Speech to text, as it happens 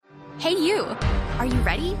Hey you, are you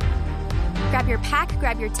ready? Grab your pack,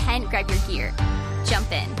 grab your tent, grab your gear.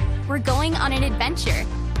 Jump in. We're going on an adventure.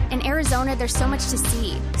 In Arizona, there's so much to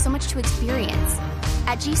see, so much to experience.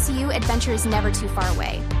 At GCU, adventure is never too far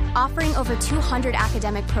away. Offering over 200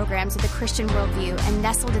 academic programs with a Christian worldview and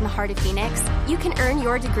nestled in the heart of Phoenix, you can earn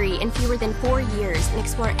your degree in fewer than 4 years and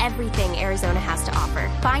explore everything Arizona has to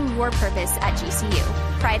offer. Find your purpose at GCU.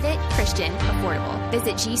 Private, Christian, affordable.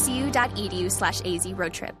 Visit gcu.edu/AZ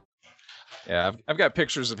roadtrip. Yeah, I've got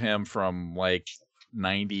pictures of him from like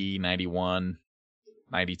 90, 91,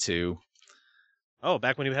 92. Oh,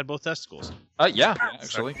 back when he had both testicles. Yeah,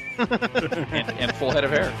 actually. and a full head of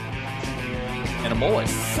hair. And a mullet.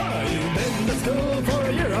 So you've been to school for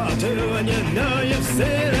a year or two and you know you've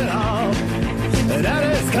seen it all. That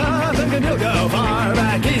is coming and you'll go far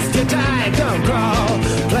back east, you die, don't crawl.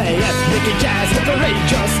 Play ethnic jazz to parade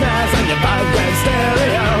your snares on your bug-grand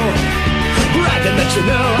stereo. Bragging that you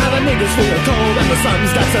know how the niggas feel cold and the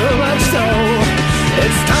sun's got so much soul.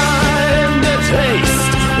 It's time to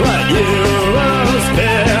taste what you most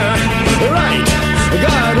fear. Right,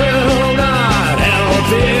 God will not help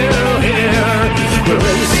you here.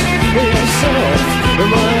 Brace yourself,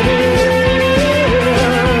 my dear.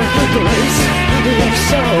 Brace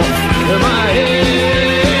yourself, my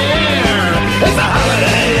dear. It's a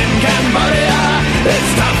holiday in Cambodia.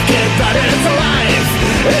 It's tough, kid, but it's life.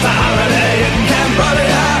 It's a holiday in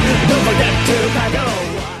Cambodia. Don't forget to pack a...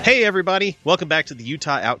 Hey everybody, welcome back to the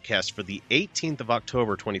Utah Outcasts for the 18th of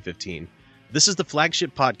October 2015. This is the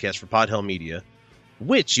flagship podcast for Podhell Media,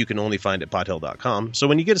 which you can only find at podhell.com. So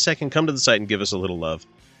when you get a second, come to the site and give us a little love.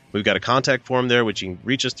 We've got a contact form there which you can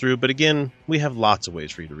reach us through, but again, we have lots of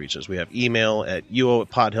ways for you to reach us. We have email at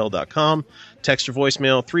uo@podhell.com, text or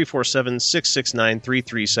voicemail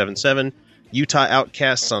 347-669-3377, Utah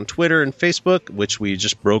Outcasts on Twitter and Facebook, which we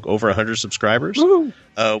just broke over 100 subscribers.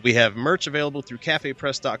 We have merch available through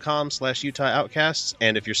cafepress.com/Utah Outcasts,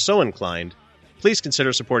 and if you're so inclined, please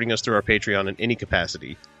consider supporting us through our Patreon in any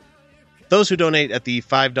capacity. Those who donate at the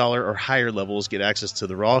 $5 or higher levels get access to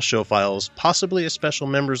the raw show files, possibly a special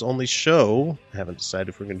members-only show. I haven't decided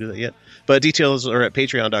if we're going to do that yet. But details are at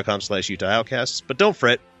patreon.com/Utah Outcasts. But don't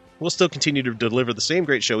fret, we'll still continue to deliver the same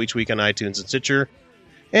great show each week on iTunes and Stitcher.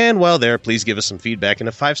 And while there, please give us some feedback and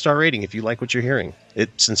a 5-star rating if you like what you're hearing.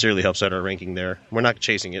 It sincerely helps out our ranking there. We're not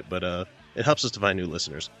chasing it, but it helps us to find new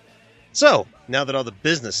listeners. So, now that all the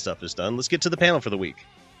business stuff is done, let's get to the panel for the week.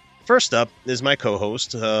 First up is my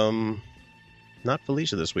co-host, not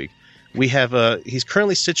Felicia this week. We have, he's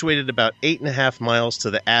currently situated about 8.5 miles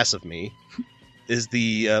to the ass of me, is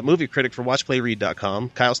the movie critic for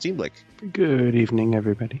WatchPlayRead.com, Kyle Steenblick. Good evening,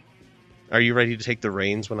 everybody. Are you ready to take the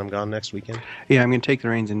reins when I'm gone next weekend? Yeah, I'm going to take the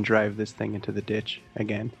reins and drive this thing into the ditch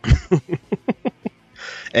again.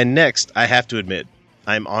 And next, I have to admit,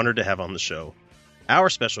 I'm honored to have on the show our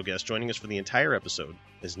special guest joining us for the entire episode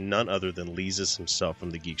is none other than Leezus himself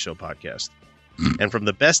from the Geek Show Podcast. And from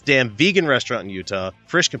the best damn vegan restaurant in Utah,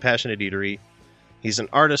 Frisch Compassionate Eatery, he's an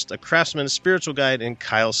artist, a craftsman, a spiritual guide, and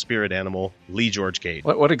Kyle's spirit animal, Leigh George Kade.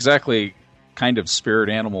 What exactly kind of spirit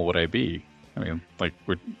animal would I be? I mean, like,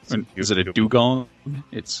 is it a dugong?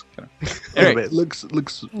 It's kind of... Anyway. It looks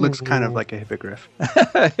kind of like a hippogriff.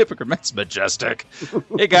 Hippogriff, that's majestic.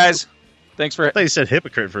 Hey, guys. Thanks for... I thought you said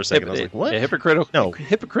hypocrite for a second. I was like, what?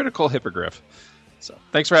 Hypocritical hippogriff. So,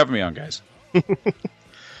 thanks for having me on, guys.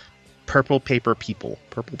 Purple paper people.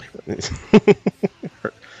 Purple paper...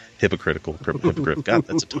 Hypocritical. Purple hippogriff. God,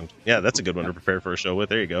 that's a tongue. Yeah, that's a good one to prepare for a show with.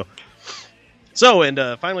 There you go. So, and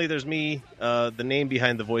finally, there's me, the name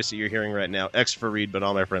behind the voice that you're hearing right now, X for Reed, but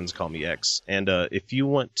all my friends call me X. And if you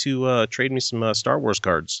want to trade me some Star Wars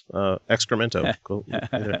cards, excremento. Cool.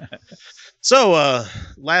 So,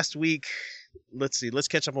 last week, let's see, let's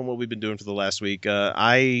catch up on what we've been doing for the last week.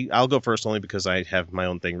 I'll go first only because I have my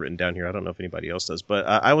own thing written down here. I don't know if anybody else does, but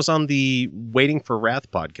I was on the Waiting for Wrath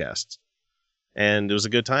podcast, and it was a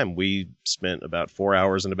good time. We spent about 4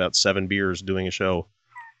 hours and about 7 beers doing a show.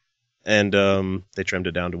 And they trimmed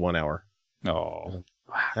it down to 1 hour. Oh,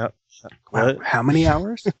 wow. How many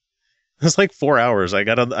hours? It was like 4 hours. I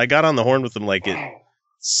got on the horn with them like at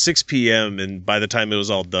 6 p.m. and by the time it was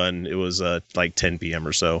all done, it was like 10 p.m.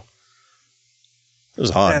 or so. It was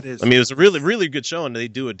hot. I mean, it was a really, really good show, and they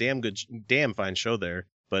do a damn fine show there.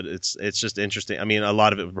 But it's just interesting. I mean, a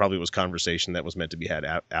lot of it probably was conversation that was meant to be had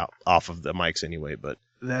out off of the mics anyway. But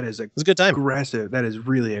that is it was a good time. Aggressive. That is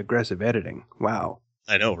really aggressive editing. Wow.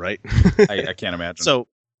 I know, right? I can't imagine. So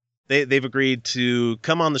they've agreed to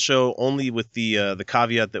come on the show only with the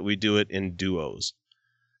caveat that we do it in duos,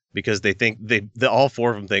 because they think all 4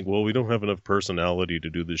 of them think, well, we don't have enough personality to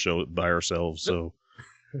do the show by ourselves, so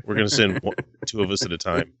we're going to send 2 of us at a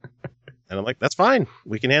time. And I'm like, that's fine.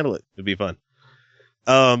 We can handle it. It'd be fun.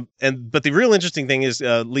 But the real interesting thing is,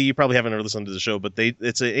 Lee, you probably haven't ever listened to the show, but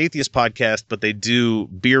it's an atheist podcast, but they do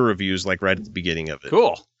beer reviews like right at the beginning of it.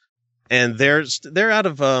 Cool. And they're out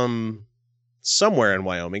of somewhere in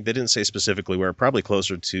Wyoming. They didn't say specifically where, probably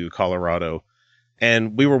closer to Colorado.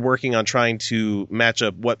 And we were working on trying to match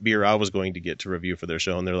up what beer I was going to get to review for their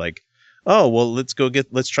show. And they're like, oh, well, let's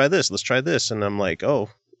try this. And I'm like, oh,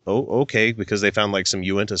 okay. Because they found like some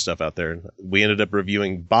Uinta stuff out there. We ended up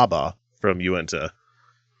reviewing Baba from Uinta,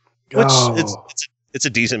 which it's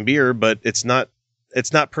a decent beer, but it's not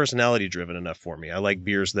personality driven enough for me. I like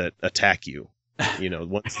beers that attack you,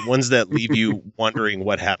 ones that leave you wondering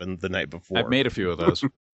what happened the night before. I've made a few of those.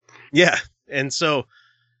 Yeah. And so,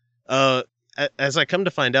 as I come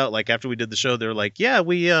to find out, like after we did the show, they're like, yeah,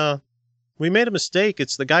 we made a mistake.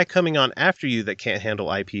 It's the guy coming on after you that can't handle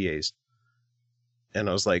IPAs. And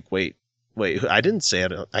I was like, wait, I didn't say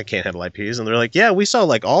I can't handle IPAs. And they're like, yeah, we saw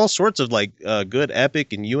like all sorts of like good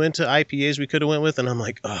Epic and Uinta IPAs we could have went with. And I'm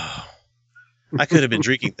like, oh, I could have been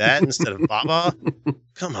drinking that instead of Baba.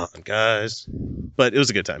 Come on, guys. But it was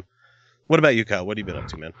a good time. What about you, Kyle? What have you been up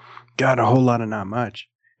to, man? Got a whole lot of not much.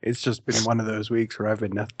 It's just been one of those weeks where I've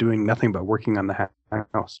been doing nothing but working on the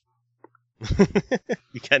house.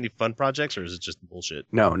 You got any fun projects, or is it just bullshit?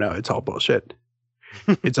 No, it's all bullshit.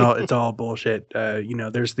 It's all bullshit.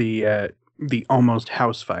 There's the almost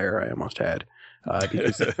house fire I almost had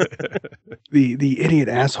because the idiot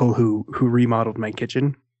asshole who remodeled my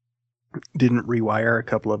kitchen didn't rewire a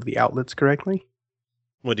couple of the outlets correctly.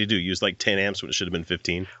 What did he do? Use like 10 amps when it should have been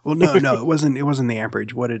 15? Well, no, it wasn't the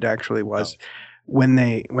amperage. What it actually was, when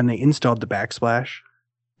they installed the backsplash,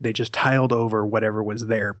 they just tiled over whatever was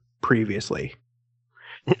there previously.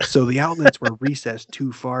 So the outlets were recessed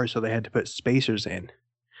too far, so they had to put spacers in.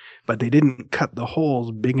 But they didn't cut the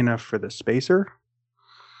holes big enough for the spacer.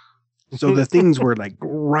 So the things were like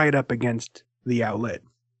right up against the outlet.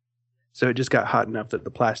 So it just got hot enough that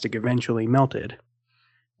the plastic eventually melted.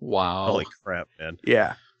 Wow. Holy crap, man.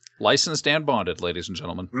 Yeah. Licensed and bonded, ladies and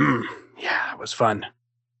gentlemen. Yeah, it was fun.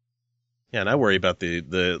 Yeah, and I worry about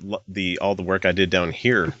the all the work I did down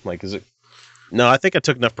here. Like, is it? No, I think I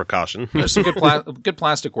took enough precaution. There's some good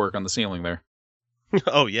plastic work on the ceiling there.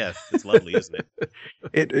 Oh yeah, it's lovely, isn't it?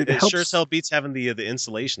 It helps. helps. Sure as hell beats having the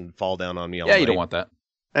insulation fall down on me. All Yeah, you night. don't want that.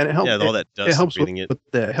 And it helps. Yeah, all that dust breathing it.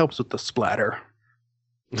 It helps with the splatter.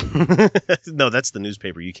 No, that's the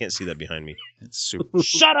newspaper. You can't see that behind me. It's super.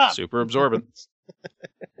 Shut up. Super absorbent.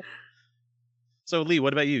 So, Lee,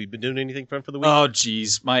 what about you? You been doing anything fun for the week? Oh,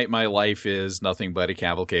 geez, my life is nothing but a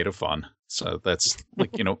cavalcade of fun. So that's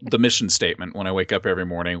like, the mission statement when I wake up every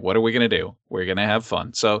morning. What are we going to do? We're going to have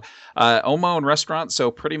fun. So Omo and restaurant.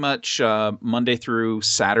 So pretty much Monday through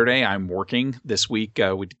Saturday, I'm working. This week,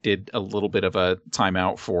 we did a little bit of a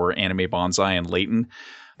timeout for Anime Bonsai and Layton.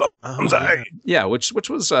 Bonsai. Yeah, which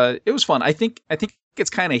was it was fun. I think it's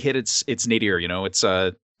kind of hit its nadir. It's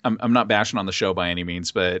I'm not bashing on the show by any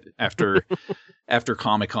means, but after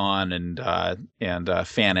Comic-Con and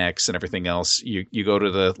FanX and everything else, you go to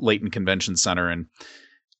the Layton Convention Center and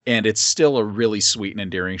it's still a really sweet and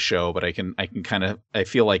endearing show, but I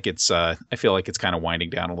feel like it's kind of winding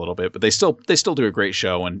down a little bit, but they still do a great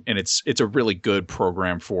show and it's a really good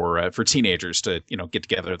program for teenagers to, get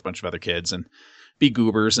together with a bunch of other kids and be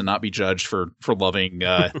goobers and not be judged for loving,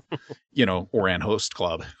 Oran Host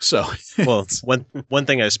Club. So, well, one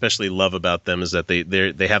thing I especially love about them is that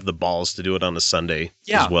they have the balls to do it on a Sunday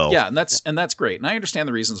as well. Yeah, and that's great. And I understand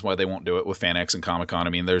the reasons why they won't do it with FanX and Comic-Con.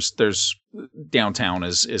 I mean, there's downtown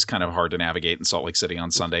is kind of hard to navigate in Salt Lake City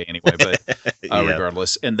on Sunday anyway, but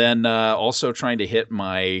regardless. And then also trying to hit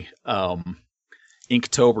my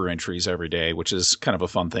Inktober entries every day, which is kind of a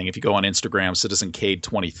fun thing. If you go on Instagram, Citizen Kade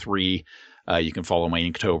 23. You can follow my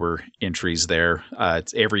Inktober entries there.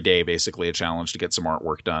 It's every day, basically, a challenge to get some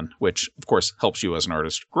artwork done, which, of course, helps you as an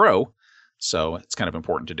artist grow. So it's kind of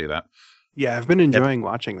important to do that. Yeah, I've been enjoying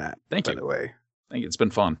watching that. Thank you. By the way. Thank you. It's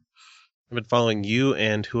been fun. I've been following you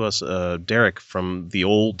and who else? Derek from the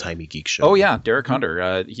old timey Geek Show. Oh yeah, Derek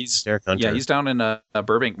Hunter. He's Derek Hunter. Yeah, he's down in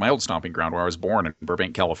Burbank, my old stomping ground where I was born in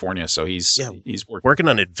Burbank, California. So he's working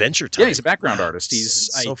on Adventure Time. Yeah, he's a background artist. He's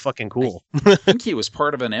so fucking cool. I think he was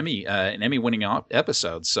part of an Emmy winning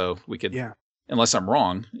episode. So we could, unless I'm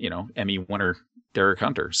wrong, Emmy winner Derek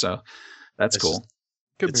Hunter. So that's cool.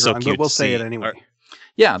 Could be wrong, but we'll say it anyway.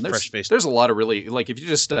 Yeah, there's a lot of really, like, if you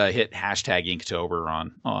just hit hashtag Inktober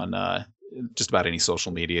on just about any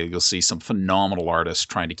social media, you'll see some phenomenal artists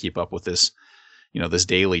trying to keep up with this, this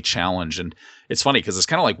daily challenge. And it's funny because it's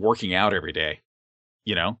kind of like working out every day,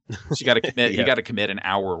 so you got to commit, you got to commit an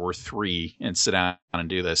hour or 3 and sit down and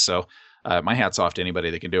do this. So my hat's off to anybody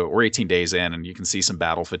that can do it. We're 18 days in, and you can see some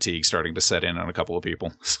battle fatigue starting to set in on a couple of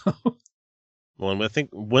people. So. Well, and I think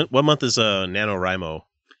what month is NaNoWriMo?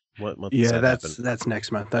 What month? Yeah, that's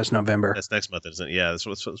next month. That's November. That's next month, isn't it? Yeah, that's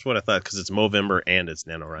what I thought, because it's Movember and it's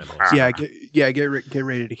NaNoWriMo. Get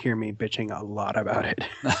ready to hear me bitching a lot about it.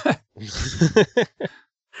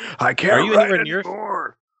 I can't write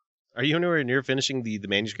anymore. Are you anywhere near finishing the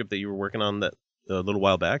manuscript that you were working on that a little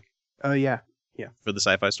while back? Oh yeah. For the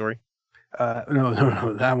sci-fi story?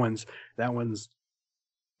 No. That one's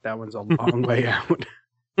a long way out.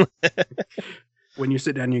 When you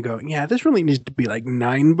sit down and you go, yeah, this really needs to be like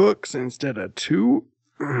 9 books instead of 2.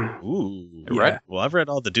 Ooh. Yeah. Right. Well, I've read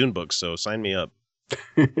all the Dune books, so sign me up.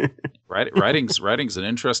 Writing's an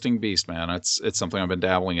interesting beast, man. It's something I've been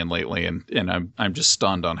dabbling in lately, and I'm just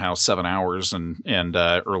stunned on how 7 hours and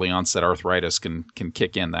early onset arthritis can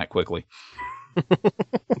kick in that quickly.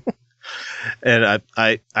 And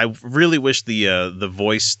I really wish the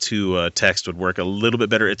voice to text would work a little bit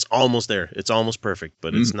better. It's almost there. It's almost perfect,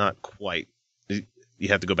 but it's not quite. You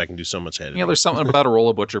have to go back and do so much editing. Yeah, there's something about a roll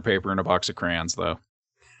of butcher paper and a box of crayons, though.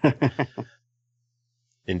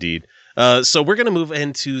 Indeed. So we're going to move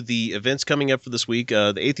into the events coming up for this week.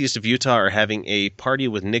 The Atheists of Utah are having a party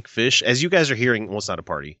with Nick Fish. As you guys are hearing, well, it's not a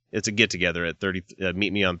party. It's a get-together at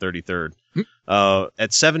Meet Me on 33rd.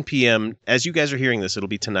 At 7 p.m. As you guys are hearing this, it'll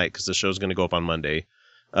be tonight because the show's going to go up on Monday.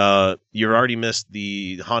 You already missed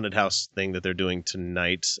the haunted house thing that they're doing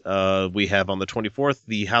tonight. We have on the 24th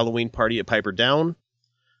the Halloween party at Piper Down.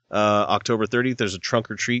 October 30th, there's a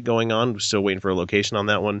trunk or treat going on. We're still waiting for a location on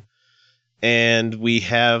that one. And we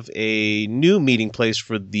have a new meeting place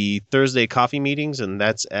for the Thursday coffee meetings, and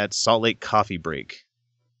that's at Salt Lake Coffee Break.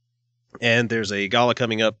 And there's a gala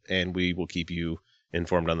coming up, and we will keep you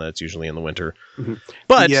informed on that. It's usually in the winter. Mm-hmm.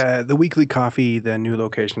 But yeah, the weekly coffee, the new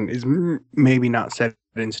location is maybe not set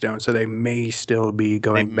in stone, so they may still be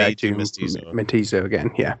going back to Mestizo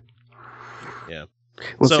again. Yeah.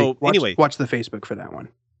 We'll see. Anyway, watch the Facebook for that one.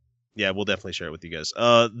 Yeah, we'll definitely share it with you guys.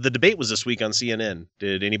 The debate was this week on CNN.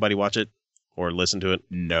 Did anybody watch it or listen to it?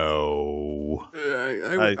 No.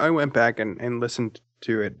 I went back and listened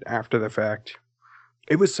to it after the fact.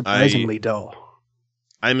 It was surprisingly dull.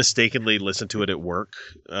 I mistakenly listened to it at work,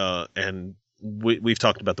 and we've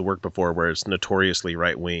talked about the work before where it's notoriously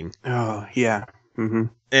right-wing. Oh, yeah. Mm-hmm.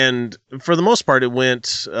 And for the most part, it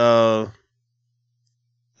went...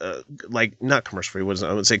 like not commercial free,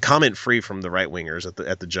 I would say comment free from the right wingers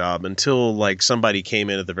at the job, until like somebody came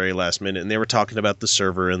in at the very last minute and they were talking about the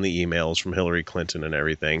server and the emails from Hillary Clinton and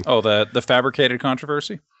everything. Oh, the fabricated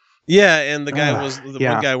controversy. Yeah, and the guy one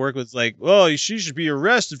guy I worked with was like, "Oh, she should be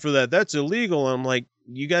arrested for that. That's illegal." And I'm like,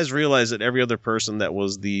 you guys realize that every other person that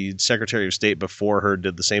was the Secretary of State before her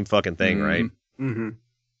did the same fucking thing, right? Mm-hmm.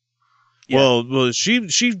 Yeah. Well,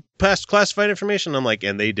 she passed classified information. I'm like,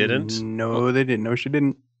 and they didn't. No, they didn't. No, she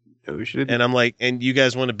didn't. And I'm like, and you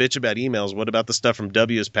guys want to bitch about emails? What about the stuff from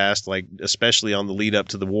W's past, like especially on the lead up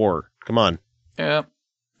to the war? Come on. Yeah.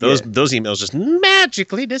 Those emails just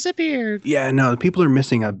magically disappeared. Yeah, no, people are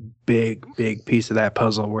missing a big piece of that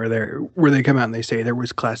puzzle where they come out and they say there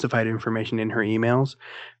was classified information in her emails.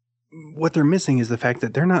 What they're missing is the fact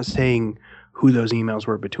that they're not saying who those emails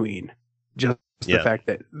were between. Just the fact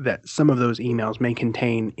that some of those emails may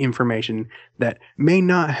contain information that may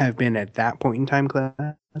not have been at that point in time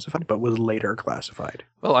classified, but was later classified.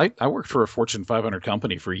 Well, I worked for a Fortune 500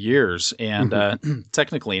 company for years, and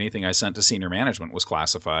technically anything I sent to senior management was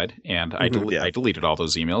classified, and I deleted all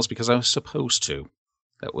those emails because I was supposed to.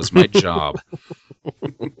 That was my job.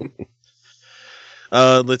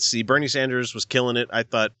 Let's see. Bernie Sanders was killing it. I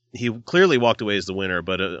thought he clearly walked away as the winner,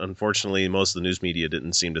 but unfortunately, most of the news media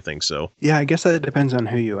didn't seem to think so. Yeah, I guess that depends on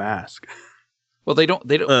who you ask. Well, they don't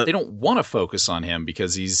want to focus on him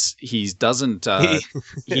because he doesn't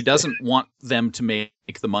want them to make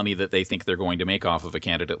the money that they think they're going to make off of a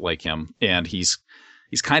candidate like him, and he's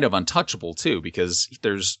kind of untouchable too because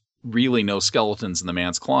there's really no skeletons in the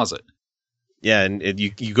man's closet. Yeah, and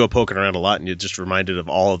you go poking around a lot, and you're just reminded of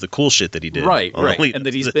all of the cool shit that he did. Right, and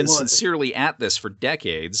that he's been sincerely at this for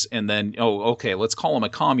decades, and then, okay, let's call him a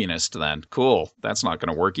communist then. Cool. That's not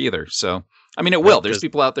going to work either. So, I mean, it will. There's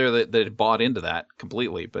people out there that bought into that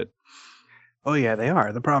completely, but... Oh, yeah, they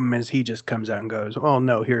are. The problem is he just comes out and goes, oh,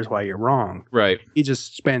 no, here's why you're wrong. Right. He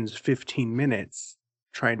just spends 15 minutes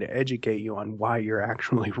trying to educate you on why you're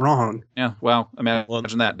actually wrong. Yeah, well,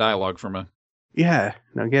 imagine that dialogue from a... Yeah,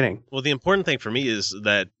 no kidding. Well, the important thing for me is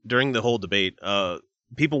that during the whole debate,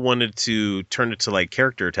 people wanted to turn it to like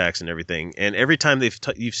character attacks and everything. And every time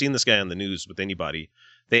you've seen this guy on the news with anybody,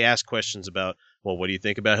 they ask questions about, well, what do you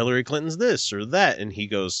think about Hillary Clinton's this or that? And he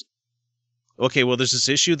goes, okay, well, there's this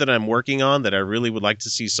issue that I'm working on that I really would like to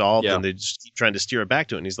see solved, Yeah. and they just keep trying to steer it back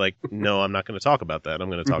to it. And he's like, no, I'm not going to talk about that. I'm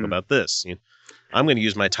going to talk about this. I'm going to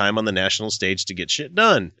use my time on the national stage to get shit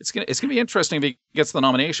done. It's gonna be interesting if he gets the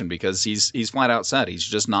nomination, because he's flat out said he's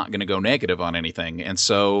just not going to go negative on anything. And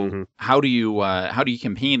so how do you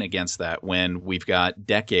campaign against that when we've got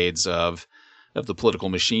decades of the political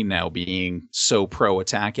machine now being so pro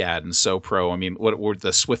attack ad and so pro? I mean, what were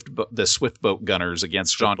the Swift boat gunners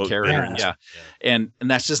against John Kerry? Yeah. And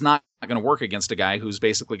that's just not going to work against a guy who's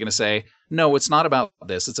basically going to say, no, it's not about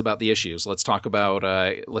this. It's about the issues. Let's talk about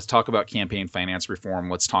campaign finance reform.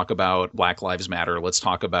 Let's talk about Black Lives Matter. Let's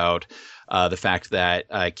talk about the fact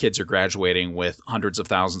that kids are graduating with hundreds of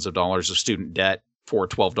thousands of dollars of student debt for a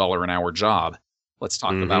 $12 an hour job. Let's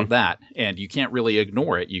talk about that. And you can't really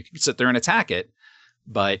ignore it. You can sit there and attack it,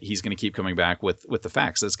 but he's going to keep coming back with the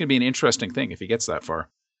facts. That's going to be an interesting thing if he gets that far.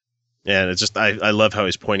 Yeah, and it's just I love how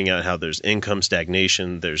he's pointing out how there's income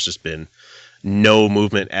stagnation. There's just been no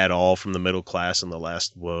movement at all from the middle class in the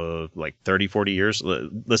last 30, 40 years.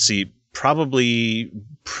 Let's see, probably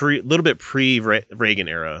a little bit pre-Reagan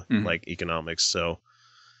era, like economics. So,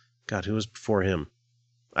 God, who was before him?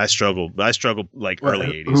 I struggled like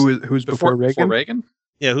early 80s. Who's before Reagan? Before Reagan?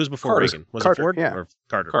 Yeah, who's before Carter. Reagan? Was Carter, it Ford yeah. or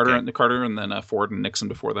Carter? Carter, Okay. Carter, and then Ford and Nixon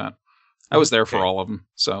before that. I was there for all of them.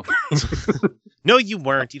 So No, you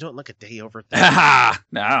weren't. You don't look a day over there.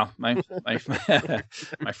 no, my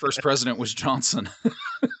my first president was Johnson.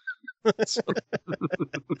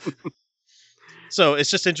 So it's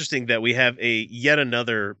just interesting that we have yet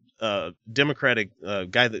another Democratic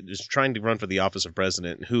guy that is trying to run for the office of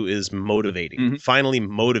president who is finally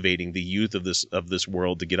motivating the youth of this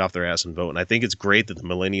world to get off their ass and vote. And I think it's great that the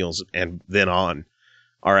millennials and then on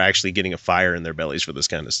are actually getting a fire in their bellies for this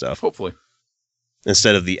kind of stuff. Hopefully.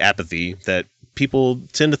 Instead of the apathy that people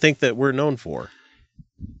tend to think that we're known for.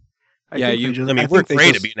 We're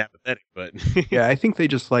great at being apathetic, but yeah, I think they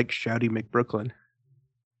just like Shouty McBrooklyn.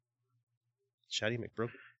 Shouty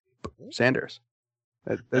McBrooklyn? Sanders.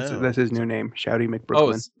 That's his new name, Shouty McBrooklyn.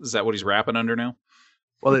 Oh, is that what he's rapping under now?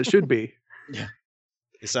 Well, it should be. Yeah.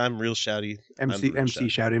 Yes, I'm real shouty. MC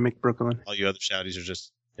Shouty McBrooklyn. All you other shouties are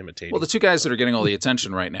just imitating. Well, the two guys that are getting all the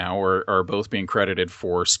attention right now are both being credited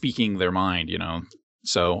for speaking their mind,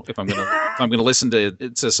 So if I'm gonna listen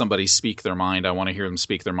to somebody speak their mind, I want to hear them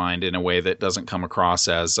speak their mind in a way that doesn't come across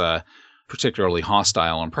as particularly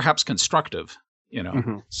hostile and perhaps constructive,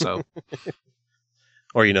 So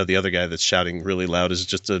or the other guy that's shouting really loud is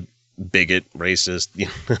just a bigot, racist,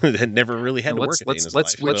 that never really had to work a day in his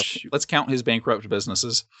life. Let's count his bankrupt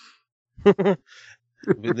businesses.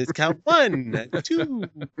 Let's count 1, 2,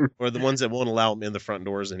 or the ones that won't allow them in the front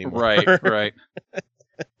doors anymore. Right.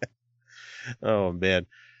 Oh, man.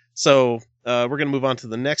 So we're going to move on to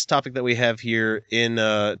the next topic that we have here. In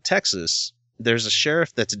Texas, there's a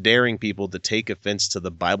sheriff that's daring people to take offense to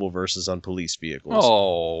the Bible verses on police vehicles.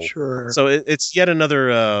 Oh, sure. So it's yet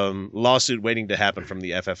another lawsuit waiting to happen from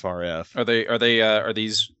the FFRF. Are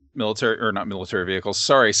these military or not military vehicles?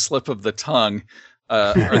 Sorry, slip of the tongue.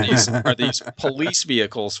 Are these police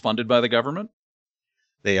vehicles funded by the government?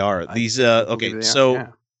 They are. These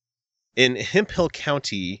in Hemphill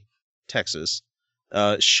County, Texas,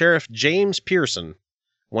 Sheriff James Pearson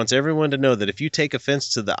wants everyone to know that if you take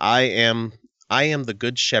offense to the I am the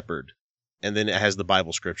good shepherd, and then it has the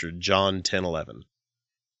Bible scripture, John 10:11.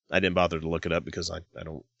 I didn't bother to look it up because I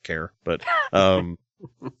don't care, but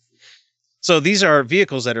so these are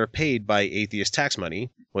vehicles that are paid by atheist tax money,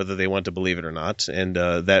 whether they want to believe it or not, and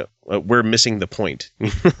that we're missing the point.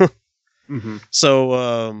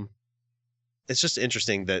 So it's just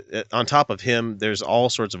interesting that on top of him, there's all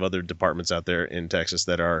sorts of other departments out there in Texas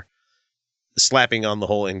that are slapping on the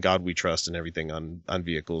whole "In God We Trust" and everything on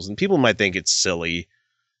vehicles. And people might think it's silly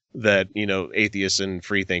that, atheists and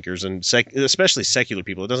free thinkers and especially secular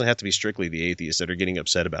people, it doesn't have to be strictly the atheists that are getting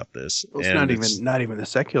upset about this. Well, it's not even the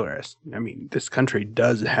secularists. I mean, this country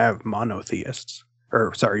does have polytheists.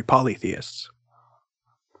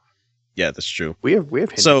 Yeah, that's true. We have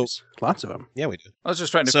Hindus, lots of them. Yeah, we do. I was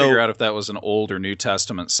just trying to figure out if that was an Old or New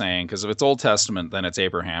Testament saying, because if it's Old Testament, then it's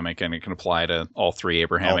Abrahamic, and it can apply to all three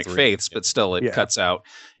Abrahamic faiths. But still, it cuts out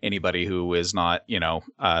anybody who is not,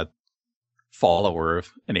 a follower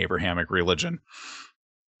of an Abrahamic religion.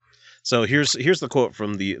 So here's the quote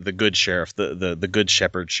from the good sheriff, the good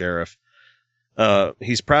shepherd sheriff.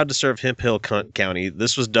 He's proud to serve Hemphill County.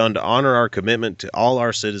 This was done to honor our commitment to all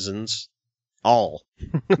our citizens.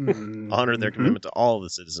 Honor their commitment to all of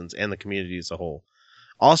the citizens and the community as a whole.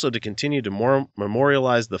 Also to continue to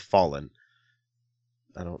memorialize the fallen.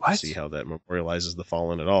 I don't see how that memorializes the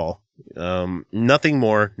fallen at all. Nothing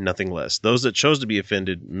more, nothing less. Those that chose to be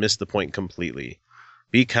offended missed the point completely.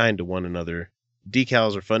 Be kind to one another.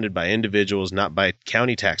 Decals are funded by individuals, not by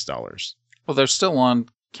county tax dollars. Well, they're still on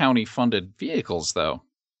county-funded vehicles, though.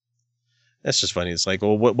 That's just funny. It's like,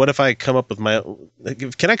 well, what if I come up with my...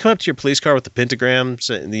 Can I come up to your police car with the pentagram,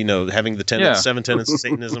 having the 7 tenets of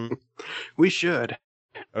Satanism? We should.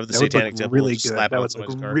 Or the Satanic Temple, really good. slap That on would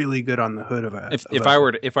somebody's look car. really good on the hood of a. If I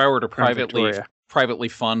were to privately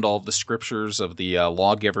fund all the scriptures of the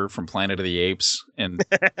lawgiver from Planet of the Apes, and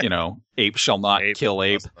ape shall not kill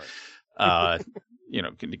ape. Can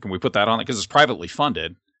we put that on it because it's privately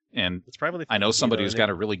funded, and it's privately funded, I know somebody who's got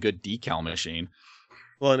a really good decal machine.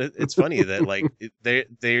 Well, and it's funny that like they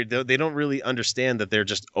don't really understand that they're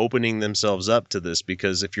just opening themselves up to this,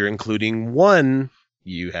 because if you're including one,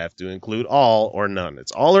 you have to include all or none.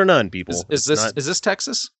 It's all or none, people. Is this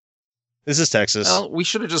Texas? This is Texas. Well, we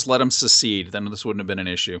should have just let them secede. Then this wouldn't have been an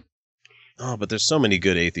issue. Oh, but there's so many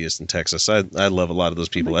good atheists in Texas. I love a lot of those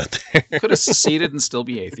people out there. Could have seceded and still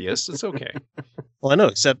be atheists. It's okay. Well, I know,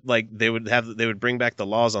 except like they would bring back the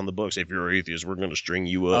laws on the books. If you're an atheist, we're going to string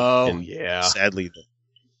you up. Oh, and yeah.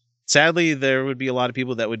 Sadly, there would be a lot of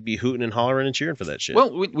people that would be hooting and hollering and cheering for that shit.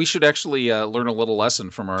 Well, we should actually learn a little lesson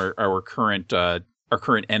from our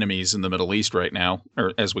current enemies in the Middle East right now,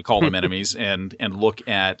 or as we call them, enemies, and look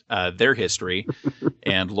at their history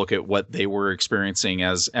and look at what they were experiencing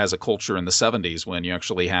as a culture in the 70s, when you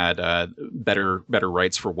actually had better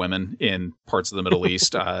rights for women in parts of the Middle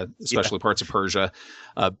East, especially parts of Persia.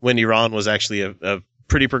 When Iran was actually a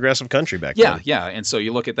pretty progressive country back then. Yeah. And so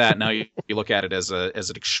you look at that now. You look at it as an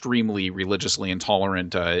extremely religiously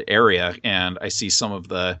intolerant area, and I see some of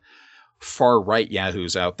the far right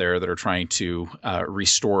yahoos out there that are trying to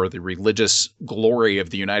restore the religious glory of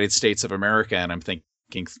the United States of America, and I'm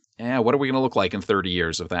thinking, what are we going to look like in 30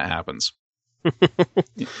 years if that happens?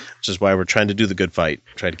 Which is why we're trying to do the good fight.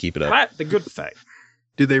 Try to keep it up. The good fight.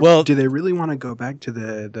 Do they really want to go back to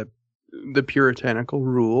the puritanical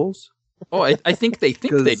rules? Oh, I think they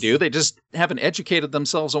do. They just haven't educated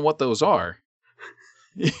themselves on what those are.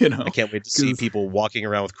 I can't wait to see people walking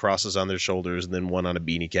around with crosses on their shoulders and then one on a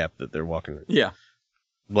beanie cap that they're walking. Yeah.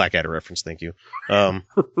 Blackadder reference. Thank you.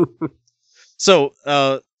 So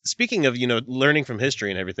speaking of, learning from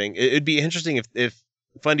history and everything, it'd be interesting if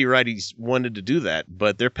Fundy Righties wanted to do that,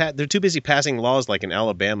 but they're too busy passing laws like in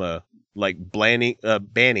Alabama, like banning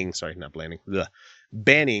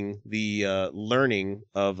the learning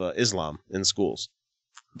of Islam in schools.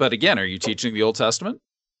 But again, are you teaching the Old Testament?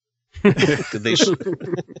 They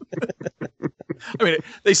I mean,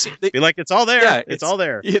 they be like, it's all there. Yeah, it's all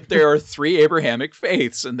there. There are 3 Abrahamic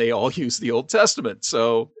faiths, and they all use the Old Testament.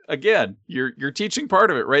 So again, you're teaching part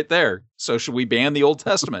of it right there. So should we ban the Old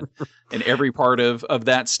Testament in every part of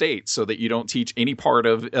that state so that you don't teach any part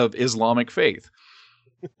of Islamic faith?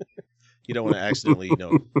 You don't want to accidentally,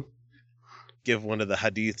 give one of the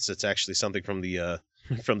hadiths that's actually something from the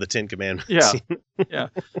 10 Commandments. Yeah.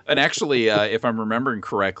 And actually, if I'm remembering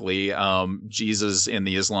correctly, Jesus in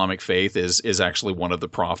the Islamic faith is actually one of the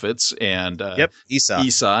prophets, and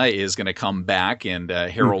Isa is going to come back and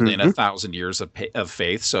herald in 1,000 years of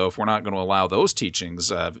faith. So if we're not going to allow those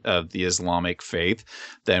teachings of the Islamic faith,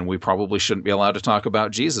 then we probably shouldn't be allowed to talk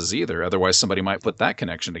about Jesus either. Otherwise, somebody might put that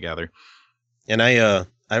connection together. And I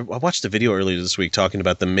watched a video earlier this week talking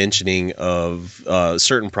about the mentioning of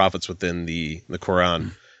certain prophets within the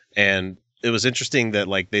Quran, and it was interesting that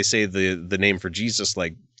like they say the name for Jesus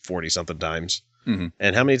like 40 something times,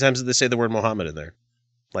 and how many times did they say the word Muhammad in there?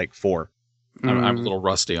 Like 4. I'm a little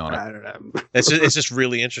rusty on it. I don't know. It's just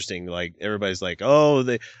really interesting. Like everybody's like,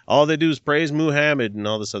 oh, all they do is praise Muhammad and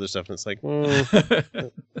all this other stuff, and it's like,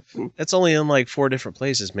 that's only in like 4 different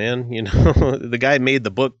places, man. The guy made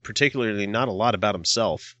the book particularly not a lot about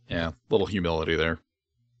himself. Yeah, little humility there,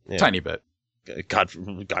 yeah. Tiny bit. God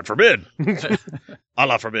forbid,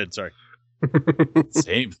 Allah forbid. Sorry.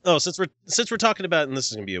 Same. Oh, since we're talking about, and this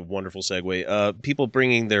is gonna be a wonderful segue, people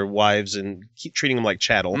bringing their wives and keep treating them like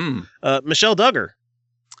chattel. Michelle Duggar.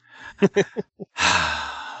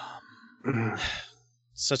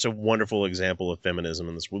 Such a wonderful example of feminism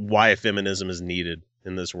in this. Why feminism is needed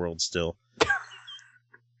in this world still.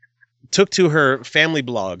 Took to her family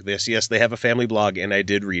blog. Yes, they have a family blog, and I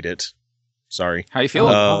did read it. Sorry. How you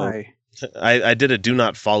feeling? I did a do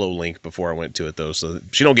not follow link before I went to it, though, so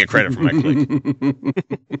she don't get credit for my click.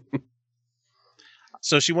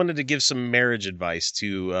 So she wanted to give some marriage advice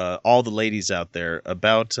to all the ladies out there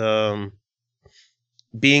about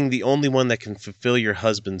being the only one that can fulfill your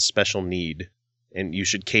husband's special need, and you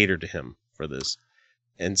should cater to him for this.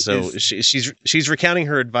 And so she's recounting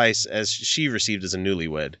her advice as she received as a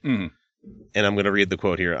newlywed. Mm. And I'm going to read the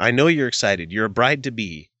quote here. I know you're excited. You're a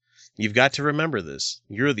bride-to-be. You've got to remember this.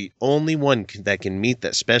 You're the only one that can meet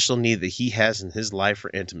that special need that he has in his life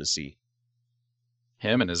for intimacy.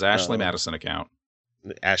 Him and his Ashley Madison account.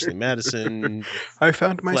 Ashley Madison. I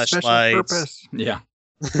found my special purpose. Yeah.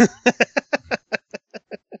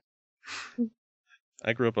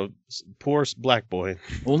 I grew up a poor black boy.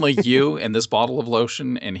 Only you and this bottle of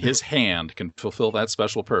lotion and his hand can fulfill that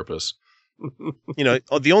special purpose. You know,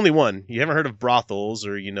 the only one. You haven't heard of brothels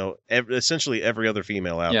or, you know, essentially every other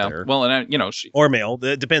female out there. Well, and you know, or male.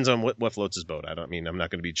 It depends on what floats his boat. I'm not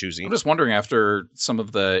going to be choosy. I'm just wondering, after some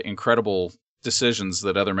of the incredible decisions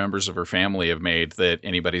that other members of her family have made, that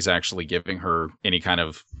anybody's actually giving her any kind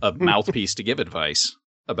of a mouthpiece to give advice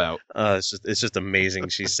about. It's just amazing.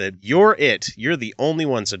 She said, "You're it. You're the only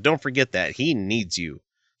one. So don't forget that. He needs you.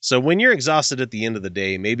 So when you're exhausted at the end of the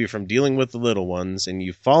day, maybe from dealing with the little ones, and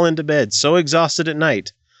you fall into bed so exhausted at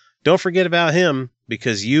night, don't forget about him,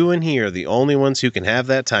 because you and he are the only ones who can have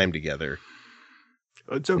that time together.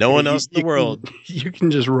 It's okay. No one else in the world." You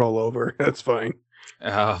can just roll over. That's fine.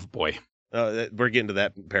 Oh, boy. We're getting to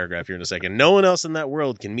that paragraph here in a second. No one else in that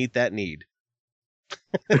world can meet that need.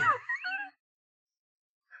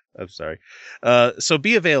 I'm sorry. So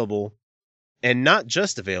be available, and not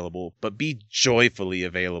just available, but be joyfully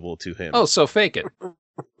available to him. Oh, so fake it.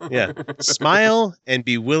 Yeah. Smile and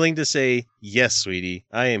be willing to say, "Yes, sweetie,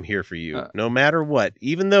 I am here for you." No matter what.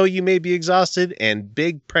 Even though you may be exhausted and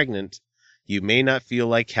big pregnant, you may not feel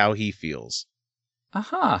like how he feels.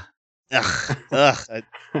 Aha. Ugh.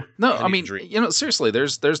 No, I mean, you know, seriously,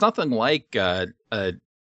 there's nothing like a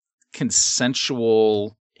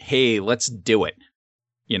consensual, hey, let's do it,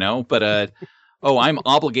 you know, but oh, I'm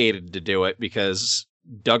obligated to do it because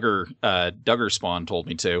Duggar Spawn told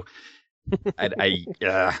me to.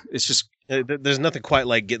 It's just, there's nothing quite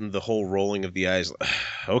like getting the whole rolling of the eyes.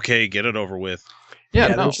 Okay, get it over with. Yeah,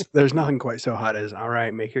 no. There's nothing quite so hot as, all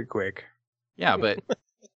right, make it quick. Yeah, but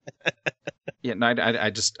yeah, no,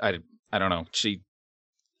 I don't know.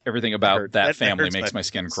 Everything about that family makes my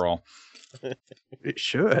skin crawl. It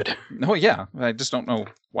should. No, yeah. I just don't know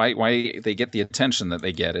why they get the attention that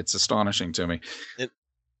they get. It's astonishing to me.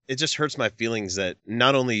 It just hurts my feelings that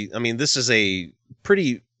not only, I mean, this is a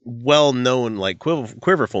pretty well-known, like,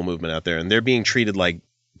 quiverful movement out there, and they're being treated like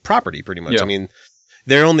property pretty much. Yeah. I mean,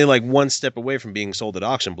 they're only like one step away from being sold at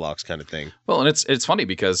auction blocks kind of thing. Well, and it's funny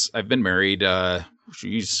because I've been married, I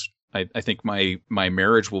think my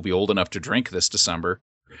marriage will be old enough to drink this December,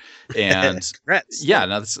 and yeah,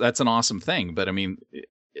 that's an awesome thing. But I mean,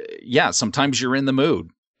 yeah, sometimes you're in the mood,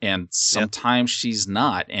 and sometimes she's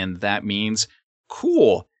not, and that means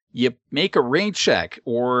cool. You make a rain check,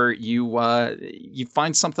 or you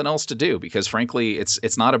find something else to do, because frankly,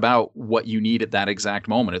 it's not about what you need at that exact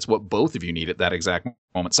moment. It's what both of you need at that exact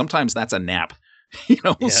moment. Sometimes that's a nap, you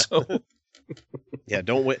know. Yeah. So. Yeah,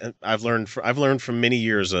 don't wait. I've learned from many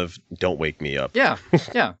years of don't wake me up. Yeah.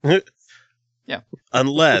 Yeah.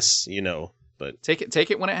 Unless, you know, but take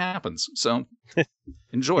it when it happens. So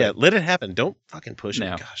enjoy it. Let it happen. Don't fucking push it.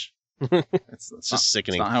 No. Gosh. It's just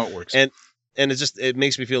sickening. That's not how it works. And it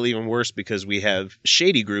makes me feel even worse because we have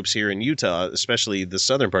shady groups here in Utah, especially the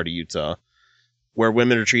southern part of Utah, where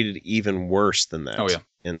women are treated even worse than that. Oh yeah.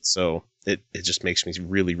 And so it just makes me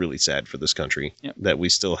really, really sad for this country that we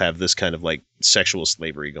still have this kind of like sexual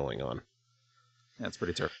slavery going on. That's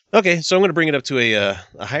pretty terrible. Okay, so I'm going to bring it up to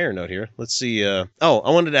a higher note here. Let's see. I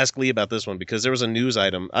wanted to ask Leigh about this one because there was a news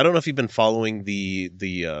item. I don't know if you've been following the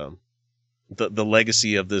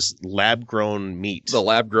legacy of this lab-grown meat. The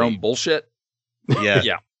lab-grown bullshit? Yeah.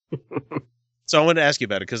 Yeah. So I wanted to ask you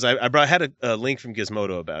about it because I had a link from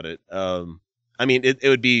Gizmodo about it. I mean, it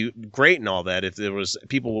would be great and all that if there was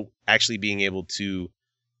people actually being able to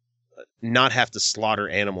not have to slaughter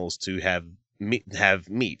animals to have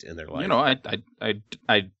meat in their life. You know,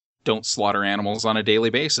 I don't slaughter animals on a daily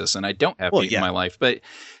basis, and I don't have meat in my life. But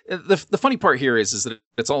the funny part here is that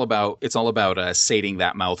it's all about sating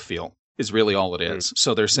that mouthfeel is really all it is.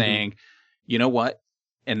 So they're saying, you know what,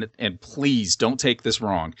 and please don't take this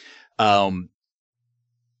wrong.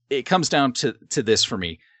 It comes down to this for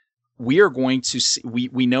me. We are going to see,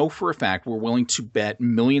 we know for a fact we're willing to bet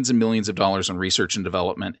millions and millions of dollars on research and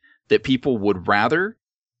development that people would rather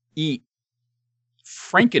eat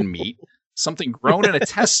Frankenmeat, something grown in a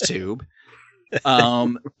test tube,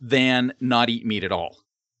 than not eat meat at all.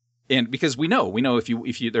 And because we know if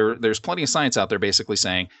you there's plenty of science out there basically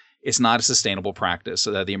saying it's not a sustainable practice.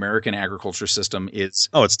 So that the American agriculture system is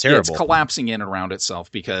it's terrible. It's collapsing in and around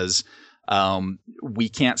itself because We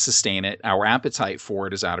can't sustain it. Our appetite for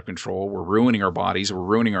it is out of control. We're ruining our bodies. We're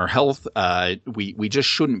ruining our health. We just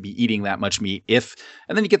shouldn't be eating that much meat.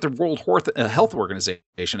 And then you get the World Health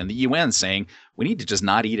Organization and the UN saying we need to just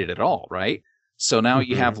not eat it at all, right? So now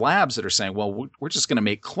you have labs that are saying, well, we're just going to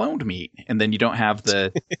make cloned meat, and then you don't have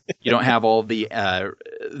all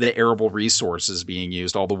the arable resources being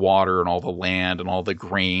used, all the water and all the land and all the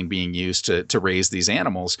grain being used to raise these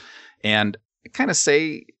animals. And I kind of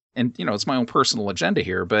say, and it's my own personal agenda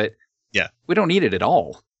here, but we don't need it at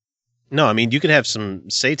all. No, I mean you could have some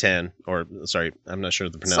seitan, or sorry, I'm not sure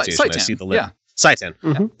of the pronunciation. Seitan, I see the lip. yeah. Seitan.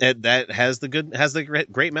 That has the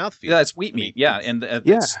great mouthfeel. Yeah, it's wheat meat. Yeah, and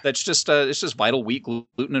that's just it's just vital wheat,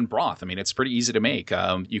 gluten, and broth. I mean, it's pretty easy to make.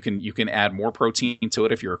 You can add more protein to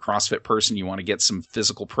it if you're a CrossFit person. You want to get some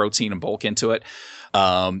physical protein and bulk into it.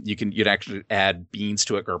 You'd actually add beans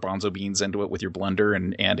to it, garbanzo beans into it with your blender,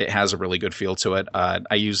 and it has a really good feel to it.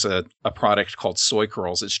 I use a product called soy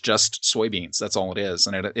curls. It's just soybeans. That's all it is,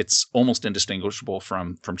 and it's almost indistinguishable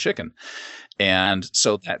from chicken. And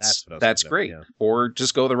so that's great. Yeah. Or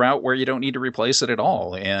just go the route where you don't need to replace it at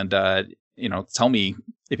all. And, tell me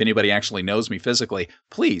if anybody actually knows me physically,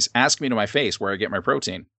 please ask me to my face where I get my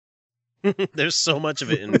protein. There's so much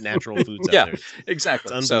of it in natural foods out there.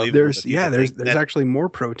 Exactly. It's so there's actually more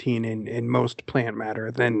protein in most plant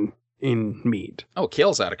matter than in meat. Oh,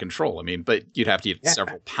 kale's out of control. I mean, but you'd have to eat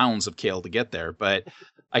several pounds of kale to get there. But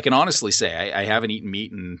I can honestly say I haven't eaten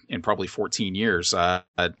meat in probably 14 years. I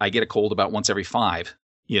get a cold about once every 5,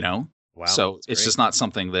 Wow, so it's just not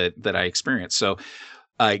something that I experience. So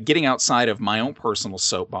getting outside of my own personal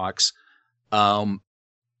soapbox,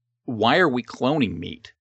 why are we cloning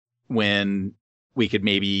meat when we could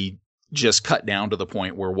maybe just cut down to the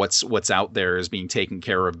point where what's out there is being taken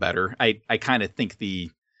care of better? I kind of think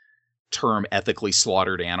the term ethically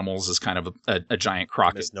slaughtered animals is kind of a giant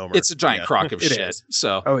crock. It's a giant crock of shit. Is.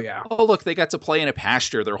 So, oh, look, they got to play in a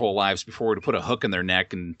pasture their whole lives before we put a hook in their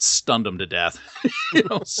neck and stunned them to death.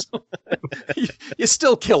 So you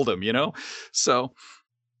still killed them, So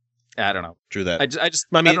I don't know. True that. I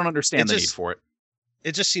don't understand the need for it.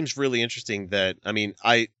 It just seems really interesting that,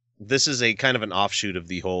 this is a kind of an offshoot of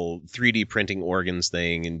the whole 3D printing organs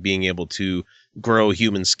thing and being able to grow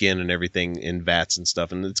human skin and everything in vats and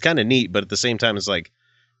stuff. And it's kind of neat, but at the same time, it's like,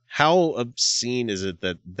 how obscene is it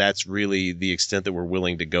that that's really the extent that we're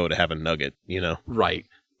willing to go to have a nugget, Right.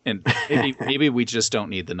 And maybe we just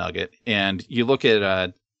don't need the nugget. And you look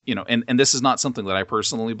at, and this is not something that I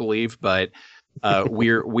personally believe, but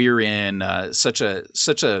we're in such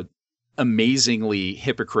a amazingly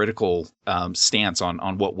hypocritical stance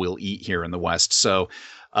on what we'll eat here in the West. So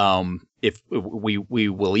if we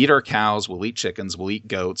will eat our cows, we'll eat chickens, we'll eat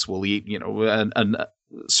goats, we'll eat a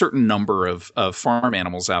certain number of farm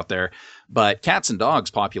animals out there, but cats and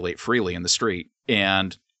dogs populate freely in the street,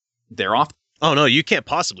 and they're off. Oh no, you can't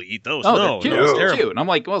possibly eat those. Oh, they're cute. And I'm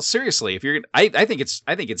like, well, seriously, if you're, I think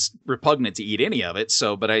it's repugnant to eat any of it.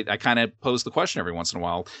 So, but I kind of pose the question every once in a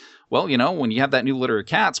while. Well, when you have that new litter of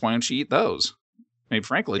cats, why don't you eat those? I mean,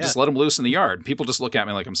 frankly, just let them loose in the yard. People just look at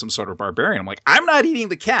me like I'm some sort of barbarian. I'm like, I'm not eating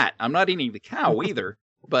the cat. I'm not eating the cow either.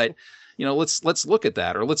 But let's look at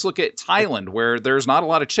that, or let's look at Thailand, where there's not a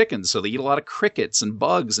lot of chickens, so they eat a lot of crickets and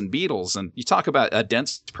bugs and beetles. And you talk about a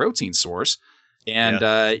dense protein source.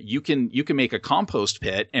 And you can make a compost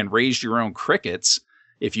pit and raise your own crickets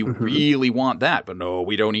if you really want that. But no,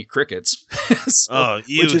 we don't eat crickets.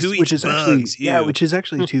 Which is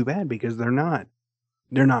actually too bad, because they're not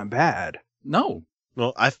bad. No.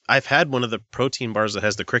 Well, I've had one of the protein bars that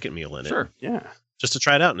has the cricket meal in it. Sure. Yeah. Just to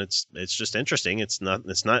try it out, and it's just interesting. It's not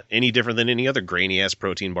any different than any other grainy ass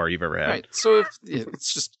protein bar you've ever had. Right. So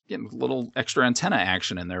it's just a little extra antenna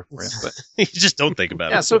action in there for you. But you just don't think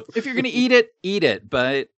about it. Yeah. So if you're going to eat it.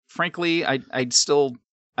 But frankly, I'd still,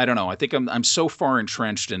 I don't know. I think I'm so far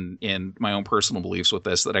entrenched in my own personal beliefs with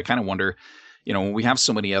this that I kind of wonder, when we have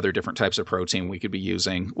so many other different types of protein we could be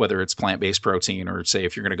using, whether it's plant-based protein, or say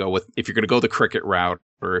if you're going to go the cricket route,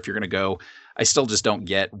 or if you're going to go, I still just don't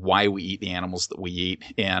get why we eat the animals that we eat.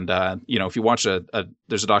 And, if you watch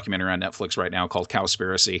there's a documentary on Netflix right now called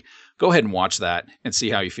Cowspiracy, go ahead and watch that and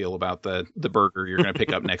see how you feel about the burger you're going to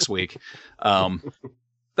pick up next week.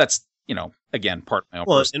 That's, again, part of my own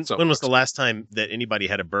personal. When was the last time that anybody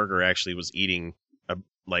had a burger actually was eating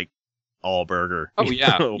all burger? Oh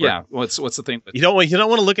yeah. Yeah. What's the thing? You don't want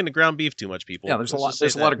to look into ground beef too much, people. Yeah. There's a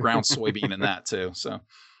lot of ground soybean in that too. So.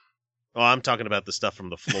 Oh, I'm talking about the stuff from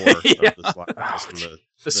the floor, of the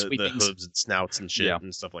hooves and snouts and shit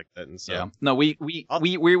and stuff like that. And so, yeah, no, we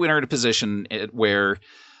were in a position where,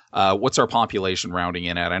 what's our population rounding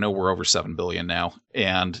in at? I know we're over 7 billion now,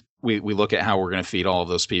 and we look at how we're going to feed all of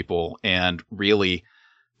those people, and really,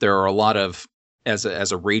 there are a lot of, as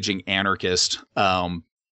a raging anarchist,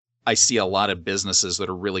 I see a lot of businesses that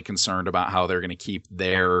are really concerned about how they're going to keep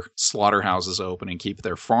their slaughterhouses open and keep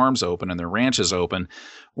their farms open and their ranches open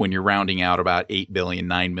when you're rounding out about 8 billion,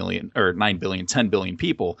 9 million, or 9 billion, 10 billion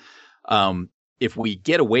people. If we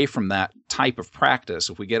get away from that type of practice,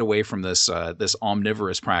 if we get away from this this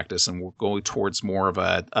omnivorous practice and we're going towards more of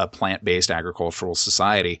a plant-based agricultural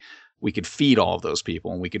society, we could feed all of those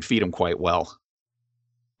people, and we could feed them quite well.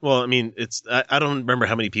 Well, I mean, I don't remember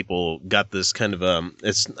how many people got this kind of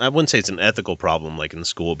I wouldn't say it's an ethical problem like in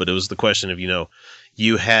school, but it was the question of,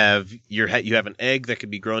 you have an egg that could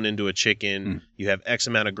be grown into a chicken, you have X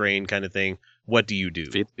amount of grain kind of thing. What do you do?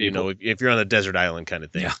 If you're on a desert island kind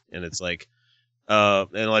of thing, and it's like, and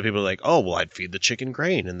a lot of people are like, oh, well, I'd feed the chicken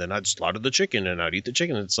grain, and then I'd slaughter the chicken, and I'd eat the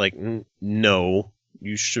chicken. And it's like, no.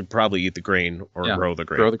 You should probably eat the grain or grow the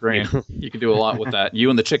grain. Grow the grain. You can do a lot with that. You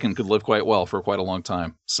and the chicken could live quite well for quite a long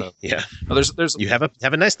time. So yeah, there's you have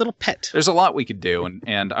a nice little pet. There's a lot we could do,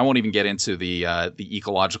 and I won't even get into the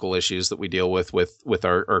ecological issues that we deal with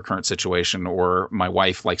our current situation. Or my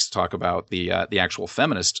wife likes to talk about the actual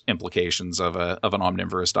feminist implications of an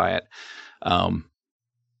omnivorous diet.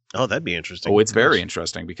 Oh, that'd be interesting. Oh, it's very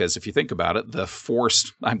interesting, because if you think about it,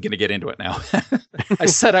 I'm going to get into it now. I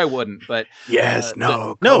said I wouldn't, but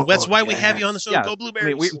no, that's why we have you on the show. Yeah. Go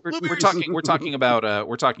blueberries. I mean, we're talking about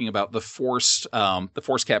the forced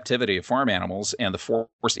captivity of farm animals and the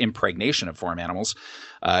forced impregnation of farm animals.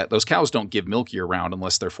 Those cows don't give milk year round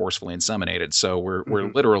unless they're forcefully inseminated. So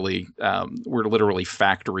we're literally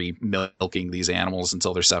factory milking these animals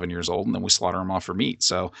until they're 7 years old, and then we slaughter them off for meat.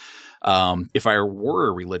 So. If I were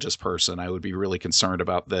a religious person, I would be really concerned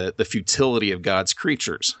about the futility of God's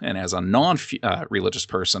creatures. And as a non-religious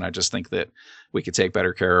person, I just think that we could take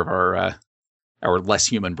better care of our less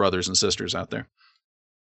human brothers and sisters out there.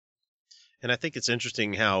 And I think it's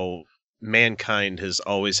interesting how mankind has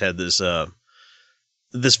always had this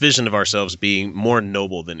vision of ourselves being more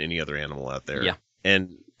noble than any other animal out there. Yeah.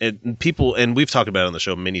 And people, and we've talked about it on the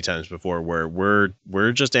show many times before, where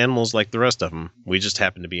we're just animals like the rest of them. We just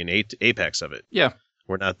happen to be an apex of it. Yeah,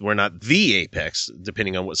 we're not the apex,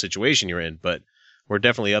 depending on what situation you're in, but we're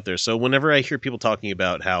definitely up there. So whenever I hear people talking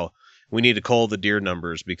about how we need to cull the deer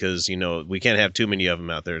numbers because we can't have too many of them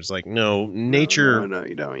out there, it's like, no, nature. No,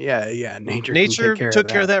 you don't. Yeah, nature took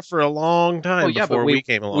care of that for a long time before we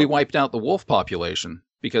came along. We wiped out the wolf population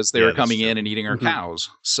because they were coming in and eating our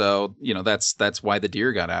cows. So, that's why the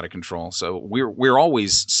deer got out of control. So we're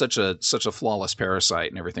always such a flawless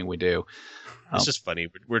parasite in everything we do. It's just funny.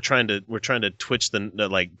 We're trying to twist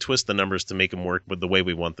the numbers to make them work with the way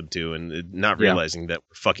we want them to, and not realizing that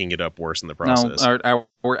we're fucking it up worse in the process. No,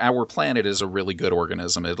 our planet is a really good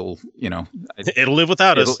organism. It'll live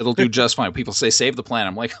without us. It'll do just fine. People say save the planet.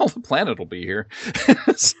 I'm like, oh, the planet will be here.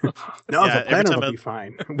 The planet will be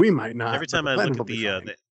fine. We might not. Every time I look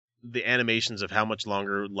at the animations of how much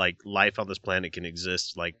longer life on this planet can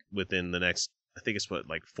exist, within the next, I think it's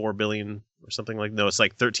 4 billion or something no, it's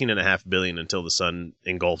 13.5 billion until the sun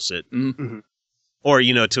engulfs it. Mm-hmm. Or,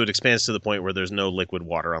 till it expands to the point where there's no liquid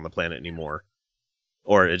water on the planet anymore.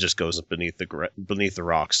 Or it just goes beneath the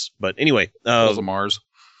rocks. But anyway. Goes to Mars.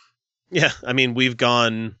 Yeah, I mean, we've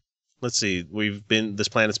gone, let's see, this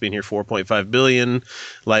planet's been here 4.5 billion.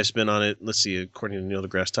 Life's been on it, let's see, according to Neil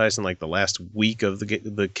deGrasse Tyson, the last week of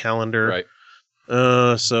the calendar.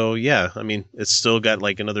 Right. So, yeah, I mean, it's still got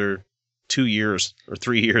another 2 years or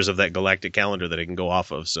 3 years of that galactic calendar that it can go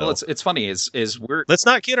off of. So well, it's funny is let's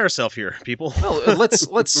not kid ourselves here, people. Well,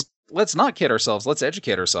 let's not kid ourselves. Let's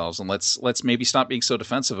educate ourselves, and let's maybe stop being so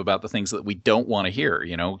defensive about the things that we don't want to hear.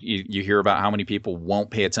 You hear about how many people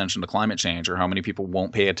won't pay attention to climate change, or how many people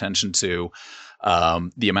won't pay attention to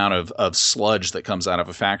the amount of sludge that comes out of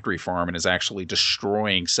a factory farm and is actually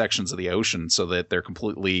destroying sections of the ocean so that they're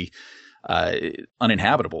completely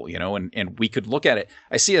uninhabitable, and we could look at it.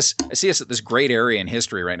 I see us at this great area in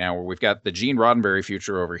history right now where we've got the Gene Roddenberry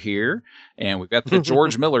future over here, and we've got the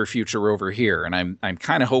George Miller future over here. And I'm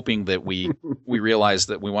kind of hoping that we realize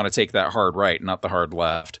that we want to take that hard right, not the hard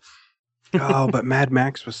left. Oh, but Mad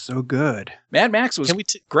Max was so good. Mad Max was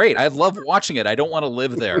great. I love watching it. I don't want to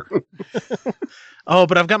live there. Oh,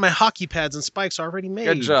 but I've got my hockey pads and spikes already made.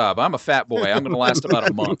 Good job. I'm a fat boy. I'm going to last about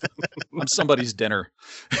a month. I'm somebody's dinner.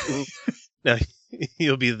 No,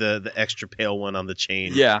 you'll be the extra pale one on the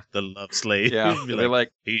chain. Yeah. The love slave. Yeah. They're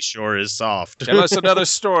like, he sure is soft. Tell us another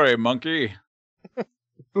story, monkey.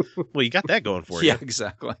 Well, you got that going for you. Yeah,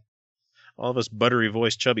 exactly. All of us buttery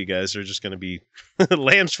voiced chubby guys are just going to be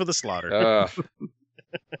lambs for the slaughter.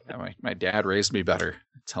 Yeah, my dad raised me better.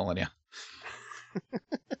 I'm telling you.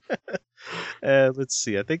 Let's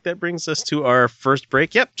see. I think that brings us to our first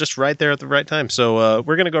break. Yep, just right there at the right time. So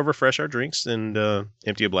we're going to go refresh our drinks and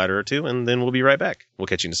empty a bladder or two, and then we'll be right back. We'll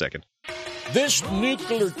catch you in a second. This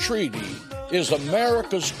nuclear treaty is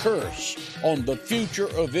America's curse on the future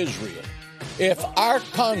of Israel. If our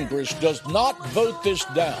Congress does not vote this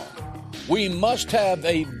down, we must have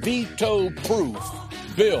a veto-proof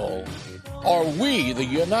bill, or we, the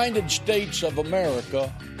United States of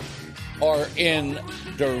America, are in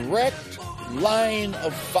direct line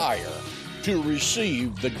of fire to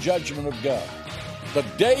receive the judgment of God. The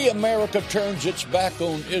day America turns its back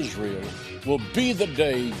on Israel will be the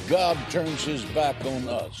day God turns his back on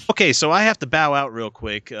us. Okay, so I have to bow out real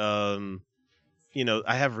quick. I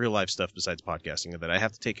have real life stuff besides podcasting that I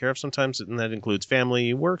have to take care of sometimes, and that includes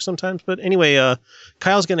family, work sometimes. But anyway,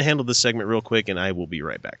 Kyle's going to handle this segment real quick, and I will be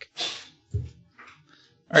right back. All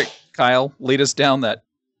right, Kyle, lead us down that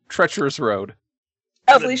treacherous road.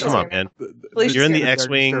 Oh, Felicia's Come on, here. man. Felicia's You're in the here.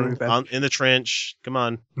 X-Wing, in the trench. Come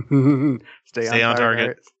on. Stay on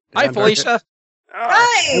target. Hi, Felicia.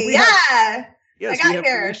 Hi, yeah. Yes, I got we have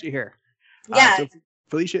here. Felicia here. Yeah. So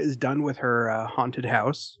Felicia is done with her haunted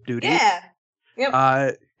house duty. Yeah.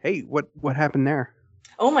 Yep. Hey, what happened there?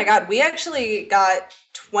 Oh my God, we actually got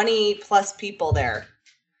 20 plus people there.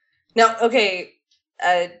 Now, okay,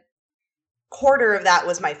 a quarter of that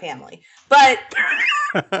was my family, but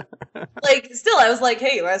still, I was like,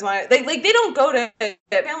 hey, you guys want to? They don't go to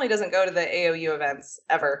family doesn't go to the AOU events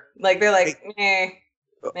ever. They're like,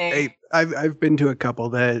 Hey, I've been to a couple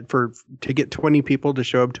that to get 20 people to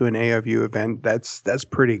show up to an AOU event, that's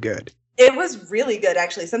pretty good. It was really good,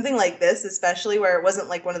 actually. Something like this, especially where it wasn't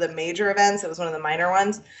like one of the major events, it was one of the minor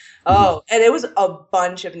ones. Oh, and it was a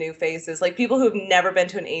bunch of new faces, like people who've never been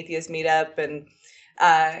to an atheist meetup, and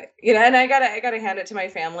and I gotta hand it to my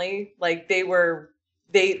family. Like they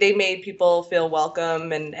made people feel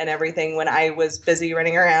welcome and everything when I was busy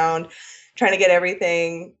running around trying to get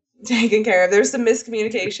everything taken care of. There's some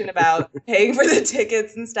miscommunication about paying for the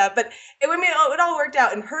tickets and stuff, but it all worked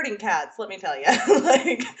out. And herding cats, let me tell you,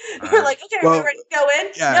 we're like, okay, are we ready to go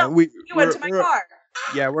in? Yeah, no, we went to my car.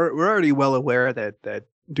 Yeah, we're already well aware that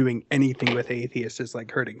doing anything with atheists is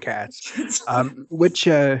like herding cats. Which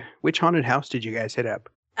haunted house did you guys hit up?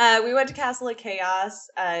 We went to Castle of Chaos.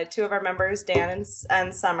 Two of our members, Dan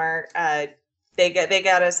and Summer, they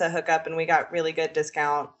got us a hookup, and we got really good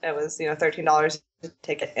discount. It was $13 a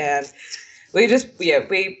ticket, and we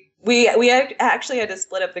actually had to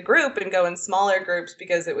split up the group and go in smaller groups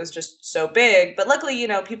because it was just so big. But luckily,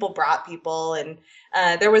 people brought people, and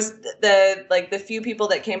there was the few people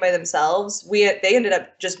that came by themselves. They ended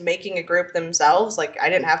up just making a group themselves. Like I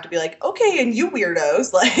didn't have to be like, okay, and you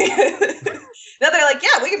weirdos, like. Now they're like,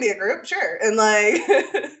 yeah, we can be a group, sure, and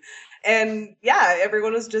and yeah,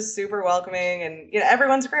 everyone was just super welcoming, and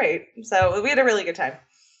everyone's great. So we had a really good time.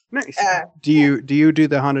 Nice. Do you do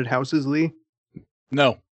the haunted houses, Lee?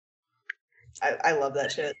 No. I love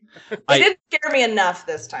that shit. It didn't scare me enough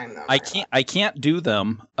this time, though. I can't do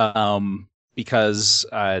them because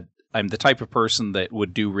I'm the type of person that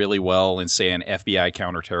would do really well in, say, an FBI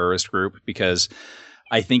counterterrorist group, because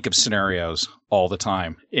I think of scenarios all the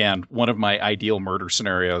time. And one of my ideal murder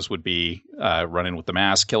scenarios would be run in with the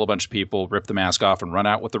mask, kill a bunch of people, rip the mask off, and run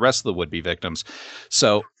out with the rest of the would-be victims.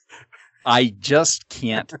 So I just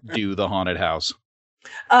can't do the haunted house.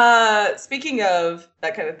 Speaking of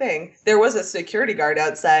that kind of thing, there was a security guard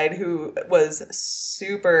outside who was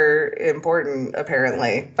super important,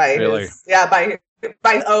 apparently, by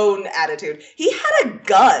his own attitude. He had a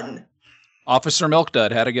gun. Officer Milk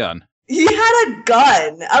Dud had a gun. He had a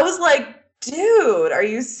gun. I was like, dude, are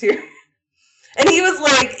you serious? And he was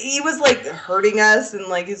like hurting us, and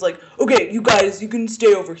he's like, okay, you guys, you can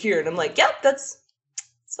stay over here. And I'm like, yep, that's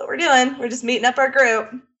what we're doing. We're just meeting up our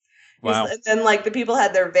group. Wow. And then the people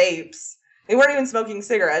had their vapes. They weren't even smoking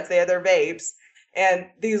cigarettes. They had their vapes. And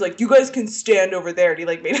he was like, you guys can stand over there. And he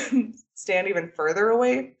made him stand even further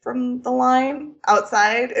away from the line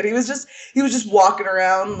outside. And he was just walking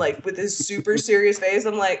around with his super serious face.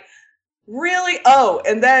 I'm like, really? Oh,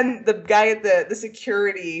 and then the guy at the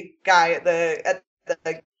security guy at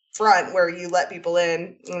the front where you let people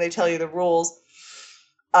in and they tell you the rules,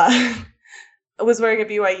 was wearing a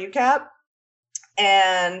BYU cap,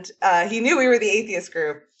 and he knew we were the atheist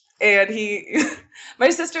group, and my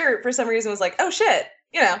sister for some reason was like, oh shit,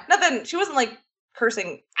 nothing. She wasn't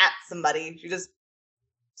cursing at somebody. She just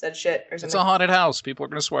said shit or something. It's a haunted house. People are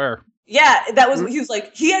going to swear. Yeah, that was, he was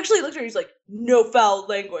like, he actually looked at her, he's like, no foul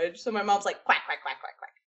language. So my mom's like, quack, quack, quack,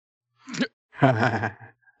 quack, quack.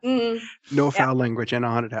 No foul language in a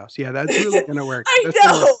haunted house. Yeah, that's really going to work. I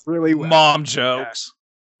know. Really well. Mom jokes.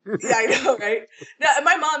 Yeah, I know, right? No,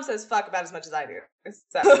 my mom says fuck about as much as I do.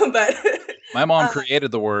 So, but My mom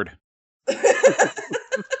created the word.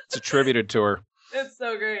 It's attributed to her. it's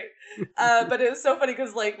so great. But it was so funny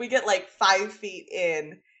because like we get like 5 feet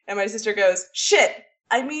in, and my sister goes, "Shit,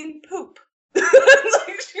 I mean poop."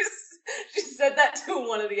 Like she said that to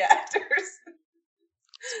one of the actors.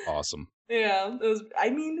 It's awesome. Yeah, it was. I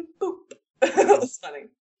mean poop. It was funny.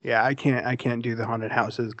 Yeah, I can't do the haunted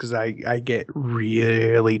houses because I get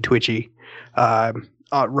really twitchy,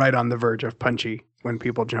 right on the verge of punchy when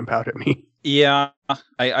people jump out at me. Yeah,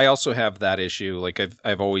 I also have that issue. Like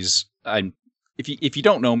I've always if you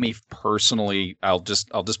don't know me personally, I'll just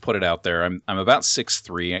put it out there. I'm about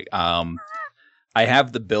 6'3". I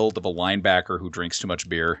have the build of a linebacker who drinks too much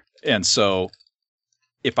beer, and so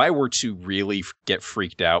if I were to really get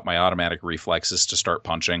freaked out, my automatic reflex is to start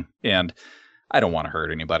punching, and I don't want to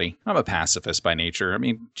hurt anybody. I'm a pacifist by nature. I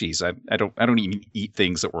mean, geez, I don't even eat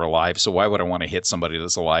things that were alive, so why would I want to hit somebody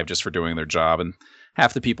that's alive just for doing their job? And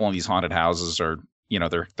half the people in these haunted houses are,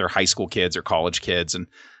 they're high school kids or college kids, and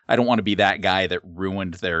I don't want to be that guy that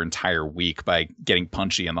ruined their entire week by getting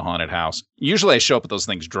punchy in the haunted house. Usually I show up at those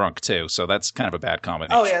things drunk too, so that's kind of a bad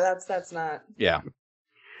combination. Oh yeah, that's not. Yeah.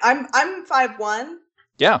 I'm 5'1".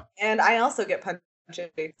 Yeah. And I also get punchy.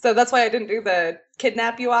 So that's why I didn't do the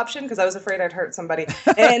kidnap you option, because I was afraid I'd hurt somebody.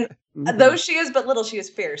 And though she is but little, she is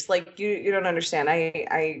fierce. Like you don't understand.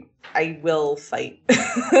 I will fight.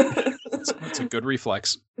 That's a good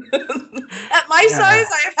reflex. At my size,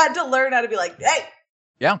 I've had to learn how to be like, hey.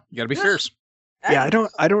 Yeah, you got to be fierce. Yeah,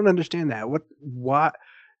 I don't understand that. What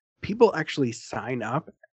people actually sign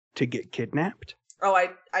up to get kidnapped? Oh, I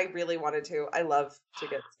really wanted to. I love to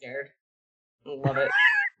get scared. Love it.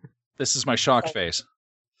 This is my shocked face.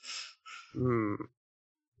 Yeah.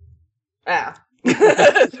 Wait,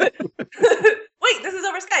 this is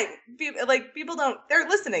over Skype. People don't. They're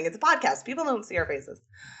listening. It's a podcast. People don't see our faces.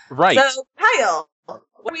 Right. So, Kyle, what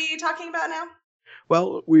are we talking about now?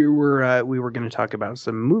 Well, we were going to talk about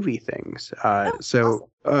some movie things. Awesome.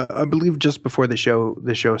 I believe just before the show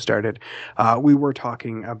started, we were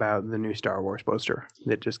talking about the new Star Wars poster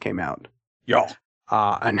that just came out. Yeah.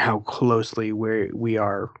 And how closely we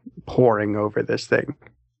are poring over this thing.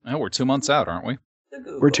 Oh, we're 2 months out, aren't we?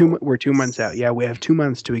 We're 2 months out. Yeah, we have 2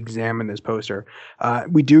 months to examine this poster.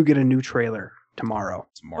 We do get a new trailer tomorrow.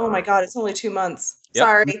 Oh my God, it's only 2 months. Yep.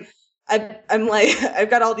 Sorry. I'm like, I've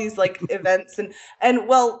got all these like events and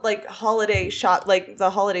like holiday shop, like the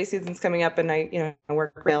holiday season's coming up, and I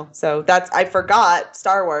work real. So I forgot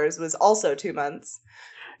Star Wars was also 2 months.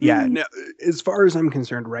 Yeah, no, as far as I'm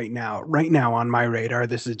concerned right now on my radar,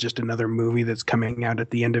 this is just another movie that's coming out at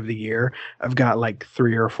the end of the year. I've got like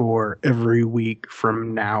 3 or 4 every week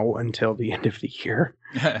from now until the end of the year.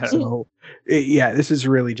 So, this is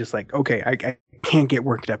really just like, okay, I can't get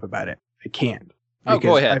worked up about it. I can't. Oh,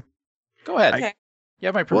 go ahead. Go ahead. Okay. You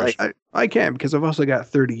have my permission. Well, I can, because I've also got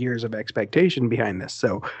 30 years of expectation behind this.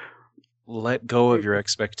 So let go of your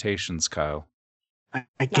expectations, Kyle.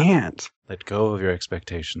 I can't. Let go of your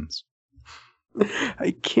expectations.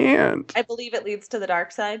 I can't. I believe it leads to the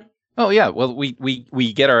dark side. Oh yeah, well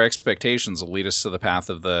we get our expectations will lead us to the path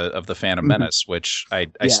of the Phantom Menace, which I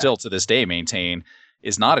still to this day maintain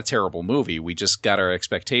is not a terrible movie. We just got our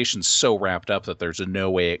expectations so wrapped up that there's no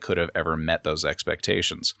way it could have ever met those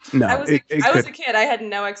expectations. No, I was a kid. I had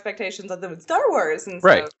no expectations of them in Star Wars, and so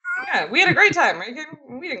right. Yeah, we had a great time.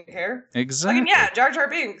 We didn't care. Exactly. Jar Jar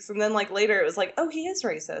Binks, and then like later it was like, oh, he is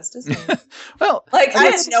racist, isn't he? Well, like I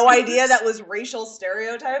had no idea that was racial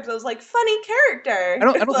stereotypes. I was like, funny character.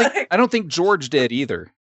 I don't think George did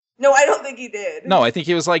either. No, I don't think he did. No, I think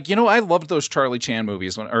he was like, I loved those Charlie Chan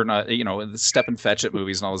movies, the Step and Fetch It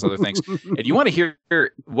movies and all those other things. And you want to hear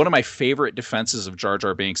one of my favorite defenses of Jar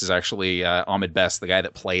Jar Binks is actually Ahmed Best, the guy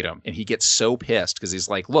that played him. And he gets so pissed because he's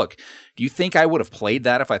like, look, do you think I would have played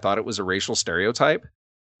that if I thought it was a racial stereotype?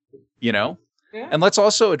 Yeah. And let's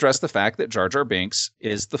also address the fact that Jar Jar Binks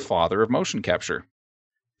is the father of motion capture.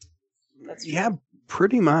 That's true. Yeah,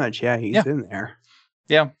 pretty much. Yeah, he's in there.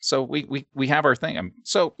 Yeah, so we have our thing.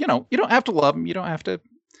 So you don't have to love him, you don't have to,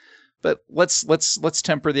 but let's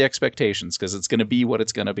temper the expectations because it's going to be what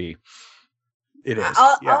it's going to be. It is.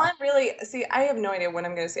 All I'm really I have no idea when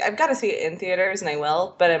I'm going to see. I've got to see it in theaters, and I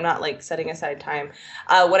will, but I'm not like setting aside time.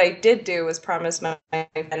 What I did do was promise my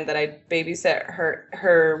friend that I'd babysit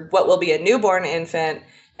her what will be a newborn infant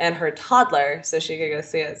and her toddler so she could go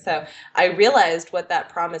see it. So I realized what that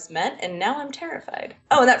promise meant, and now I'm terrified.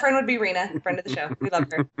 Oh, and that friend would be Rena, friend of the show. We love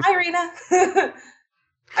her. Hi, Rena.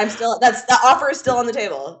 That offer is still on the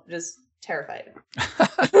table. Just terrified.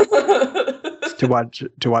 to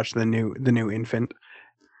watch the new infant.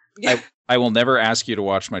 I will never ask you to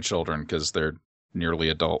watch my children because they're nearly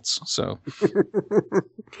adults. So,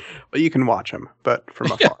 well, you can watch them, but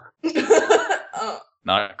from afar. Oh,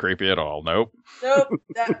 not creepy at all. Nope. nope.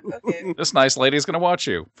 Okay. This nice lady's going to watch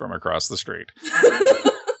you from across the street.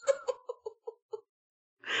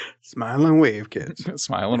 Smile and wave, kids.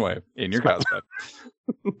 Smile and wave in your cosplay.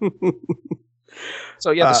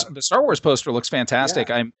 So yeah, the Star Wars poster looks fantastic.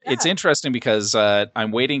 Yeah. It's interesting because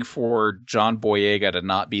I'm waiting for John Boyega to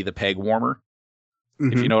not be the peg warmer.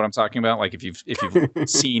 If you know what I'm talking about, like if you've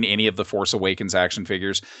seen any of the Force Awakens action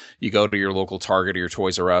figures, you go to your local Target or your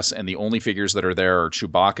Toys R Us, and the only figures that are there are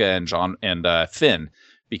Chewbacca and Finn,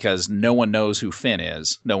 because no one knows who Finn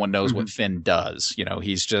is. No one knows what Finn does. You know,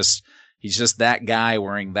 he's just that guy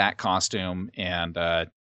wearing that costume, and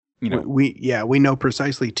you know, we know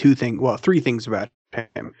precisely three things about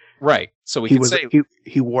him. Right. So he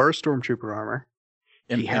wore a stormtrooper armor.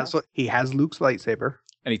 And he has Luke's lightsaber,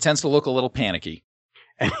 and he tends to look a little panicky.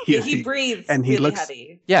 And he breathes and he looks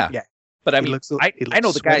heavy. Yeah. But I mean, I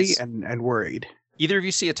know the guys and worried. Either of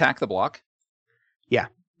you see Attack the Block? Yeah.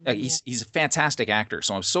 He's a fantastic actor,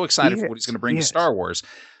 so I'm so excited for what he's going to bring to Star Wars.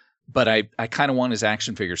 But I kind of want his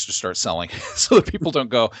action figures to start selling so that people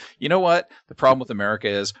don't go, you know what? The problem with America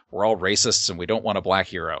is we're all racists and we don't want a black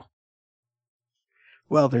hero.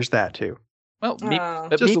 Well, there's that too. Well,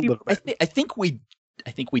 just a little bit. I think we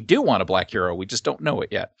do want a black hero. We just don't know it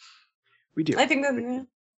yet. We do. I think that. Yeah.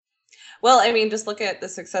 Well, I mean, just look at the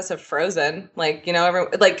success of Frozen. Like, you know,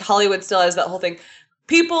 Hollywood still has that whole thing.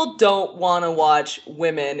 People don't want to watch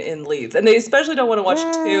women in leads, and they especially don't want to watch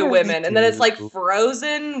two women. And then it's like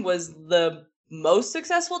Frozen was the most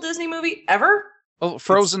successful Disney movie ever. Well,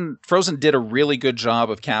 Frozen did a really good job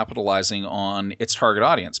of capitalizing on its target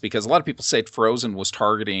audience, because a lot of people said Frozen was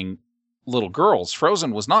targeting little girls.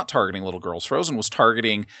 Frozen was not targeting little girls. Frozen was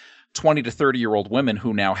targeting 20 to 30-year-old women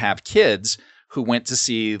who now have kids who went to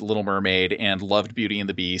see Little Mermaid and loved Beauty and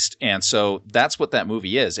the Beast. And so that's what that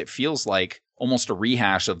movie is. It feels like almost a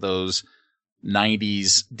rehash of those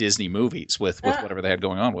 90s Disney movies with whatever they had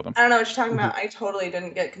going on with them. I don't know what you're talking about. I totally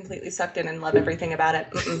didn't get completely sucked in and love everything about it.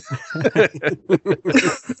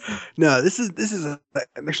 No, this is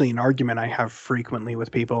actually an argument I have frequently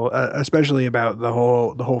with people, especially about the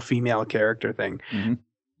whole female character thing. Mm-hmm.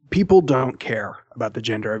 People don't care about the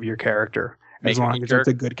gender of your character as long as it's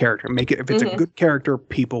a good character. If it's a good character,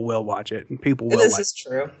 people will watch it, and people will. This is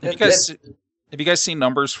true. Have you guys seen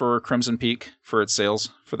numbers for Crimson Peak for its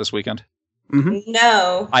sales for this weekend? Mm-hmm.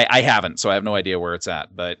 No, I haven't, so I have no idea where it's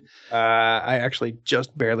at. But I actually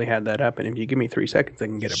just barely had that up, and if you give me 3 seconds, I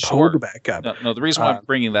can get it pulled back up. No, the reason why I'm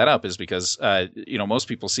bringing that up is because most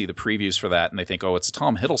people see the previews for that and they think, oh, it's a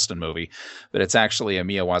Tom Hiddleston movie, but it's actually a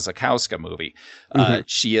Mia Wasikowska movie.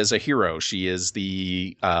 She is a hero. She is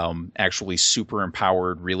the actually super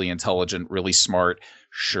empowered, really intelligent, really smart.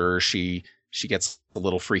 Sure, she gets a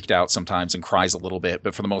little freaked out sometimes and cries a little bit,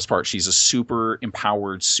 but for the most part, she's a super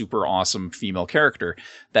empowered, super awesome female character.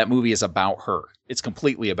 That movie is about her. It's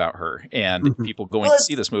completely about her. And people going to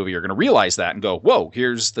see this movie are going to realize that and go, whoa,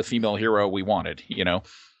 here's the female hero we wanted, you know?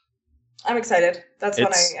 I'm excited. That's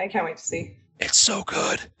what I can't wait to see. It's so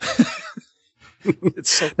good. It's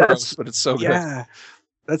so gross, but it's so good. Yeah.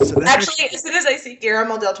 That's actually, as soon as I see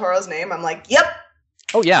Guillermo del Toro's name, I'm like, yep.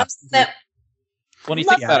 Oh, yeah. When you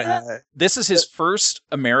think about it, this is his first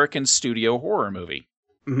American studio horror movie.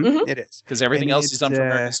 Mm-hmm. It is. Because everything else he's done for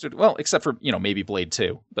American studio. Well, except for, maybe Blade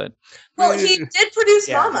 2. But he did produce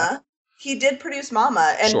Mama. He did produce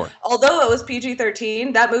Mama. And although it was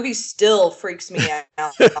PG-13, that movie still freaks me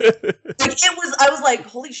out. I was like,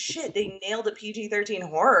 holy shit, they nailed a PG-13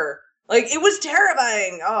 horror. Like, it was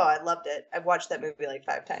terrifying. Oh, I loved it. I've watched that movie like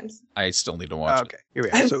 5 times. I still need to watch it. Okay, here we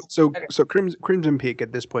are. So Crimson Peak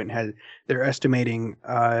at this point they're estimating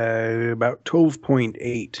about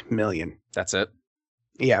 12.8 million. That's it.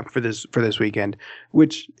 Yeah, for this weekend,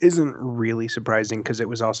 which isn't really surprising because it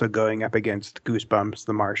was also going up against Goosebumps,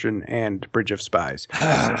 The Martian, and Bridge of Spies.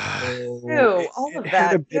 It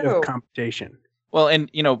had a bit of competition. Well,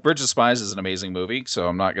 and Bridge of Spies is an amazing movie, so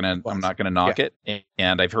I'm not gonna knock it.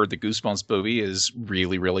 And I've heard the Goosebumps movie is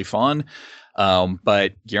really, really fun.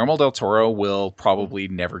 But Guillermo del Toro will probably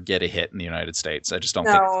never get a hit in the United States. I just don't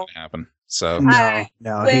think it's gonna happen. So no,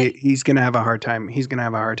 he's gonna have a hard time. He's gonna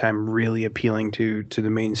have a hard time really appealing to the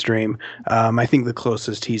mainstream. I think the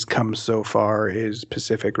closest he's come so far is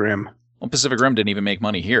Pacific Rim. Well, Pacific Rim didn't even make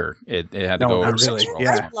money here. It had to go overseas. Really.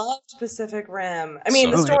 Yeah. I loved Pacific Rim. I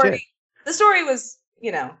mean, the story was,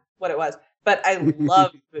 what it was, but I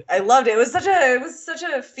loved it. It was such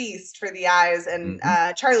a feast for the eyes, and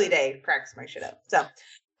Charlie Day cracks my shit up. So,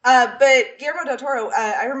 but Guillermo del Toro,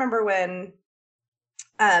 I remember when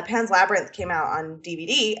Pan's Labyrinth came out on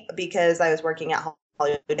DVD because I was working at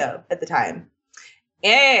Hollywood at the time.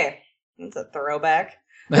 Yeah, that's a throwback.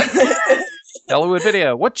 Hollywood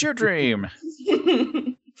Video, what's your dream?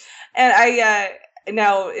 And I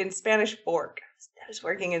now in Spanish Fork. I was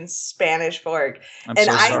working in Spanish Fork. I'm so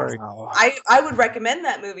sorry. I would recommend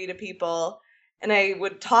that movie to people, and I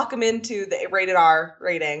would talk them into the rated R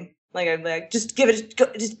rating. Like I'd be like, just give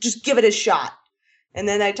it a shot. And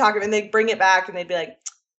then I talk them, and they'd bring it back, and they'd be like,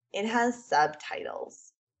 "It has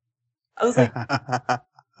subtitles." I was like,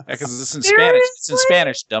 because it's in Spanish. It's in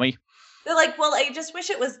Spanish, dummy. They're like, "Well, I just wish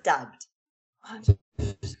it was dubbed."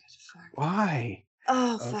 Why?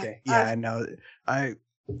 Oh, fuck. Okay. Yeah, I know.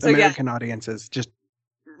 So, American audiences just.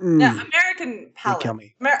 Yeah, American palate. They kill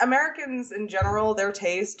me. Americans in general, their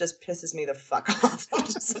taste just pisses me the fuck off. I'm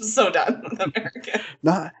so done with America.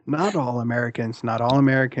 Not all Americans. Not all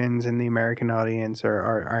Americans in the American audience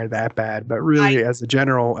are that bad. But really, as a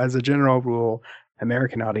general rule,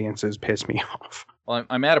 American audiences piss me off. Well,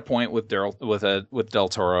 I'm at a point with Del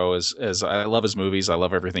Toro as I love his movies. I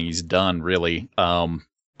love everything he's done. Really,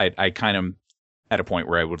 I kind of at a point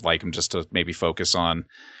where I would like him just to maybe focus on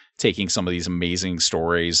taking some of these amazing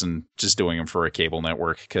stories and just doing them for a cable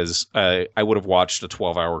network, because I would have watched a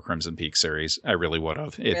 12-hour Crimson Peak series. I really would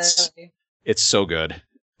have. It's so good,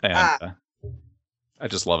 and I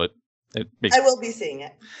just love it. I will be seeing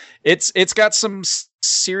it. It's got some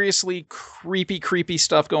seriously creepy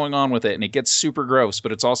stuff going on with it, and it gets super gross,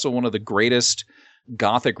 but it's also one of the greatest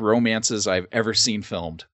gothic romances I've ever seen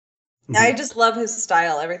filmed. I just love his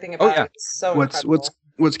style. Everything about it is so incredible.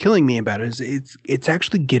 What's killing me about it is it's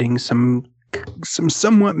actually getting some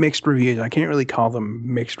somewhat mixed reviews. I can't really call them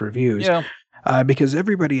mixed reviews, because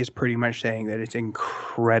everybody is pretty much saying that it's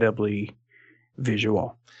incredibly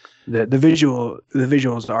visual. The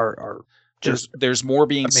visuals are just there's more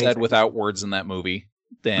being amazing. said without words in that movie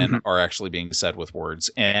than are actually being said with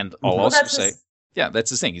words. And I'll also say,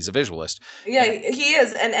 that's his thing. He's a visualist. Yeah, he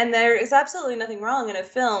is, and there is absolutely nothing wrong in a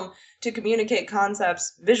film to communicate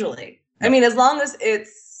concepts visually. I mean, as long as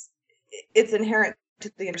it's inherent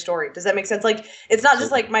to the story. Does that make sense? Like, it's not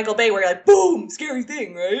just like Michael Bay where you're like, boom, scary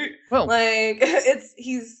thing, right? Well, like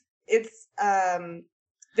it's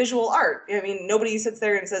visual art. I mean, nobody sits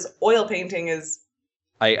there and says oil painting is.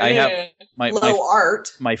 I have my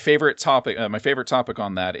art. My favorite topic. My favorite topic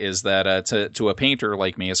on that is that to a painter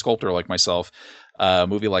like me, a sculptor like myself, a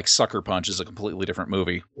movie like Sucker Punch is a completely different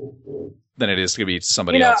movie than it is to be to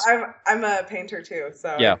somebody else. I'm a painter too,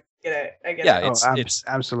 so yeah. I get it. It's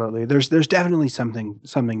absolutely. There's definitely something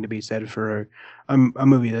to be said for a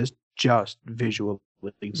movie that's just visually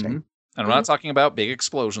pleasing. And I'm not talking about big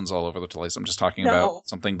explosions all over the place. I'm just talking about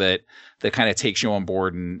something that kind of takes you on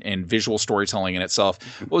board and visual storytelling in itself.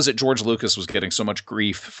 What was it? George Lucas was getting so much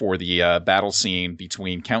grief for the battle scene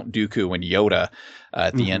between Count Dooku and Yoda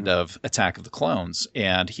at the end of Attack of the Clones,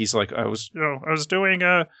 and he's like, I was doing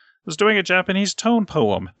a Japanese tone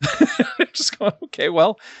poem. Just going, okay,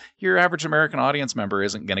 well, your average American audience member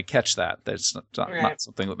isn't going to catch that. That's not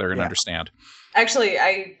something that they're going to understand. Actually,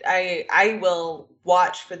 I will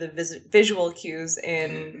watch for the visual cues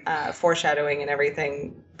in foreshadowing and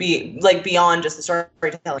everything, beyond just the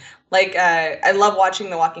storytelling. Like, I love watching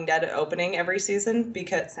The Walking Dead opening every season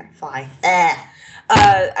because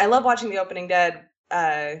I love watching the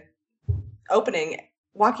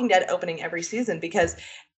Walking Dead opening every season because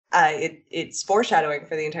it's foreshadowing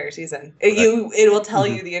for the entire season. It will tell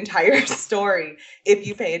you the entire story if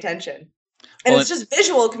you pay attention. And it's just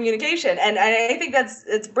visual communication, and I think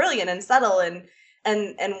it's brilliant and subtle and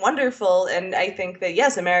wonderful. And I think that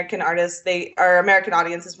yes, American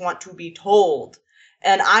audiences want to be told,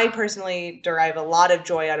 and I personally derive a lot of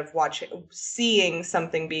joy out of seeing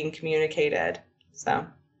something being communicated. So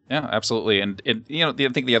yeah, absolutely. And I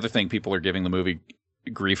think the other thing people are giving the movie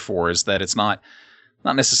grief for is that it's not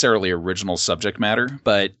necessarily original subject matter,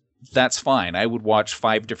 but that's fine. I would watch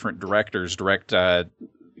 5 different directors direct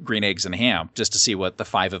Green Eggs and Ham just to see what the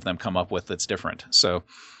 5 of them come up with that's different. So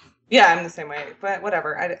yeah, I'm the same way, but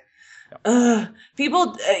whatever.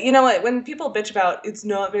 People, you know what, when people bitch about it's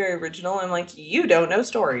not very original, I'm like, you don't know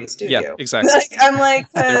stories, do you? Yeah, exactly. I'm like,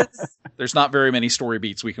 there's not very many story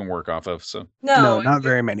beats we can work off of. So no, not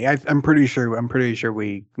very many. I'm pretty sure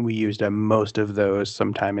we used most of those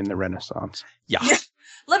sometime in the Renaissance. Yeah.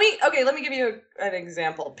 Let me give you an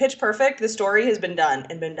example. Pitch Perfect, the story has been done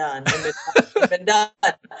and been done and been done and been done.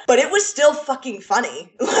 But it was still fucking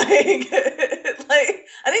funny. Like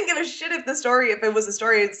I didn't give a shit if it was a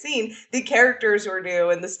story I'd seen. The characters were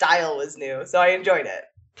new and the style was new. So I enjoyed it.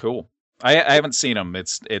 Cool. I haven't seen them.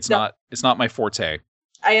 It's not my forte.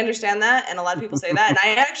 I understand that, and a lot of people say that, and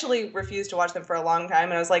I actually refused to watch them for a long time.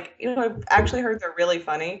 And I was like, I've actually heard they're really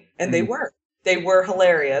funny, and they were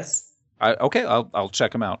hilarious. Okay, I'll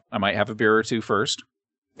check them out. I might have a beer or two first.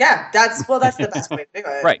 Yeah, that's the best way to do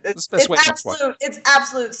it. Right, It's that's the best way. it's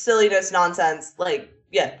absolute silliness, nonsense. Like,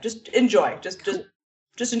 yeah, just enjoy. Just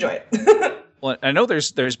enjoy it. Well, I know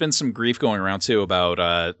there's been some grief going around too about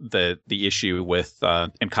the issue with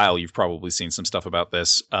and Kyle, you've probably seen some stuff about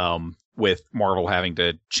this with Marvel having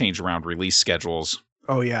to change around release schedules.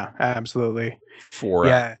 Oh yeah, absolutely.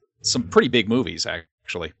 For some pretty big movies,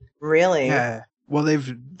 actually. Really? Yeah. Well,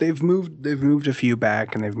 they've moved a few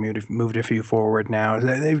back and they've moved a few forward now.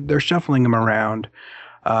 They're shuffling them around.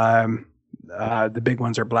 The big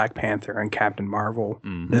ones are Black Panther and Captain Marvel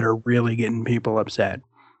that are really getting people upset.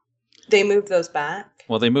 They moved those back?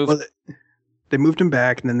 Well, they moved them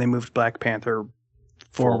back, and then they moved Black Panther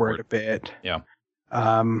forward a bit. Yeah.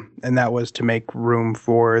 And that was to make room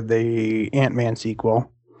for the Ant-Man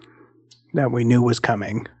sequel that we knew was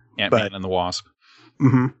coming. Ant-Man and the Wasp.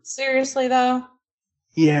 Mm-hmm. Seriously, though?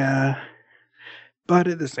 Yeah. But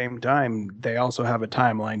at the same time, they also have a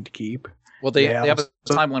timeline to keep. Well, they have a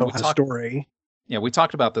timeline. Story. Yeah, we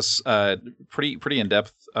talked about this pretty in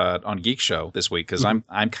depth on Geek Show this week because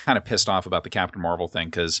I'm kind of pissed off about the Captain Marvel thing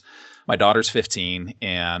because my daughter's 15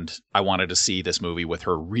 and I wanted to see this movie with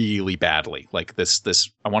her really badly. Like this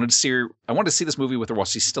I wanted to see this movie with her while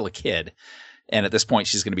she's still a kid, and at this point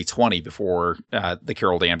she's going to be 20 before the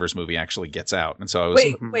Carol Danvers movie actually gets out. And so I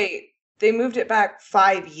was wait, they moved it back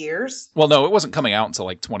 5 years? Well, no, it wasn't coming out until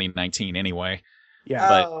like 2019 anyway. Yeah,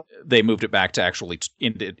 but they moved it back to actually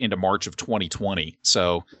into March of 2020.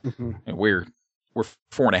 So we're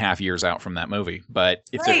 4.5 years out from that movie. But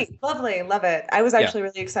great, lovely, love it. I was actually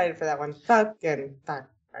really excited for that one. Fucking fun.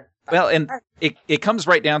 Well, and it comes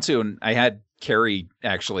right down to, and I had Carrie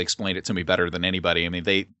actually explain it to me better than anybody. I mean,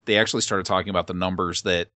 they actually started talking about the numbers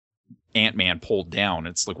that Ant-Man pulled down.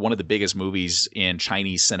 It's like one of the biggest movies in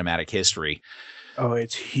Chinese cinematic history. Oh,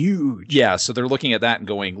 it's huge. Yeah, so they're looking at that and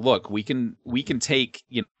going, look, we can take,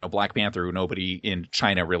 Black Panther, who nobody in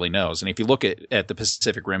China really knows. And if you look at the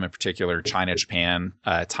Pacific Rim in particular, China, Japan,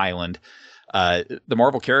 Thailand, the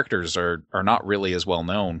Marvel characters are not really as well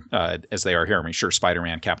known as they are here. I mean, sure,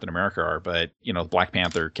 Spider-Man, Captain America are, but Black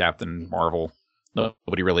Panther, Captain Marvel,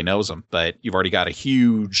 nobody really knows them. But you've already got a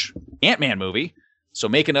huge Ant-Man movie, so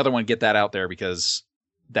make another one, get that out there because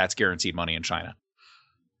that's guaranteed money in China.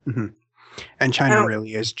 Mm-hmm. And China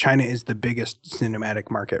really is. China is the biggest cinematic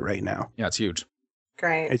market right now. Yeah, it's huge.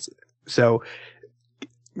 Great. So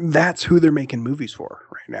that's who they're making movies for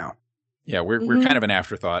right now. Yeah, we're kind of an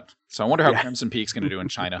afterthought. So I wonder how Crimson Peak's going to do in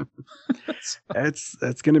China.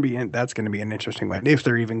 that's going to be an interesting one if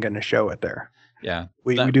they're even going to show it there. Yeah,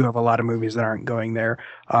 we do have a lot of movies that aren't going there.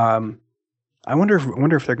 I wonder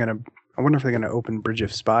if they're going to open Bridge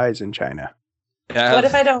of Spies in China. What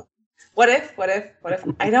if I don't? What if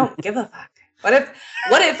I don't give a fuck? What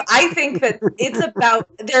if I think that it's about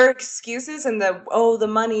their excuses and the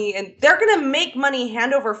money, and they're gonna make money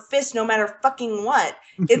hand over fist no matter fucking what.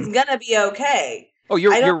 It's gonna be okay. Oh,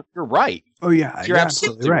 you're right. Oh yeah, you're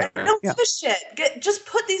absolutely right. I don't give a shit. Just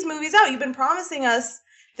put these movies out. You've been promising us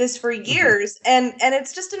this for years, and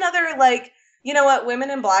it's just another like, you know what?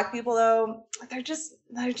 Women and Black people though, they're just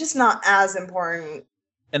not as important.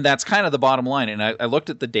 And that's kind of the bottom line. And I looked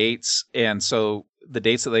at the dates, and so the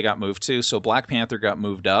dates that they got moved to. So Black Panther got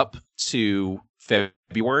moved up to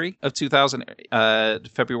February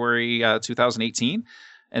 2018.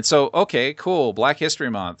 And so, okay, cool. Black History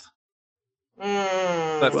Month.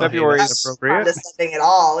 But February is appropriate. Not condescending at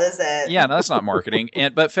all, is it? Yeah, no, that's not marketing.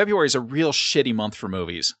 But February is a real shitty month for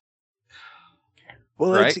movies.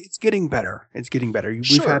 Well, right? it's getting better. It's getting better.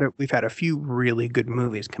 We've had a few really good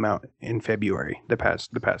movies come out in February the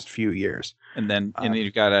past few years. And then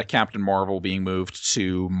you've got Captain Marvel being moved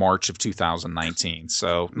to March of 2019.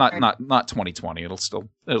 So not 2020. It'll still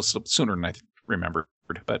sooner than I remembered.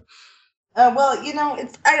 But well,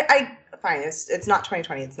 it's I fine. It's not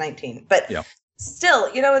 2020. It's 19. But still,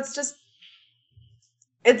 it's just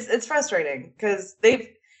it's frustrating because they've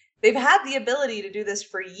had the ability to do this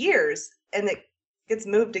for years, and it gets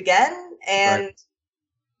moved again, and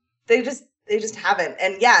they just haven't.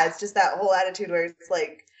 And yeah, it's just that whole attitude where it's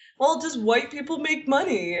like, well, just white people make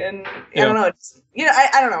money, and I don't know.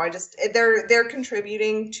 I don't know. I just they're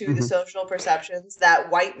contributing to the social perceptions that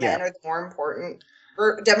white men are the more important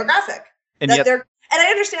demographic. And I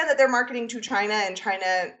understand that they're marketing to China, and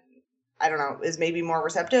China, I don't know, is maybe more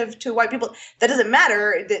receptive to white people. That doesn't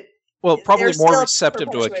matter. Well, probably more receptive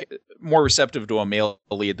to a male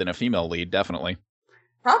lead than a female lead, definitely.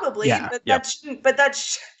 Probably, but that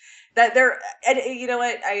that they're, and you know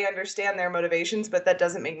what, I understand their motivations, but that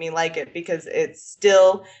doesn't make me like it, because it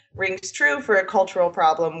still rings true for a cultural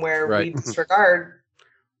problem where we disregard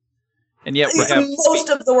and yet most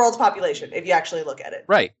of the world's population, if you actually look at it.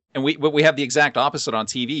 Right. And we have the exact opposit on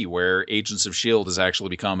TV, where Agents of S.H.I.E.L.D. has actually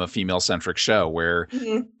become a female-centric show, where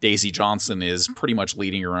Daisy Johnson is pretty much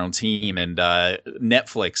leading her own team, and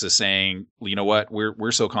Netflix is saying, you know what,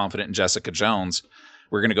 we're so confident in Jessica Jones,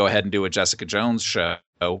 we're going to go ahead and do a Jessica Jones show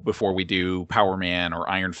before we do Power Man or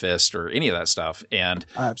Iron Fist or any of that stuff. And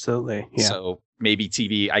absolutely, yeah. So maybe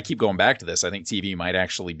TV, I keep going back to this, I think TV might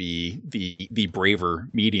actually be the braver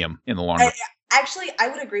medium in the long run. Actually, I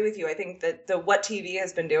would agree with you. I think that what TV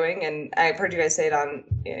has been doing, and I've heard you guys say it on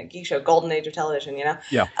Geek Show, golden age of television, you know?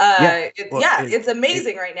 Yeah. It's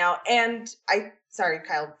amazing right now. And sorry,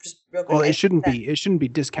 Kyle, just real quick. Well, it shouldn't be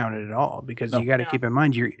discounted at all, because you got to keep in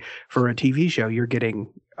mind, for a TV show, you're getting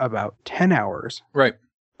about 10 hours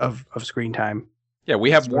of screen time. Yeah,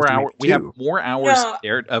 we have more hours. We have more hours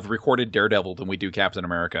of recorded Daredevil than we do Captain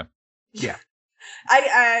America. Yeah.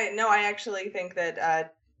 I actually think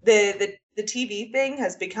that the TV thing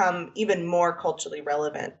has become even more culturally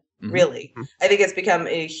relevant. Really, I think it's become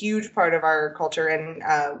a huge part of our culture. And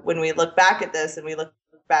when we look back at this and we look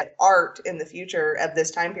back at art in the future of this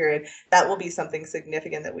time period, that will be something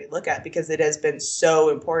significant that we look at, because it has been so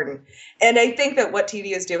important. And I think that what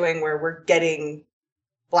TV is doing, where we're getting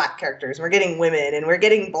Black characters, we're getting women, and we're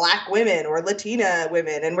getting Black women or Latina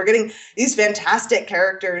women, and we're getting these fantastic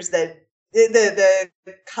characters that the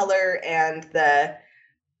color and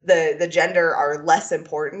the gender are less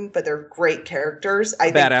important, but they're great characters. I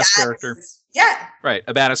think badass character. Yeah. Right.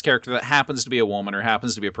 A badass character that happens to be a woman or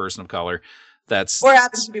happens to be a person of color. Or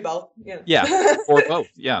happens to be both. You know. Yeah. Or both.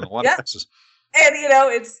 Yeah. In a lot of cases. And,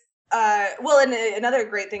 it's, and another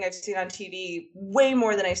great thing I've seen on TV, way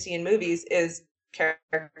more than I see in movies, is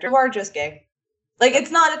characters who are just gay. Like,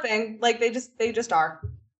 it's not a thing. Like, they just are.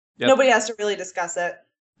 Yep. Nobody has to really discuss it.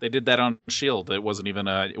 They did that on S.H.I.E.L.D. It wasn't even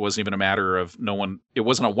a matter of no one. It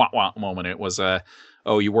wasn't a wah moment. It was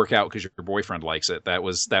you work out because your boyfriend likes it. That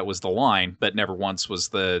was the line, but never once was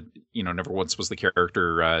the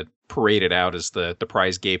character paraded out as the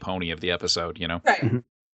prize gay pony of the episode. You know,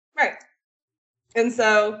 right. And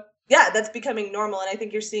so that's becoming normal, and I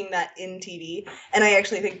think you're seeing that in TV. And I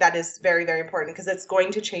actually think that is very, very important, because it's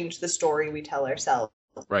going to change the story we tell ourselves.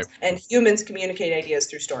 Right. And humans communicate ideas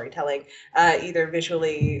through storytelling, either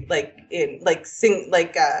visually,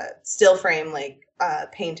 still frame,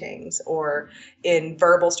 paintings, or in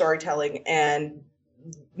verbal storytelling. And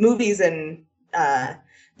movies and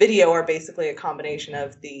video are basically a combination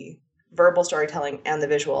of the verbal storytelling and the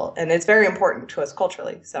visual, and it's very important to us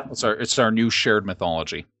culturally. So it's our new shared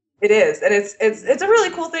mythology. It is, and it's a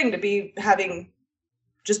really cool thing to be having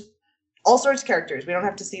just all sorts of characters. We don't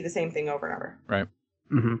have to see the same thing over and over. Right.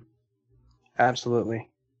 Mm-hmm. Absolutely.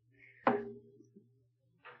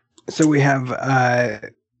 So we have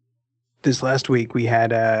this last week we had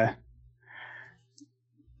The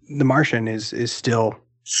Martian is still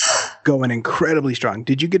going incredibly strong.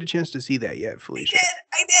 Did you get a chance to see that yet, Felicia?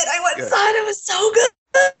 I did. I went and saw it. It was so good.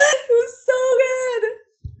 It was so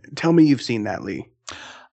good. Tell me you've seen that, Leigh.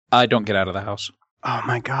 I don't get out of the house. Oh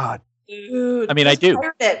my God. Dude, I mean, I do.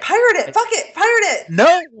 Pirate it. Fuck it. Pirate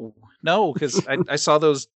it. No, because I saw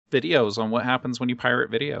those videos on what happens when you pirate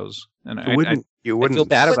videos, and you wouldn't feel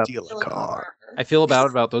bad about steal a car. I feel bad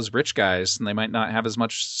about those rich guys, and they might not have as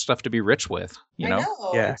much stuff to be rich with. You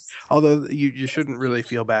know? Yeah. Although you shouldn't really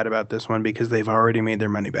feel bad about this one, because they've already made their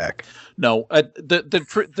money back. No,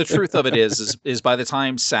 the truth of it is by the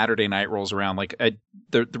time Saturday night rolls around,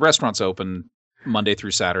 the restaurant's open Monday through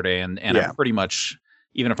Saturday, and I'm pretty much,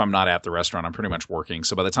 even if I'm not at the restaurant, I'm pretty much working.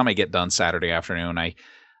 So by the time I get done Saturday afternoon, I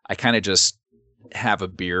kind of just have a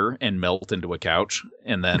beer and melt into a couch,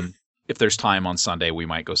 and then if there's time on Sunday, we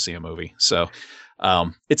might go see a movie. So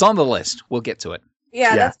it's on the list. We'll get to it.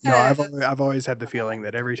 Yeah. I've always had the feeling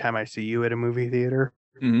that every time I see you at a movie theater,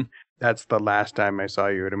 that's the last time I saw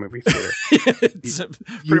you at a movie theater.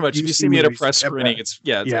 Pretty much. If you see me at a press screening,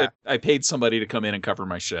 I paid somebody to come in and cover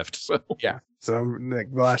my shift. So yeah. So the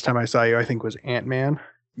last time I saw you, I think, was Ant-Man.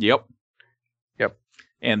 Yep.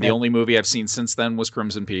 And the only movie I've seen since then was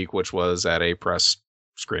Crimson Peak, which was at a press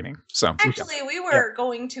screening. So actually, we were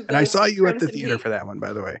going to go, and I saw you at the theater for that one,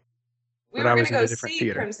 by the way. We were going to go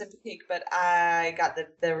see Crimson Peak, but I got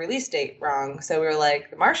the release date wrong. So we were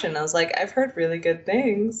like, The Martian. I was like, I've heard really good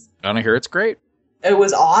things. And I hear it's great. It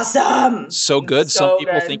was awesome. So good. Some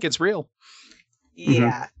people think it's real.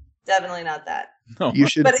 Yeah, definitely not that. No. You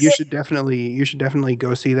should definitely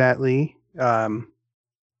go see that, Leigh.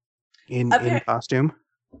 In costume.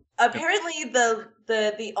 Apparently, the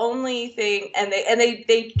the only thing, and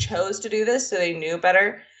they chose to do this, so they knew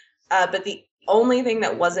better. But the only thing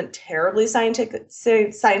that wasn't terribly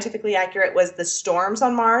scientifically accurate was the storms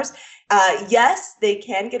on Mars. Yes, they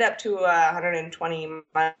can get up to 120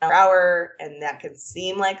 miles per hour, and that can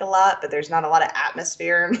seem like a lot, but there's not a lot of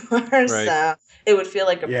atmosphere in Mars, Right. so it would feel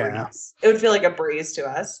like a breeze. It would feel like a breeze to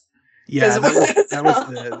us. Yeah,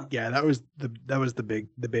 that was the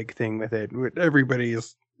big thing with it.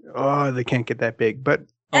 Everybody's they can't get that big, but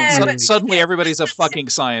Suddenly everybody's a fucking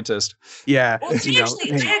scientist. yeah, Well, I just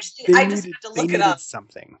they had to look it needed up.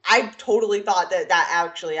 something. I totally thought that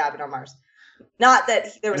actually happened on Mars. Not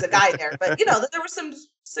that there was a guy there, but that there were some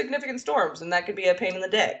significant storms, and that could be a pain in the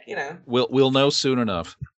dick. We'll know soon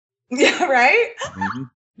enough. Yeah, right. Mm-hmm.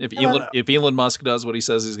 If Elon Musk does what he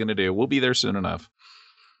says he's going to do, we'll be there soon enough.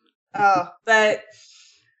 Oh, but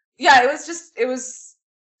yeah, it was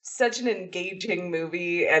such an engaging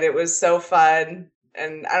movie, and it was so fun,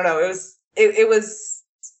 and I don't know, it was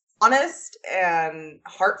honest and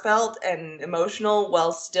heartfelt and emotional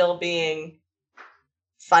while still being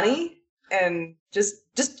funny and just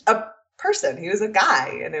a person. He was a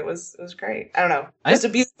guy, and it was great. I don't know, just a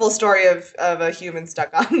beautiful story of a human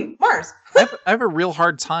stuck on Mars. I have a real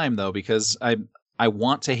hard time though, because I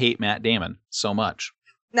want to hate Matt Damon so much.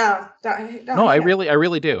 No, don't. No, I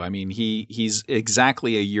really do. I mean, he's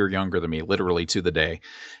exactly a year younger than me, literally to the day,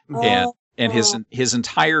 and his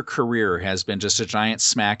entire career has been just a giant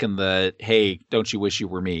smack in the hey, don't you wish you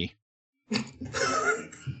were me?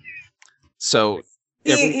 So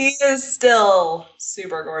he is still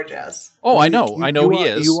super gorgeous. Oh, I know he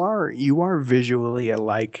is. You are visually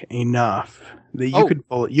alike enough that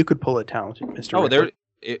you could pull a talented Mr. Oh, Ripley.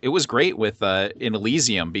 It was great with in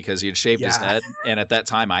Elysium because he had shaved his head, and at that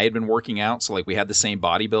time I had been working out, so like we had the same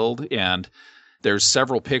body build, and there's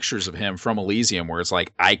several pictures of him from Elysium where it's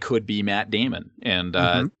like I could be Matt Damon, and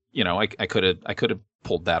I could have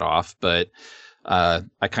pulled that off, but I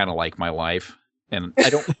kind of like my life, and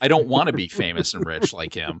I don't want to be famous and rich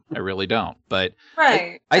like him. I really don't. But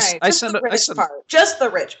I send just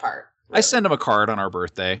the rich part. Really. I send him a card on our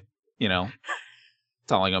birthday,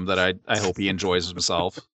 telling him that I hope he enjoys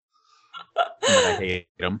himself and that I hate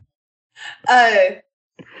him.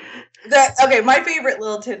 My favorite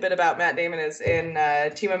little tidbit about Matt Damon is in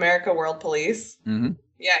Team America World Police. Mm-hmm.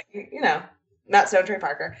 Yeah, Matt Stone, Trey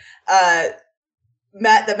Parker. The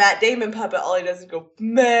Matt Damon puppet, all he does is go,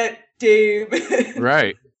 Matt Damon.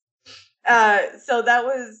 Right. So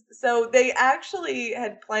they actually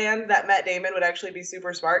had planned that Matt Damon would actually be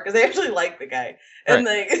super smart because they actually liked the guy. And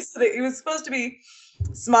he was supposed to be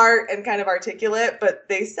smart and kind of articulate, but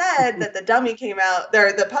they said that the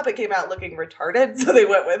puppet came out looking retarded, so they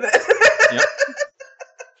went with it. Yep.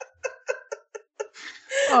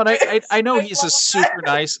 Oh, and I know he's a super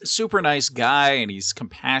nice guy, and he's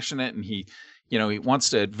compassionate, and he wants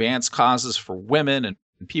to advance causes for women and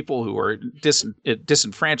people who are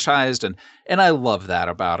disenfranchised, and I love that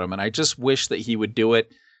about him, and I just wish that he would do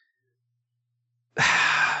it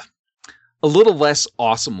a little less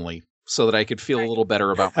awesomely so that I could feel a little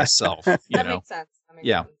better about myself. That makes sense.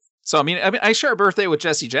 Sense. So I mean, I share a birthday with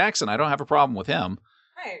Jesse Jackson. I don't have a problem with him,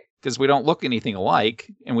 right? Because we don't look anything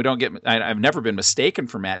alike, and we don't get. I've never been mistaken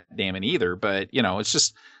for Matt Damon either, but it's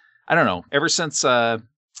just I don't know. Ever since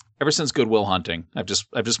Good Will Hunting, I've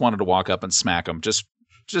just wanted to walk up and smack him just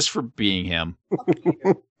for being him.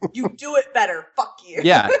 You do it better. Fuck you.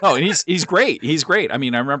 Yeah. Oh, and he's great. He's great. I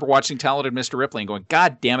mean, I remember watching Talented Mr. Ripley and going,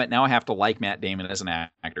 God damn it, now I have to like Matt Damon as an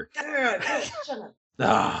actor.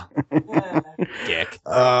 Dick.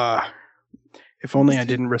 If only I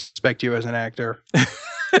didn't respect you as an actor.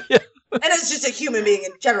 Yeah. And as just a human being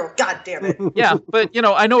in general, God damn it. Yeah, but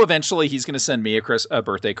I know eventually he's going to send me a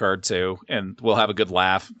birthday card too, and we'll have a good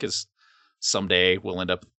laugh because someday we'll end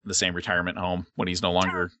up in the same retirement home when he's no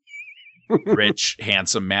longer rich,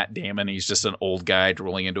 handsome Matt Damon. He's just an old guy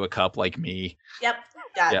drooling into a cup like me. Yep.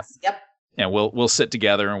 Yep. And we'll sit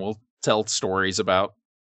together and we'll tell stories about.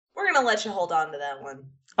 We're gonna let you hold on to that one.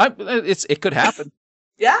 It could happen.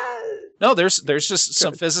 Yeah. No, there's just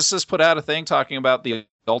some physicists put out a thing talking about the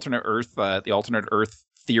alternate Earth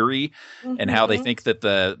theory, mm-hmm. and how they think that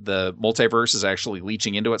the multiverse is actually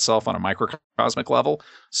leaching into itself on a microcosmic level.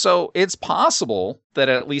 So it's possible that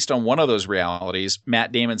at least on one of those realities,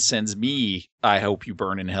 Matt Damon sends me "I hope you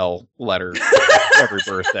burn in hell" letter every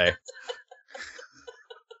birthday.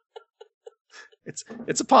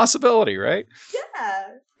 It's a possibility, right? Yeah,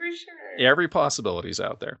 for sure. Every possibility's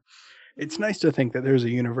out there. It's nice to think that there's a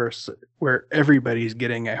universe where everybody's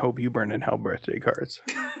getting "I hope you burn in hell" birthday cards.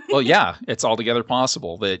 Well, yeah, it's altogether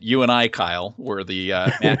possible that you and I, Kyle, were the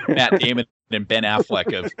Matt Damon and Ben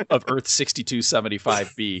Affleck of Earth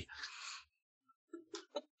 6275b.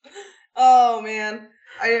 Oh man,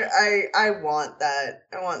 I want that.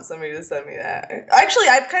 I want somebody to send me that. Actually,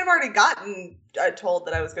 I've kind of already gotten told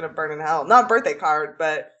that I was going to burn in hell. Not a birthday card,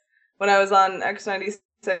 but when I was on X96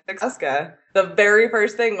 Alaska, the very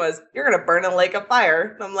first thing was, "You're going to burn in a lake of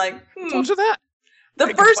fire." And I'm like, Told you that.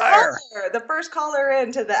 The first caller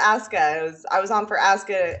into the Aska, I was on for Ask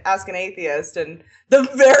an Atheist, and the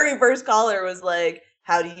very first caller was like,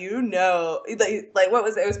 "How do you know?" Like what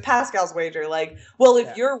was it? It was Pascal's wager. Like, well,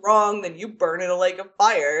 if you're wrong, then you burn in a lake of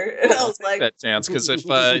fire. And I was like, that chance, because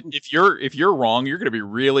if you're wrong, you're going to be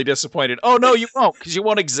really disappointed. Oh no, you won't, because you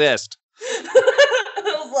won't exist.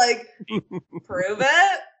 I was like, prove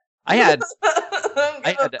it. I had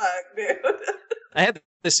dude. I had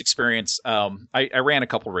this experience. I ran a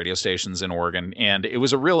couple radio stations in Oregon, and it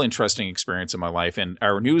was a real interesting experience in my life. And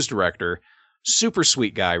our news director, super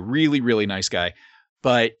sweet guy, really, really nice guy,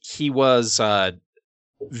 but he was a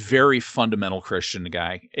very fundamental Christian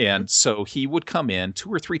guy. And so he would come in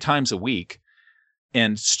 2 or 3 times a week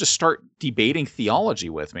and just start debating theology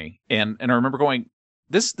with me. And I remember going,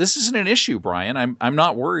 This isn't an issue, Brian. I'm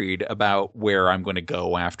not worried about where I'm going to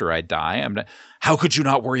go after I die. How could you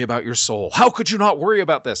not worry about your soul? How could you not worry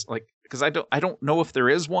about this? Like, because I don't know if there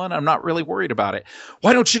is one. I'm not really worried about it.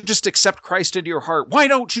 Why don't you just accept Christ into your heart? Why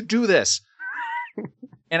don't you do this?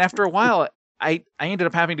 And after a while, I ended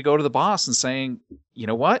up having to go to the boss and saying, you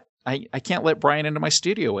know what? I can't let Brian into my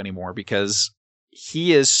studio anymore, because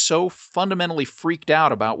he is so fundamentally freaked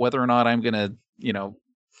out about whether or not I'm going to,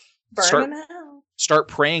 start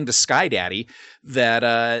praying to Sky Daddy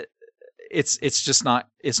that it's just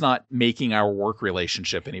not making our work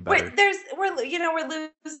relationship any better. We're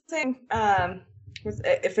losing with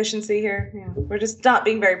efficiency here. Yeah. We're just not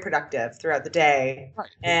being very productive throughout the day, right.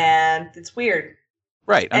 And it's weird,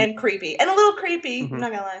 right? And creepy, and a little creepy. Mm-hmm. I'm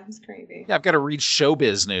not gonna lie, it's creepy. Yeah, I've got to read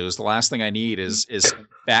showbiz news. The last thing I need is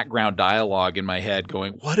background dialogue in my head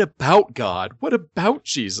going, "What about God? What about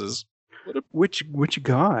Jesus? Which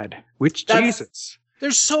God? Which Jesus?"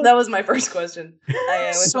 That was my first question.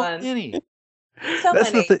 So many.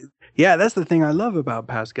 That's the thing I love about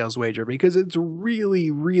Pascal's wager, because it's really,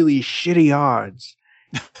 really shitty odds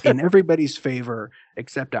in everybody's favor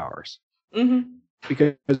except ours. Mm-hmm.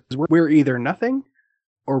 Because we're either nothing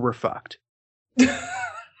or we're fucked.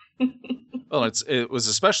 Well, it was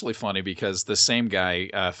especially funny because the same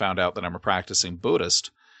guy found out that I'm a practicing Buddhist,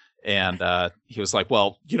 and he was like,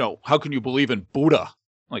 "Well, how can you believe in Buddha?"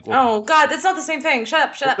 Like, well, oh God, that's not the same thing.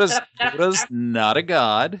 Shut up. Buddha's not a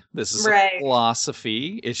god. This is a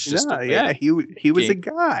philosophy. It's just he was a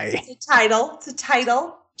guy. It's a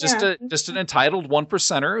title. Just an entitled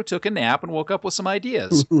 1%er who took a nap and woke up with some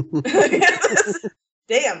ideas.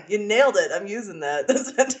 Damn, you nailed it. I'm using that.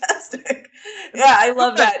 That's fantastic. Yeah, I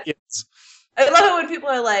love that. Yes. I love it when people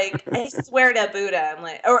are like, "I swear to Buddha." I'm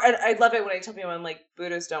like, or I love it when I tell people, I'm like,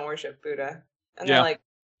 Buddhists don't worship Buddha, and they're like,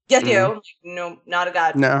 "Yes, you." I'm like, no, not a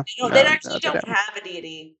god. No, they actually don't have a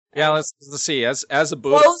deity. Yeah, let's see. As a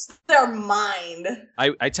Buddhist, close their mind.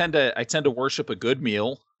 I tend to worship a good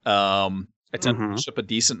meal. I tend to worship a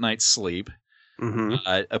decent night's sleep.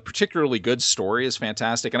 Mm-hmm. A particularly good story is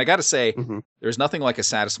fantastic, and I got to say, there's nothing like a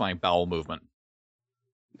satisfying bowel movement.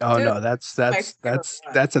 Oh, dude, no,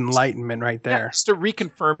 that's enlightenment right there. Yeah, just to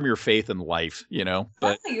reconfirm your faith in life,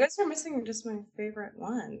 But you guys are missing just my favorite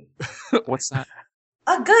one. What's that?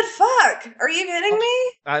 A good fuck. Are you kidding me?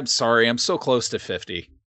 I'm sorry. I'm so close to 50.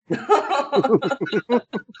 Like,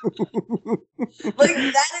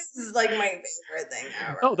 that is like my favorite thing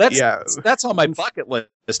ever. Oh, that's on my bucket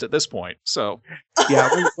list at this point. So yeah,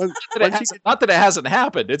 not that it hasn't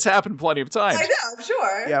happened. It's happened plenty of times. I know, I'm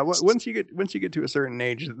sure. Yeah, once you get to a certain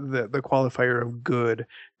age, the qualifier of good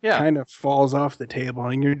kind of falls off the table,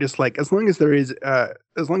 and you're just like, as long as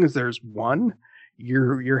there's one,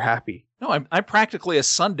 you're happy. No, I'm practically a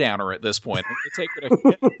sundowner at this point. Take it.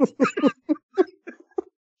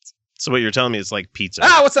 So what you're telling me is like pizza.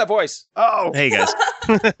 What's that voice? Oh, hey guys.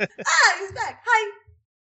 He's back. Hi.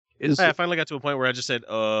 I finally got to a point where I just said,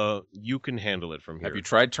 you can handle it from here. Have you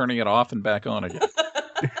tried turning it off and back on again?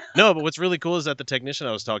 No, but what's really cool is that the technician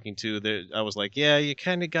I was talking to, I was like, yeah, you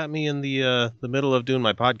kind of got me in the middle of doing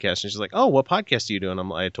my podcast. And she's like, oh, what podcast do you do? And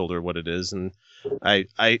I told her what it is. And I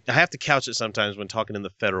have to couch it sometimes when talking in the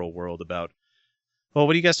federal world about, well,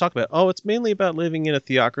 what do you guys talk about? Oh, it's mainly about living in a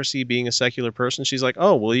theocracy, being a secular person. She's like,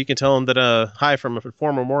 oh, well, you can tell them that, hi, from a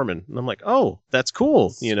former Mormon. And I'm like, oh, that's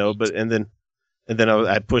cool, but, and then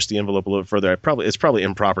I pushed the envelope a little further. It's probably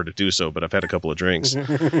improper to do so, but I've had a couple of drinks.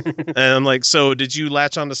 And I'm like, so did you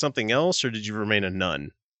latch onto something else, or did you remain a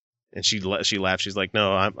nun? And she laughed. She's like,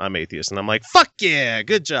 no, I'm atheist. And I'm like, fuck yeah,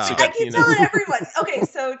 good job. I keep telling everyone. Okay,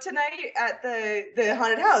 so tonight at the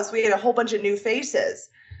haunted house, we had a whole bunch of new faces.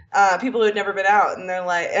 People who had never been out, and they're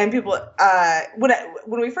like, and people,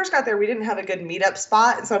 when we first got there, we didn't have a good meetup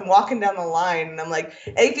spot, and so I'm walking down the line, and I'm like,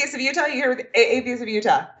 Atheist of Utah, you here with Atheist of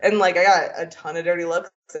Utah? And like, I got a ton of dirty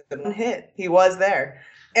looks, and one hit, he was there.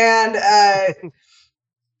 And,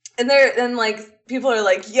 and like, people are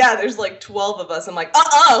like, yeah, there's like 12 of us. I'm like,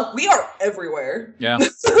 we are everywhere. Yeah.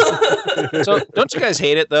 So don't you guys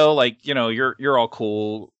hate it though? Like, you're all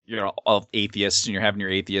cool. You're all atheists and you're having your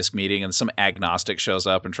atheist meeting and some agnostic shows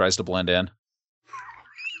up and tries to blend in.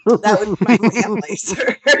 That would be my family,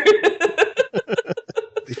 sir.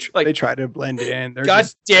 They try to blend in. God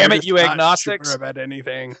damn it, you agnostics. Sure about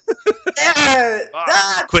anything.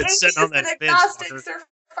 Quit sitting on that agnostics are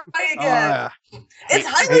fighting again. It's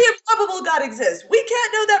highly improbable God exists. We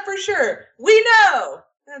can't know that for sure. We know.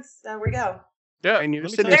 That's there we go. Yeah, and you're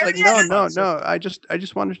sitting there like, no. I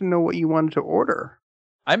just wanted to know what you wanted to order.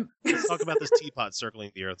 Let's talk about this teapot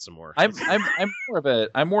circling the earth some more. I'm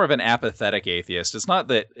more of an apathetic atheist. It's not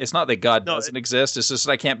that God doesn't exist. It's just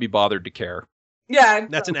that I can't be bothered to care. Yeah,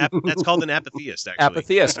 that's called an apatheist. Actually,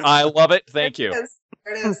 apatheist. I love it. Thank you.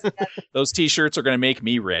 There it is. Those T-shirts are going to make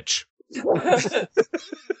me rich.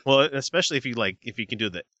 Well, especially if you can do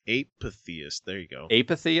the apatheist. There you go.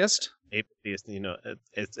 Apatheist. Apatheist.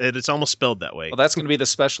 It's almost spelled that way. Well, that's going to be the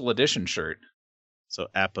special edition shirt. So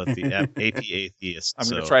apatheist. I'm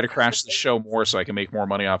going to try to crash the show more so I can make more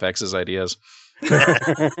money off X's ideas.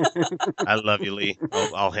 I love you, Lee.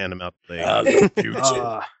 I'll hand them out. That's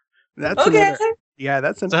okay.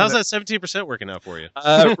 That's so how's that 17% working out for you?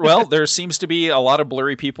 Well, there seems to be a lot of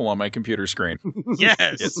blurry people on my computer screen.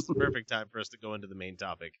 Yes. Perfect time for us to go into the main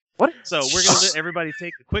topic. What? So we're going to let everybody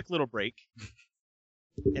take a quick little break.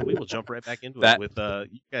 And we will jump right back into it with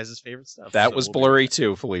you guys' favorite stuff. That was blurry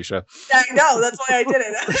too, Felicia. I know, that's why I did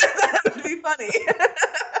it. That would be funny.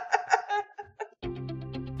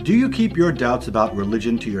 Do you keep your doubts about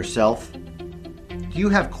religion to yourself? Do you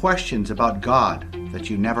have questions about God that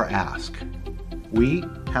you never ask? We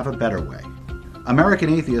have a better way.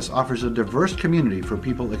 American Atheists offers a diverse community for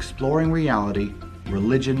people exploring reality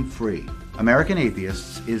religion-free. American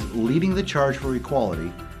Atheists is leading the charge for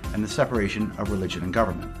equality and the separation of religion and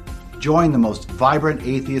government. Join the most vibrant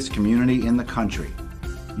atheist community in the country.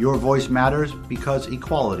 Your voice matters because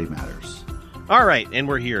equality matters. All right, and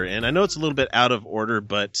we're here. And I know it's a little bit out of order,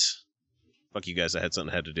 but fuck you guys, I had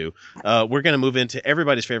something I had to do. We're going to move into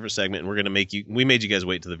everybody's favorite segment, and we made you guys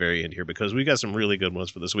wait to the very end here because we got some really good ones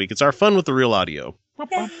for this week. It's our fun with the real audio.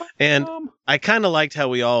 And I kind of liked how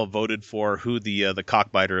we all voted for who the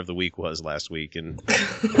cockbiter of the week was last week. And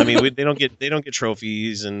I mean, they don't get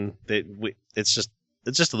trophies, and it's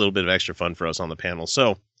just a little bit of extra fun for us on the panel.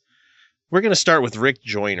 So we're going to start with Rick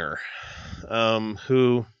Joyner,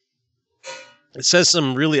 who says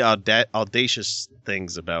some really audacious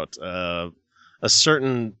things about a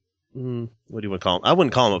certain, what do you want to call him? I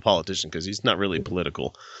wouldn't call him a politician because he's not really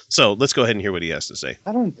political. So let's go ahead and hear what he has to say.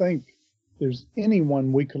 I don't think there's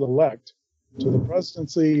anyone we could elect to the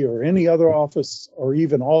presidency or any other office or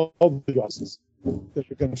even all the offices that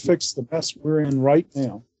are going to fix the mess we're in right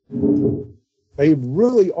now. They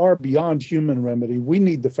really are beyond human remedy. We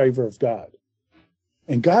need the favor of God.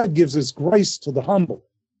 And God gives his grace to the humble.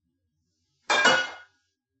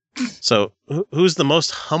 So who's the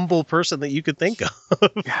most humble person that you could think of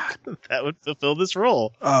that would fulfill this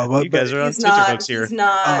role? Well, you guys are on tenterhooks here. He's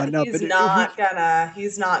not gonna,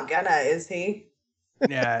 is he?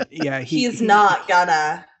 Yeah, he's not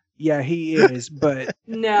gonna. Yeah, he is, but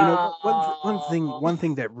no. One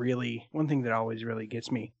thing that always really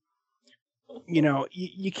gets me.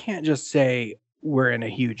 You can't just say we're in a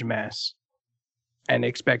huge mess and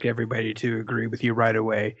expect everybody to agree with you right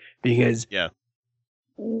away because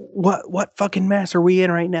what fucking mess are we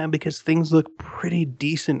in right now? Because things look pretty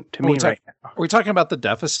decent to me right now. Are we talking about the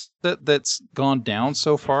deficit that's gone down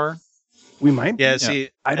so far? We might. Yeah, see,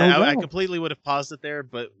 I don't know. I completely would have paused it there,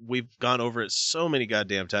 but we've gone over it so many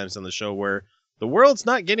goddamn times on the show where the world's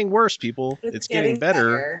not getting worse, people. It's getting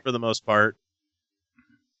better for the most part.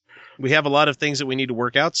 We have a lot of things that we need to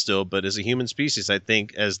work out still, but as a human species, I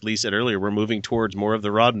think, as Lee said earlier, we're moving towards more of the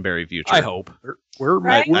Roddenberry future. I hope. We're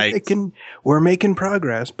making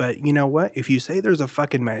progress, but you know what? If you say there's a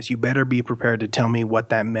fucking mess, you better be prepared to tell me what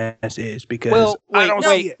that mess is because I don't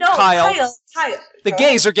see it. Kyle. The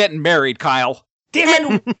gays are getting married, Kyle.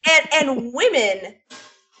 Damn it. And women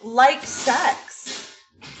like sex.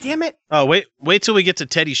 Damn it! Oh, wait till we get to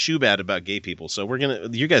Teddy Shoebad about gay people. So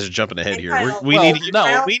you guys are jumping ahead here. Kyle, We need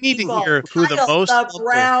to hear who the Kyle, most the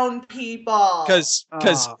brown people. Because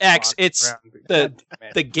X, it's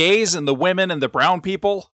the gays and the women and the brown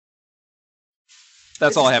people.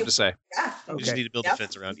 That's all I have to say. Yeah. We just need to build a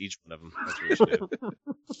fence around each one of them. That's what we should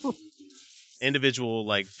do. Individual,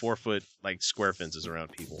 4-foot, square fences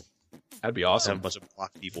around people. That'd be awesome. Have a bunch of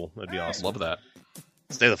block people. That'd be awesome. Love that.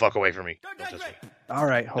 Stay the fuck away from me. Don't touch me. All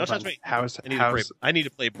right, hold Don't on. touch me. I need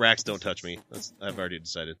to play Brax. Don't touch me. I've already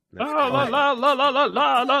decided. La la la la la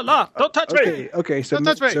la la la. Don't touch me. Okay. So, Don't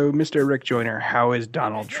touch me. so Mr. Rick Joyner, how is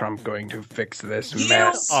Donald Trump going to fix this You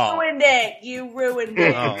mess? ruined it. You ruined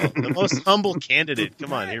it. Oh, the most humble candidate.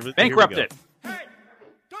 Come on, here. Bankrupt here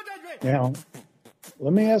it. Now,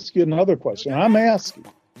 let me ask you another question. I'm asking,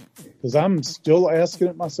 because I'm still asking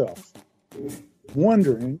it myself.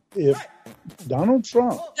 Wondering if Donald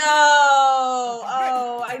Trump. No.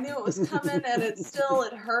 Oh, I knew it was coming, and it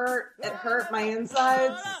hurt. It hurt my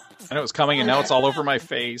insides. I know it was coming, and now it's all over my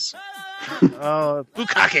face.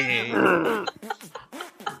 Bukake.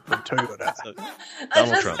 From Toyota.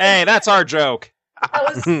 Donald Trump. Hey, that's our joke. That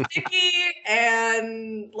was sticky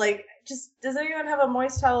and does anyone have a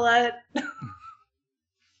moist towelette?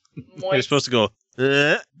 You're supposed to go.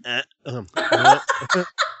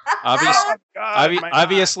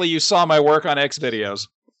 Obviously, you saw my work on X videos.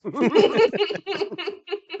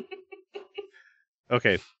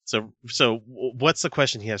 Okay, so what's the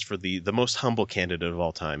question he has for the most humble candidate of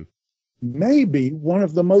all time? Maybe one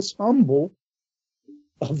of the most humble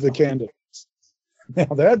of the candidates. Now,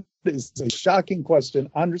 that is a shocking question.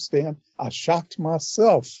 I understand. I shocked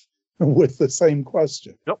myself with the same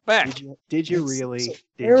question. Go back. Did you It's really? so Did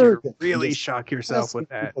you arrogant. really It's shock yourself with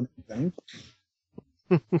that?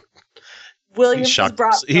 William He just shocked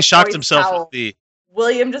brought me a shocked moist himself towel. with the.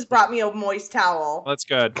 William just brought me a moist towel. That's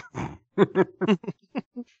good.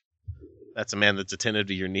 That's a man that's attentive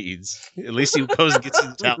to your needs. At least he goes and gets you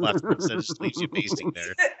the towel after instead of just leaves you pasting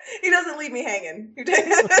there. He doesn't leave me hanging.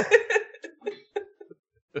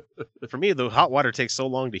 For me, the hot water takes so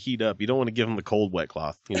long to heat up. You don't want to give him the cold wet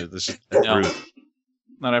cloth. This is No. rude.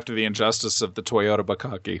 Not after the injustice of the Toyota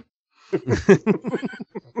Bukkake.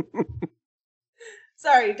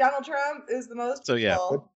 Sorry, Donald Trump is the most. So, yeah.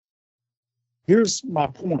 people. Here's my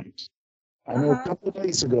point. I know a couple of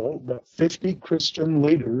days ago that 50 Christian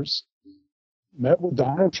leaders met with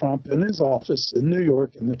Donald Trump in his office in New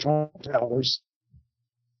York in the Trump Towers.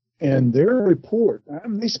 And their report,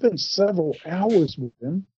 they spent several hours with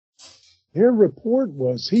him. Their report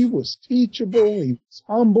was he was teachable, he was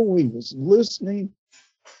humble, he was listening,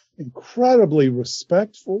 incredibly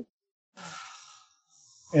respectful.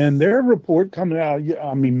 And their report coming out,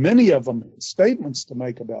 many of them had statements to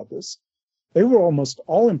make about this. They were almost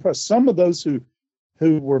all impressed. Some of those who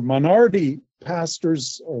were minority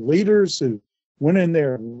pastors or leaders who went in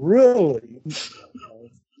there really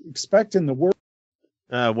expecting the word.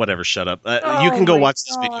 Whatever, shut up. You can go watch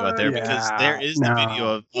this video out there Yeah, because there is the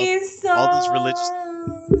video of He's all these religious.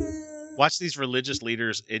 Watch these religious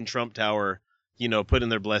leaders in Trump Tower, putting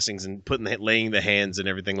their blessings and laying the hands and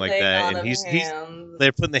everything like that. And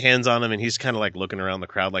they're putting the hands on him, and he's kind of looking around the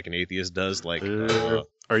crowd like an atheist does. Like,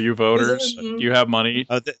 Are you voters? Do you have money?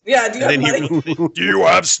 Yeah, do you have money? Do you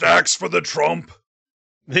have stacks for the Trump?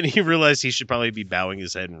 Then he realized he should probably be bowing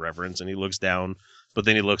his head in reverence, and he looks down. But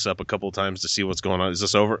then he looks up a couple times to see what's going on. Is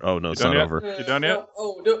this over? Oh, no, it's not over. You done yet?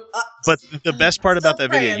 No. But the best part about Still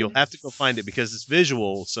that video, praying. you'll have to go find it because it's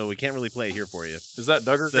visual, so we can't really play it here for you. Is that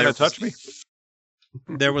Duggar going to touch me?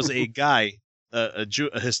 There was a guy, not a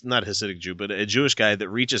Hasidic Jew, but a Jewish guy that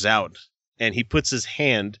reaches out, and he puts his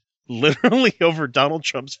hand literally over Donald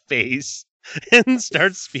Trump's face and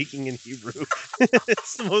starts speaking in Hebrew.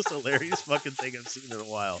 It's the most hilarious fucking thing I've seen in a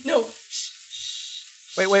while. No.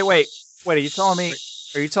 Wait. Are you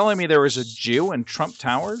telling me there was a Jew in Trump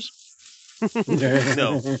Towers?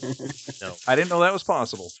 No. I didn't know that was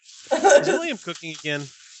possible. Is William cooking again?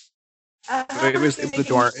 It was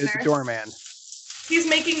the doorman. He's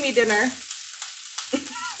making me dinner.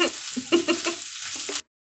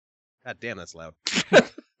 God damn, that's loud.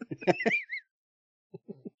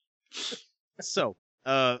 So,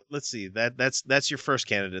 let's see. That's your first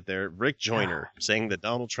candidate there, Rick Joyner, saying that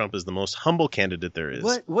Donald Trump is the most humble candidate there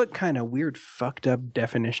is. What kind of weird fucked up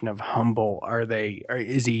definition of humble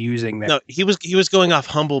is he using there? No, he was going off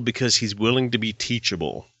humble because he's willing to be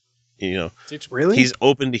teachable. Really? He's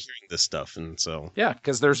open to hearing this stuff, and so Yeah,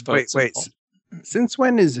 because there's votes. Wait. Since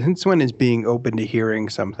when is being open to hearing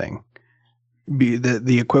something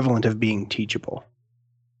the equivalent of being teachable?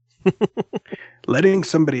 Letting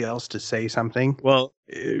somebody else to say something. Well,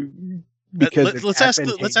 Because let's ask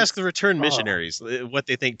the return missionaries what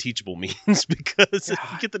they think teachable means, because if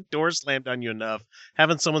you get the door slammed on you enough,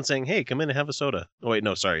 having someone saying, "Hey, come in and have a soda." Oh wait,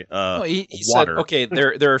 no, sorry. He water. said, okay,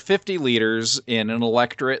 there are 50 leaders in an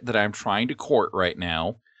electorate that I'm trying to court right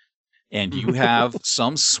now, and you have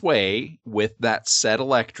some sway with that said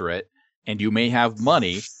electorate, and you may have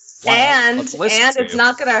money. And it's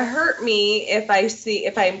not going to hurt me if I'm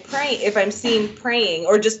seen praying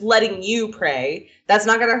or just letting you pray. That's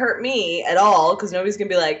not going to hurt me at all, because nobody's going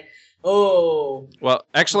to be like, oh. Well,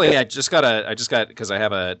 actually, I just got because I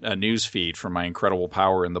have a news feed from my incredible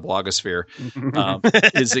power in the blogosphere.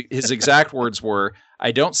 His exact words were,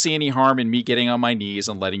 "I don't see any harm in me getting on my knees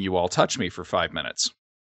and letting you all touch me for 5 minutes."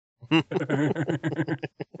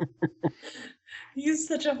 He's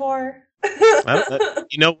such a whore.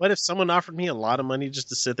 You know what? If someone offered me a lot of money just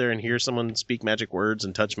to sit there and hear someone speak magic words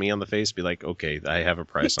and touch me on the face, be like, okay, I have a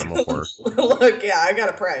price. I'm a whore. Look, yeah, I got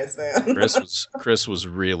a price, man. Chris was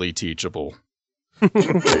really teachable.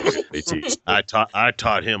 I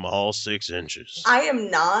taught him all 6 inches. I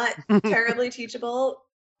am not terribly teachable.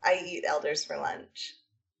 I eat elders for lunch.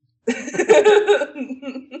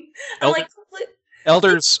 I'm like,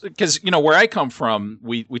 elders, because where I come from,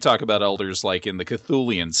 we talk about elders like in the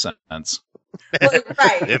Cthulian sense. Well,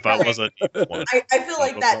 right. If I wasn't one. I feel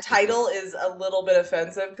like that title is a little bit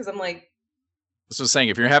offensive, because I'm like, so saying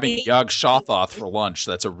if you're having Yog Shothoth for lunch,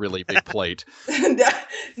 that's a really big plate. Mormon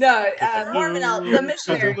the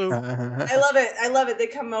missionary. I love it. They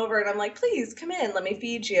come over and I'm like, please come in, let me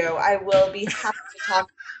feed you. I will be happy to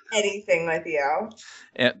talk anything with you.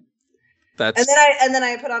 And then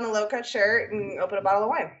I put on a low cut shirt and open a bottle of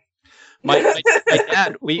wine. My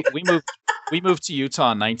dad, we moved to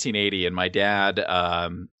Utah in 1980, and my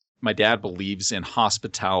dad believes in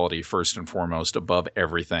hospitality first and foremost above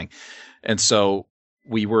everything. And so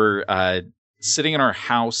we were sitting in our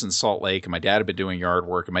house in Salt Lake, and my dad had been doing yard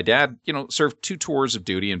work, and my dad, served 2 tours of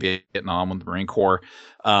duty in Vietnam with the Marine Corps,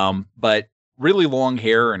 but really long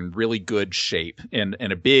hair and really good shape, and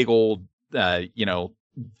a big old,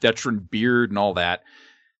 veteran beard and all that.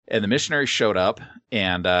 And the missionary showed up,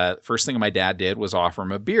 and first thing my dad did was offer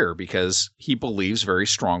him a beer, because he believes very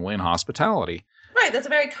strongly in hospitality. Right, that's a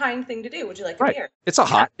very kind thing to do. Would you like a beer? It's a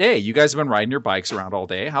hot day. You guys have been riding your bikes around all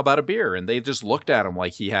day. How about a beer? And they just looked at him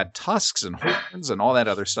like he had tusks and horns and all that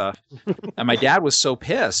other stuff. And my dad was so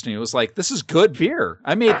pissed, and he was like, "This is good beer.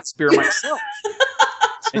 I made this beer myself.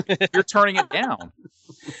 And you're turning it down.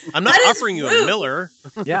 I'm not offering you a Miller."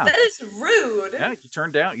 Yeah, that is rude. Yeah,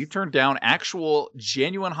 you turned down actual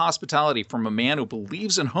genuine hospitality from a man who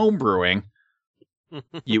believes in home brewing.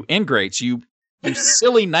 You ingrates, you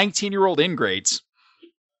silly 19-year-old ingrates.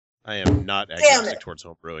 I am not agnostic towards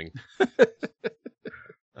home brewing.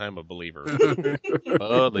 I'm a believer.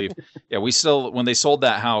 Believe. Yeah, when they sold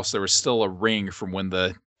that house, there was still a ring from when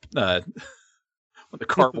the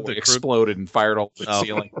carboy exploded and fired all the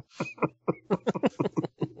ceiling.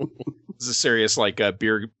 It's a serious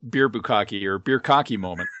beer bukkake or beer cocky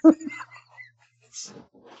moment.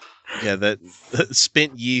 Yeah, that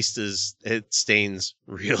spent yeast it stains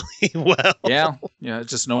really well. Yeah,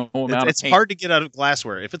 just no amount it's hard to get out of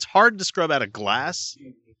glassware. If it's hard to scrub out of glass,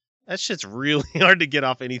 that shit's really hard to get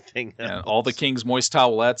off anything else. Yeah, all the King's moist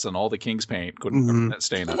towelettes and all the King's paint couldn't cover that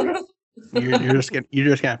stain up. You're just gonna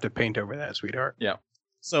have to paint over that, sweetheart. Yeah.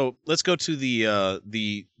 So let's go to the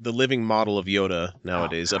living model of Yoda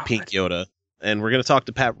nowadays, a pink Yoda, and we're gonna talk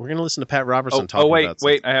to Pat. We're gonna listen to Pat Robertson talk.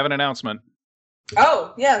 Wait! I have an announcement.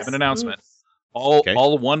 Oh, yes. I have an announcement.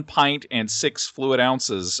 All 1 pint and 6 fluid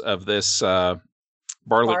ounces of this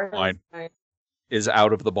barley wine is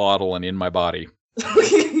out of the bottle and in my body.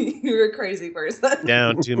 You're a crazy person.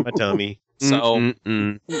 Down to my tummy. So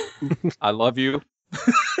I love you.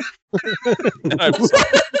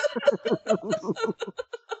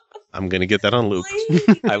 I'm gonna get that on loop.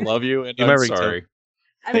 I love you, and I'm sorry.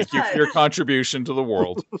 Thank you for your contribution to the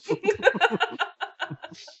world.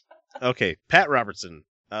 Okay, Pat Robertson.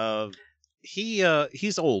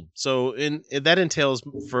 He's old, so that entails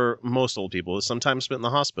for most old people is sometimes spent in the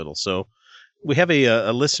hospital. So we have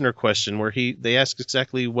a listener question where they ask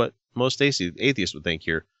exactly what most atheists would think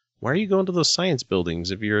here. Why are you going to those science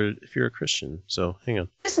buildings if you're a Christian? So hang on.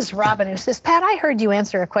 This is Robin who says, Pat, I heard you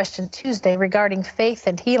answer a question Tuesday regarding faith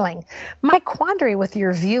and healing. My quandary with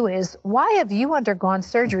your view is, why have you undergone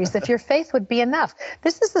surgeries if your faith would be enough?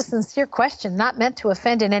 This is a sincere question, not meant to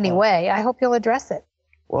offend in any way. I hope you'll address it.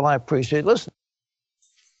 Well, I appreciate listening.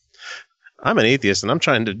 I'm an atheist, and I'm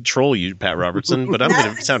trying to troll you, Pat Robertson, but I'm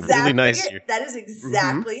going to sound really nice here. That is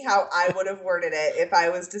exactly how I would have worded it if I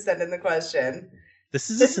was to send in the question. This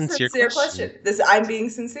is a sincere question. I'm being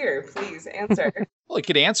sincere. Please answer. Well, it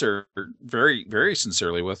could answer very, very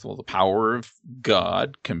sincerely with, well, the power of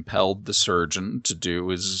God compelled the surgeon to do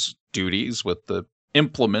his duties with the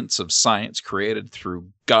implements of science created through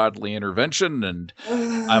godly intervention, and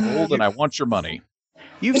I'm old and I want your money.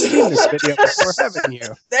 You've seen this video before, haven't you?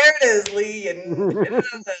 There it is, Lee. And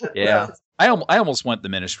Yeah. I almost went the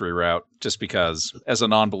ministry route just because, as a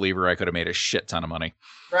non-believer, I could have made a shit ton of money.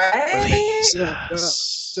 Right?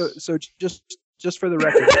 So just for the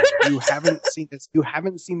record, you haven't seen this. You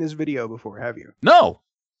haven't seen this video before, have you? No.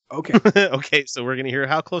 Okay. Okay, so we're gonna hear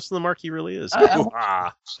how close to the mark he really is.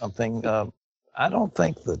 Something. I don't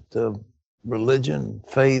think that religion,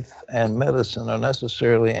 faith, and medicine are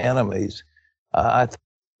necessarily enemies.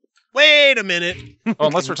 Wait a minute. Well,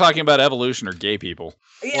 unless we're talking about evolution or gay people.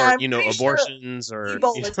 Yeah, Or, you know, abortions or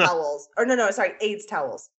Ebola towels. Or no, sorry, AIDS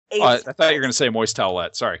towels. AIDS I thought you were going to say moist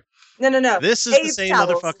towelette. Sorry. No. This is AIDS the same towels.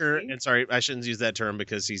 motherfucker, and sorry, I shouldn't use that term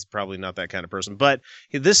because he's probably not that kind of person, but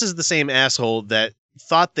this is the same asshole that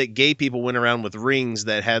thought that gay people went around with rings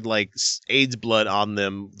that had like AIDS blood on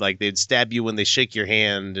them, like they'd stab you when they shake your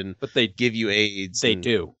hand, but they'd give you AIDS. They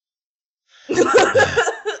do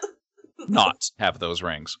not have those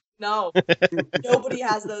rings. No, nobody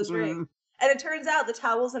has those rings. And it turns out the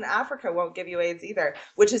towels in Africa won't give you AIDS either,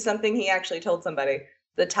 which is something he actually told somebody.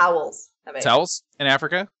 The towels have AIDS. Towels in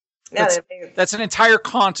Africa? Yeah, that's an entire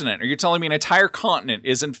continent. Are you telling me an entire continent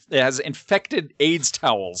has infected AIDS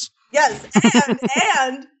towels? Yes,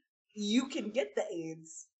 and you can get the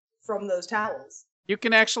AIDS from those towels. You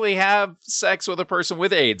can actually have sex with a person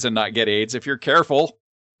with AIDS and not get AIDS if you're careful.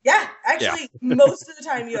 Yeah, actually, most of the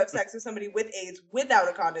time you have sex with somebody with AIDS without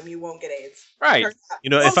a condom, you won't get AIDS. Right. You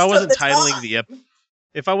know, if I wasn't titling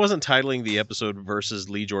the episode versus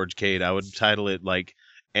Leigh George Kade, I would title it like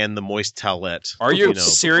 "And the Moist Towelette." Are you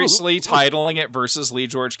seriously titling it versus Leigh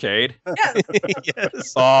George Kade? Yes.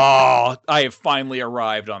 Yes. Oh, I have finally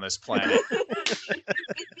arrived on this planet.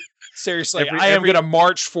 Seriously, I am going to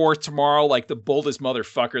march forth tomorrow like the boldest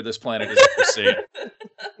motherfucker this planet has ever seen.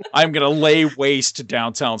 I'm going to lay waste to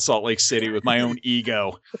downtown Salt Lake City with my own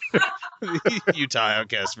ego. Utah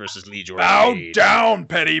Outcasts versus Leigh George Bow Kade. down,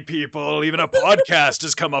 petty people. Even a podcast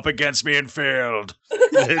has come up against me and failed.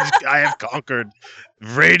 I have conquered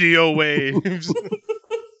radio waves.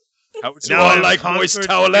 How would you Now all I've like moist conquered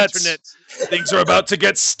towelettes? internet. Things are about to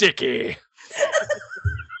get sticky.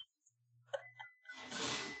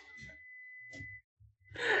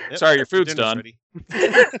 Yep, Sorry, your food's dinner's done. ready.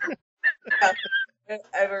 I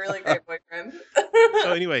have a really great boyfriend.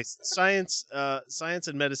 So anyways, science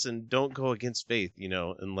and medicine don't go against faith, you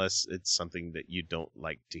know, unless it's something that you don't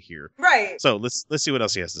like to hear. Right. So let's see what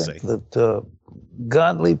else he has to say. That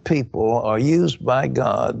godly people are used by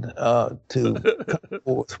God to come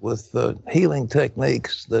forth with healing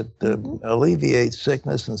techniques that alleviate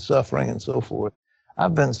sickness and suffering and so forth.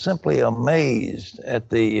 I've been simply amazed at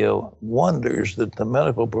the wonders that the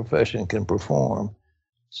medical profession can perform.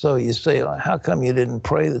 So you say, how come you didn't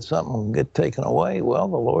pray that something would get taken away? Well,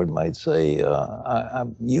 the Lord might say,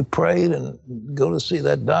 you prayed and go to see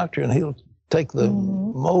that doctor and he'll take the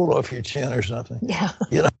mole off your chin or something. Yeah.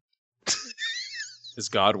 You know? Is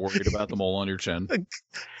God worried about the mole on your chin?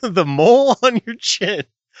 The mole on your chin.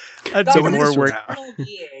 I'd God take is more a work. normal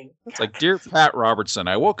being. It's like, dear Pat Robertson,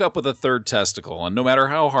 I woke up with a third testicle, and no matter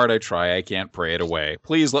how hard I try, I can't pray it away.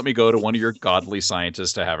 Please let me go to one of your godly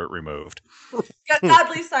scientists to have it removed.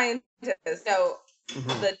 Godly scientists. So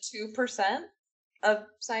the 2% of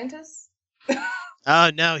scientists.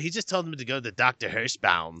 No, he just told him to go to Dr.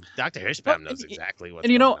 Hirschbaum. Dr. Hirschbaum knows exactly what's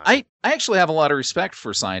And you know, going on. I actually have a lot of respect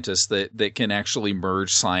for scientists that can actually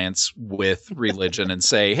merge science with religion and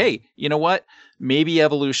say, hey, you know what? Maybe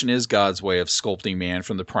evolution is God's way of sculpting man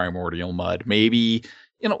from the primordial mud. Maybe,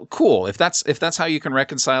 you know, cool. If that's how you can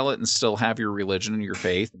reconcile it and still have your religion and your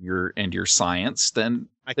faith and your science, then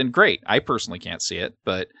great. I personally can't see it,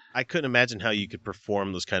 but I couldn't imagine how you could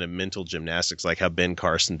perform those kind of mental gymnastics like how Ben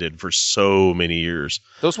Carson did for so many years.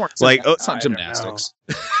 those weren't Like, it's not gymnastics.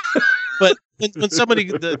 But when somebody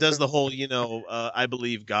does the whole, you know, I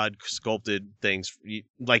believe God sculpted things,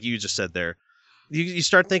 like you just said there, you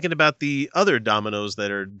start thinking about the other dominoes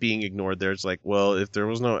that are being ignored there. It's like, well, if there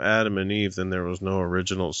was no Adam and Eve, then there was no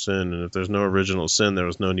original sin. And if there's no original sin, there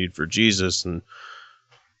was no need for Jesus. And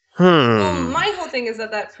Well, my whole thing is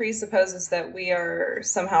that presupposes that we are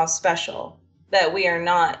somehow special, that we are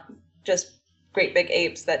not just great big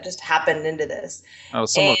apes that just happened into this. Oh,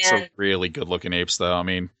 some of some really good looking apes, though. I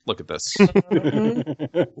mean, look at this.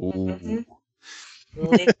 Ooh.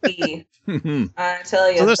 Licky. I tell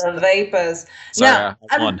you, So the vapors. Sorry, No,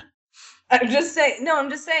 I won. I'm just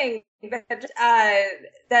saying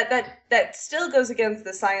that still goes against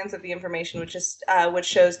the science of the information, which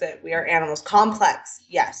shows that we are animals. Complex,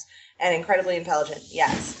 yes, and incredibly intelligent,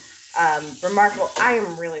 yes. Remarkable. I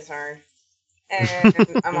am really sorry, and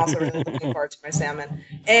I'm also really looking forward to my salmon.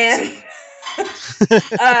 And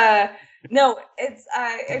no, it's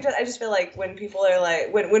I just feel like when people are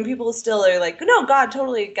like when people still are like, no, God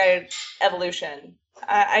totally guided evolution.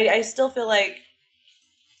 I still feel like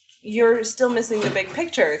you're still missing the big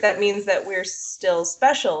picture. That means that we're still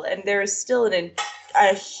special, and there is still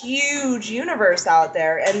a huge universe out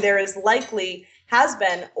there, and there is likely has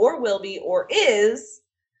been or will be or is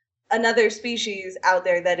another species out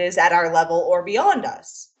there that is at our level or beyond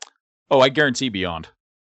us. Oh, I guarantee beyond.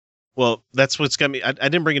 Well, that's what's got me. I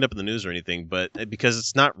didn't bring it up in the news or anything, but because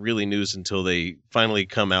it's not really news until they finally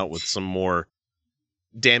come out with some more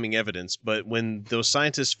damning evidence. But when those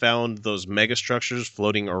scientists found those megastructures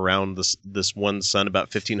floating around this one sun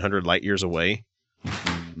about 1,500 light years away,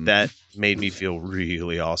 that made me feel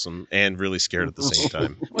really awesome and really scared at the same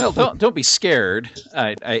time. Well, don't be scared.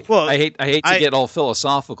 I hate to get all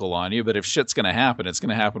philosophical on you, but if shit's going to happen, it's going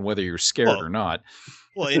to happen whether you're scared or not.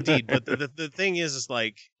 Well, indeed, but the thing is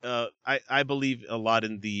like I believe a lot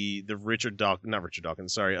in the not Richard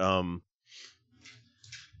Dawkins, sorry,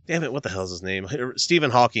 damn it, what the hell is his name? Stephen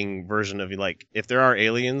Hawking version of like, if there are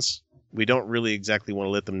aliens, we don't really exactly want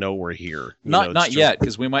to let them know we're here. Not yet,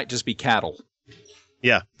 because we might just be cattle.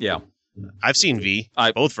 Yeah. I've seen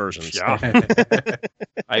both versions. Yeah.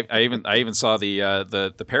 I even saw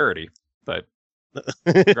the parody, but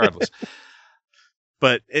regardless.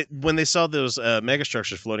 But when they saw those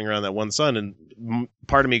megastructures floating around that one sun, and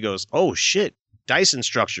part of me goes, "Oh shit, Dyson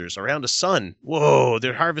structures around a sun! Whoa,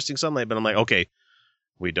 they're harvesting sunlight." But I'm like, okay,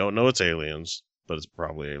 we don't know it's aliens, but it's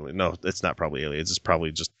probably alien. No, it's not probably aliens. It's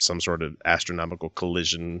probably just some sort of astronomical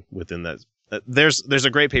collision within that. There's a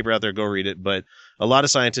great paper out there. Go read it. But a lot of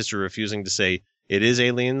scientists are refusing to say it is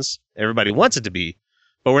aliens. Everybody wants it to be,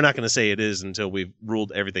 but we're not going to say it is until we've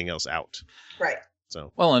ruled everything else out. Right.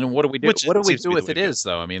 So well, and what do we do? What do we do if it is,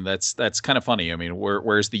 though? I mean, that's kind of funny. I mean,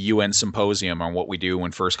 where's the UN symposium on what we do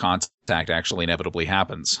when first contact actually inevitably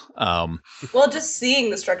happens? Well, just seeing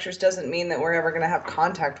the structures doesn't mean that we're ever going to have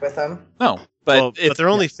contact with them. No, but they're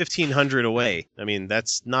only 1,500 away. I mean,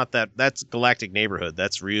 that's not that. That's galactic neighborhood.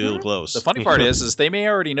 That's real close. The funny part is they may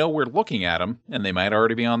already know we're looking at them, and they might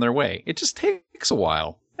already be on their way. It just takes a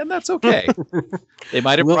while. And that's okay. They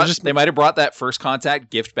might have brought that first contact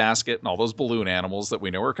gift basket and all those balloon animals that we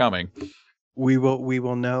know are coming. We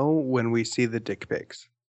will know when we see the dick pics.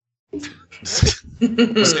 Say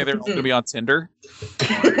they're going to be on Tinder.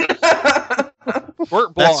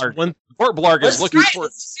 Fort Blarg is looking for.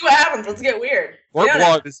 Let's see what happens. Let's get weird. Fort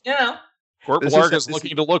Blarg is this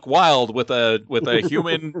looking to look wild with a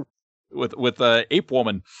human with a ape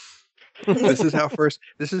woman. This is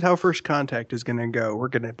how first contact is going to go. We're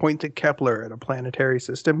going to point to Kepler at a planetary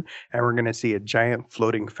system, and we're going to see a giant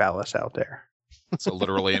floating phallus out there. So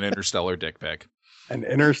literally an interstellar dick pic. An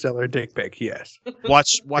interstellar dick pic, yes.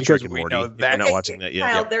 Watch Rick and Morty. If you're not watching that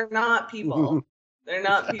yet. Kyle, they're not people. They're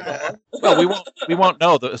not people. Well, we won't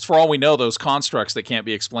know. For all we know, those constructs that can't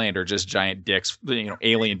be explained are just giant dicks,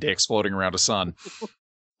 alien dicks floating around a sun.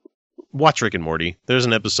 Watch Rick and Morty. There's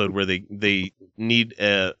an episode where they need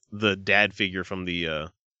the dad figure from the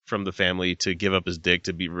family to give up his dick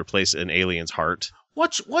to replace an alien's heart.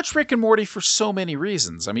 Watch Rick and Morty for so many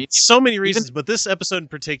reasons. I mean, so many reasons, but this episode in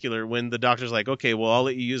particular, when the doctor's like, "Okay, well, I'll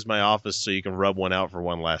let you use my office so you can rub one out for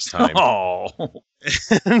one last time." Oh,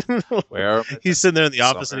 where he's sitting there in the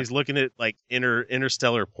office and he's looking at like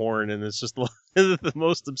interstellar porn, and it's just the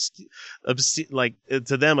most obscene, like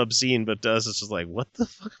to them obscene, but to us it's just like, what the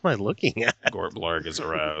fuck am I looking at? Gort Blarg is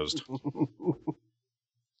aroused.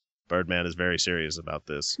 Birdman is very serious about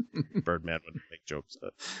this. Birdman would make jokes.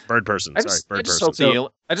 Bird person. I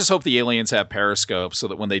just hope the aliens have periscopes so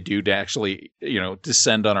that when they do actually,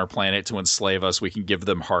 descend on our planet to enslave us, we can give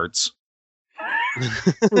them hearts.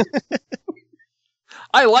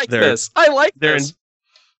 I like this.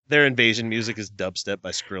 Their invasion music is dubstep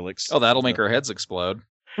by Skrillex. Oh, that'll make our heads explode.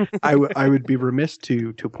 I would be remiss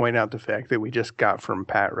to point out the fact that we just got from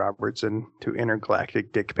Pat Robertson to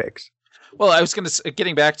intergalactic dick pics. Well, I was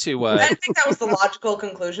getting back to. I think that was the logical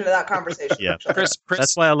conclusion of that conversation. Yeah, Chris,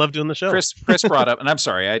 that's why I love doing the show. Chris brought up, and I'm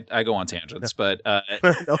sorry, I go on tangents, but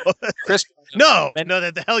Chris. No,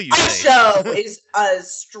 that the hell you say. Our show is a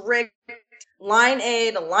strict line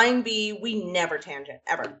A to line B. We never tangent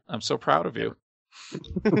ever. I'm so proud of you.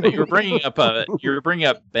 You were bringing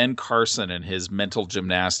up Ben Carson and his mental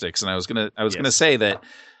gymnastics, and I was gonna say that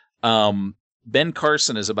Ben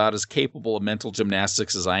Carson is about as capable of mental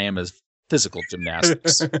gymnastics as I am as physical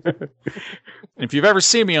gymnastics. And if you've ever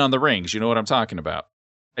seen me on the rings, you know what I'm talking about.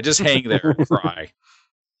 I just hang there and cry.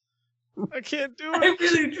 I can't do I it.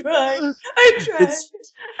 really tried. I tried.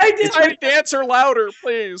 I did. My dancer louder,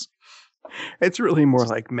 please. It's really more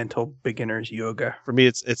like mental beginner's yoga. For me,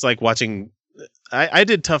 it's like watching. I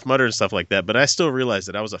did Tough Mudder and stuff like that, but I still realized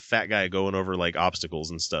that I was a fat guy going over like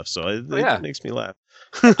obstacles and stuff. So it makes me laugh.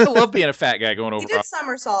 I love being a fat guy going over. He did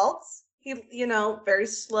somersaults. He, very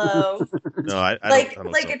slow. No, I like don't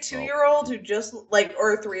a 2-year-old who just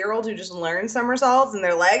or a 3-year-old who just learned somersaults, and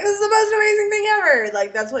they're like, "This is the most amazing thing ever!"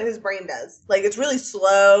 Like that's what his brain does. Like it's really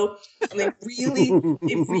slow, and they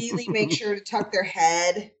really make sure to tuck their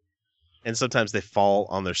head. And sometimes they fall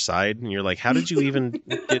on their side, and you're like, "How did you even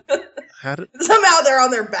get?" Somehow they're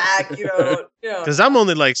on their back, Because I'm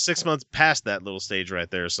only like 6 months past that little stage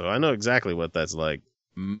right there, so I know exactly what that's like.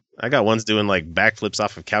 I got ones doing like backflips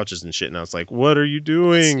off of couches and shit, and I was like, "What are you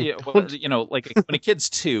doing?" Yeah, well, like when a kid's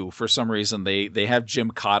 2, for some reason they have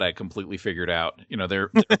Gymkata completely figured out.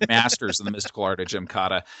 They're masters in the mystical art of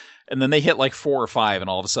Gymkata, and then they hit like 4 or 5, and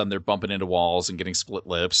all of a sudden they're bumping into walls and getting split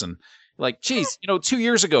lips, and like, geez, 2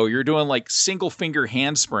 years ago you're doing like single finger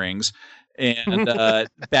handsprings and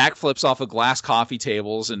backflips off of glass coffee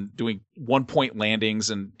tables and doing 1-point landings,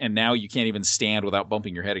 and now you can't even stand without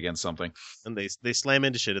bumping your head against something. And they slam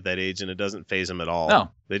into shit at that age, and it doesn't phase them at all.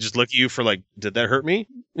 No, they just look at you for like, "Did that hurt me?"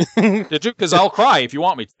 Did you? Because I'll cry if you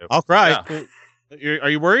want me to. I'll cry. Yeah. Are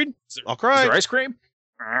you worried? I'll cry. Is there ice cream?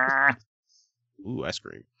 Ooh, ice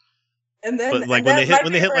cream. And then, but like when they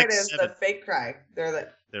hit like is 7, the fake cry. They're like,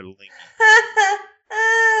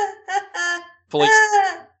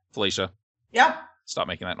 Felicia. Yeah. Stop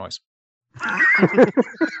making that noise.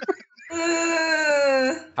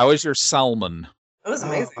 How is your salmon? It was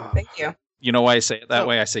amazing. Thank you. You know why I say it that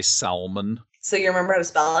way? I say salmon. So you remember how to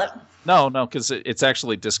spell it? No, because it's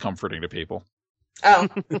actually discomforting to people. Oh,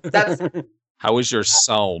 that's. How is your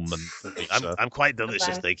salmon? I'm quite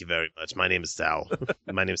delicious. Thank you very much. My name is Sal.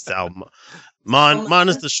 My name is Sal. Mon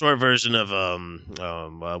is the short version of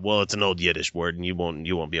well, it's an old Yiddish word, and you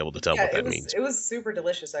won't be able to tell what that means. It was super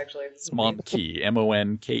delicious, actually. Monkey,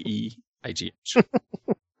 Monkeigh. I don't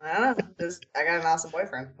know. I got an awesome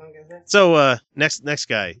boyfriend. What am I gonna say? So next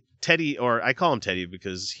guy, Teddy, or I call him Teddy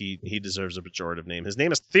because he deserves a pejorative name. His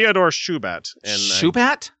name is Theodore Shubat. And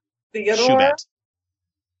Shubat? Theodore? Shubat.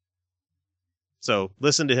 So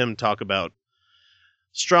listen to him talk about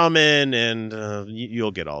strawmen, and you'll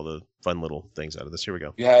get all the fun little things out of this. Here we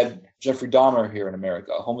go. You had Jeffrey Dahmer here in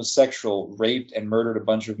America, a homosexual, raped and murdered a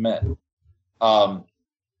bunch of men.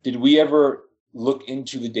 Did we ever look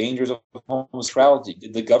into the dangers of homosexuality?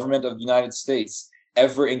 Did the government of the United States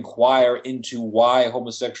ever inquire into why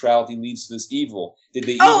homosexuality leads to this evil? Did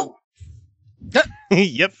they?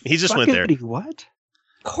 Yep, he just went there. What?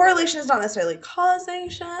 Correlation is not necessarily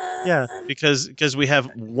causation. Yeah, because we have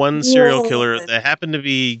one serial killer that happened to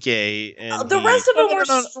be gay, and the rest of them were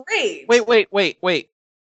straight. Wait.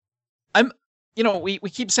 We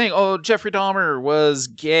keep saying, "Oh, Jeffrey Dahmer was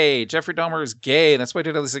gay. Jeffrey Dahmer is gay, and that's why he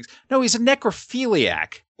did all these things." No, he's a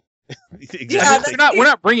necrophiliac. Exactly. Yeah, we're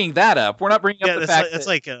not bringing that up. We're not bringing up the fact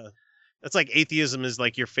that's like atheism is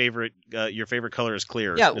like your favorite color is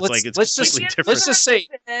clear. Yeah, let's just say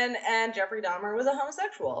and Jeffrey Dahmer was a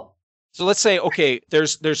homosexual. So let's say, okay,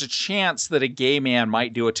 there's a chance that a gay man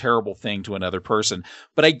might do a terrible thing to another person,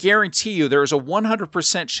 but I guarantee you there is a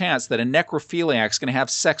 100% chance that a necrophiliac is going to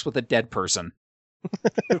have sex with a dead person.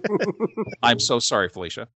 I'm so sorry,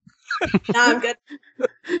 Felicia. No, I'm good.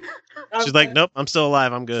 She's like, nope, I'm still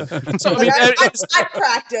alive. I'm good. So, I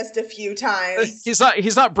practiced a few times. He's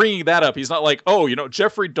not bringing that up. He's not like, oh,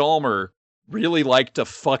 Jeffrey Dahmer really liked to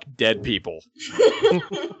fuck dead people.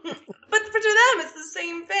 But to them, it's the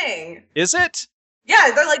same thing. Is it?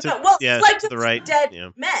 Yeah, they're like, it's like the right dead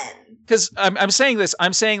men. Because I'm saying this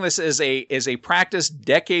as a practiced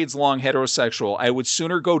decades-long heterosexual. I would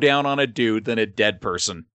sooner go down on a dude than a dead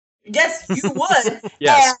person. Yes, you would.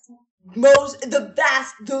 Yes. And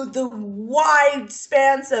the wide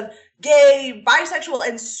spans of gay, bisexual,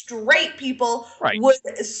 and straight people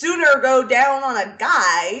would sooner go down on a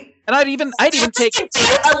guy. And I'd even take a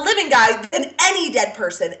living guy than any dead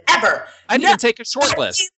person ever. I'd even take a short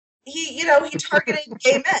list. He targeted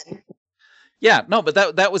gay men. Yeah, no, but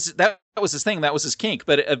that was his thing. That was his kink.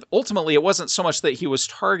 But ultimately, it wasn't so much that he was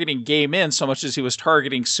targeting gay men so much as he was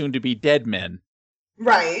targeting soon-to-be dead men.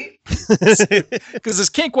 Right. Because his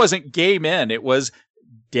kink wasn't gay men; it was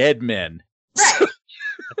dead men. Right.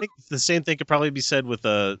 I think the same thing could probably be said with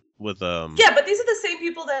Yeah, but these are the same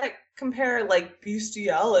people that compare like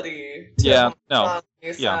bestiality to Yeah. No. So.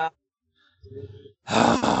 Yeah.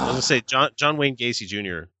 I was gonna say John Wayne Gacy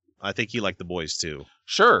Jr. I think he liked the boys too.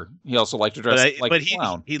 Sure. He also liked to dress like a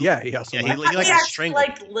clown. He liked to strangle.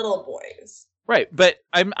 Like little boys. Right, but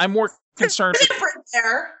I'm more concerned. There's a difference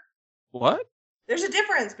there. What? There's a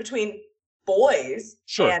difference between boys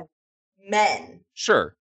and men.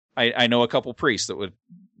 Sure. I know a couple priests that would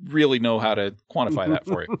really know how to quantify that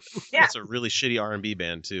for you. Yeah. It's a really shitty R&B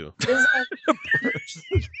band too. The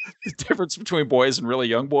difference between boys and really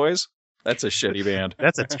young boys? That's a shitty band.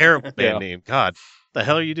 That's a terrible band name. God, the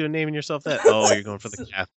hell are you doing naming yourself that? Oh, you're going for the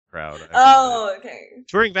Catholic crowd. Oh, okay.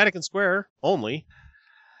 Touring Vatican Square only.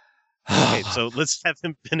 Okay, so let's have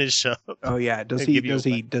him finish up. Oh yeah, does he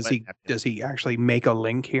actually make a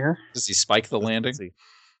link here? Does he spike the landing?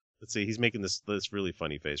 Let's see. He's making this really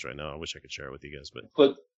funny face right now. I wish I could share it with you guys, but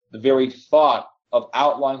put the very thought of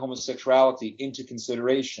outlawing homosexuality into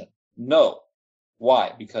consideration. No.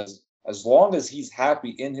 Why? Because as long as he's happy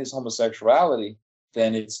in his homosexuality,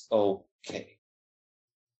 then it's okay.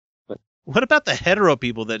 But what about the hetero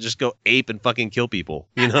people that just go ape and fucking kill people?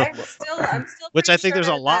 You know, I'm still which I think there's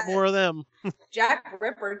a lot more of them. Jack the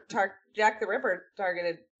Ripper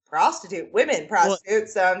targeted women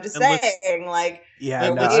prostitutes. So I'm just saying, like,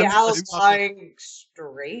 outlawing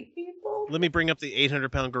straight people. Let me bring up the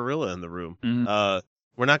 800-pound gorilla in the room.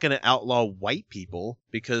 We're not going to outlaw white people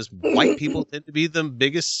because white people tend to be the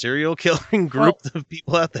biggest serial killing group of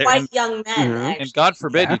people out there. White young men, and God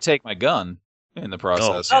forbid you take my gun in the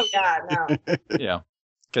process. Oh yeah, no. Yeah,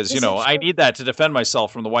 because I need that to defend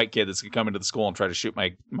myself from the white kid that's going to come into the school and try to shoot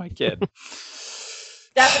my kid.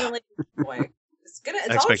 Definitely, boy.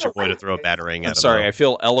 I expect your boy to throw a batarang at him. I'm sorry, I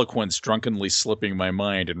feel eloquence drunkenly slipping my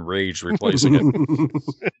mind and rage replacing it.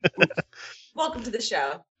 Welcome to the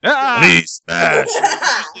show. Please smash.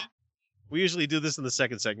 We usually do this in the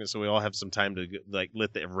second segment, so we all have some time to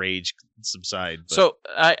let the rage subside. But. So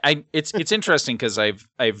it's interesting because I've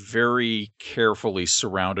very carefully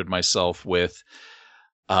surrounded myself with,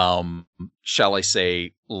 shall I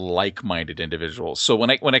say, like-minded individuals. So when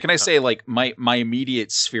I say like my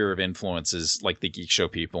immediate sphere of influence is like the Geek Show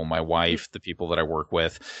people, my wife, the people that I work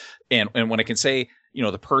with, and when I can say,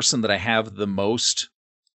 the person that I have the most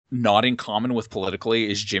not in common with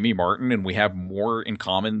politically is Jimmy Martin, and we have more in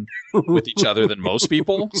common with each other than most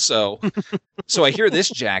people. So I hear this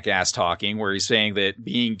jackass talking where he's saying that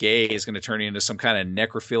being gay is going to turn you into some kind of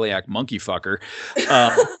necrophiliac monkey fucker.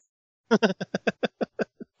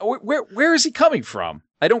 Where is he coming from?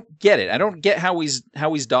 I don't get it. I don't get how he's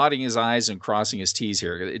dotting his I's and crossing his T's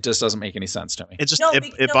here. It just doesn't make any sense to me. It just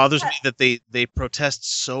it bothers me that they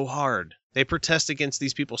protest so hard. They protest against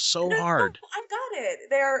these people so hard. No, I got it.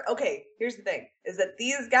 They're okay. Here's the thing: is that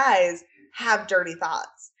these guys have dirty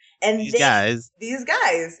thoughts, and these guys,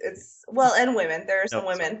 it's and women. There are some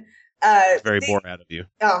women. It's very bored out of you.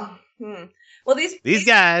 Oh, well, these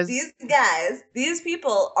guys, these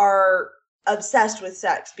people are obsessed with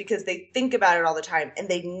sex because they think about it all the time, and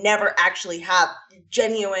they never actually have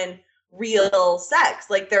genuine, real sex.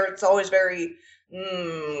 Like it's always very.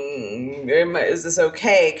 Is this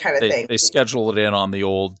okay kind of thing. They schedule it in on the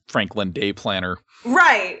old Franklin Day Planner.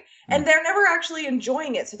 Right. And they're never actually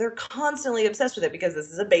enjoying it. So they're constantly obsessed with it because this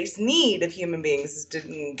is a base need of human beings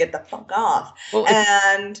to get the fuck off. Well,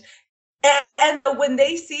 and when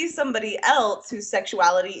they see somebody else whose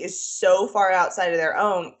sexuality is so far outside of their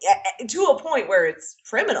own, to a point where it's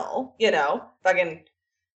criminal, fucking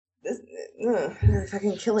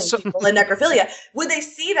killing people and necrophilia. When they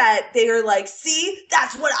see that, they are like, see,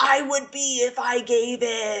 that's what I would be if I gave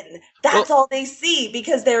in. That's all they see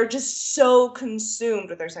because they're just so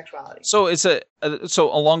consumed with their sexuality. So it's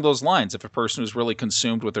so along those lines, if a person is really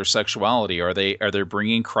consumed with their sexuality, are they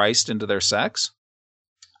bringing Christ into their sex?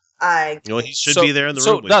 He should be there in the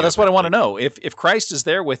room. That's what I want to know. If Christ is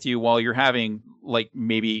there with you while you're having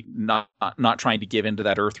maybe not trying to give into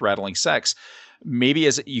that earth rattling sex. Maybe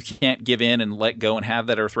you can't give in and let go and have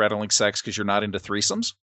that earth-rattling sex because you're not into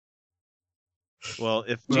threesomes? Well,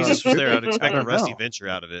 if Jesus was there, I'd expect a Rusty Venture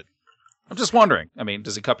out of it. I'm just wondering. I mean,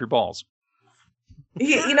 does he cup your balls?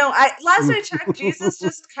 Last I checked, Jesus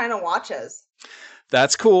just kind of watches.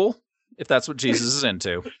 That's cool, if that's what Jesus is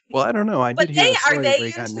into. Well, I don't know. I did hear a story where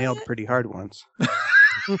he got nailed pretty hard once.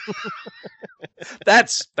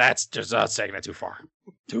 That's just taking it too far.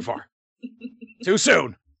 Too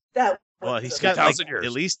soon. Well, he's got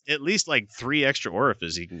at least like 3 extra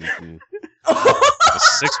orifices he can a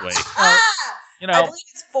 6-way. I believe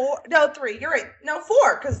it's 4. No, 3. You're right. No,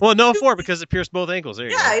 4. 4 because it pierced both ankles. There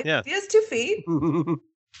you go. Yeah, he has 2 feet.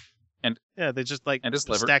 And they just and his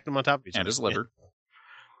liver stacked them on top of each other. And his liver.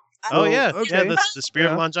 Oh yeah, okay. The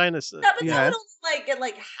spirit of Longinus. No, but that would get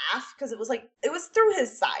half because it was through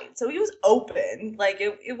his side, so he was open.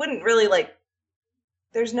 It wouldn't really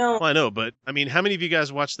There's no. Well, I know, but I mean, how many of you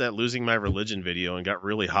guys watched that "Losing My Religion" video and got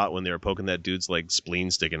really hot when they were poking that dude's like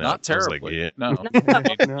spleen sticking out? Not terribly. Like, yeah. No.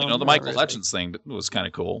 The Michael Hutchins thing was kind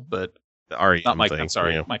of cool, but the REM not Michael. thing, I'm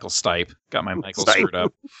sorry, yeah. Michael Stipe. Got my Michael Stipe. screwed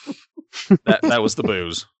up. That was the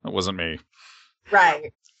booze. That wasn't me.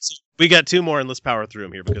 Right. We got two more, and let's power through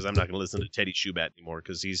them here because I'm not going to listen to Teddy Shubat anymore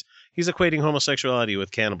because he's equating homosexuality with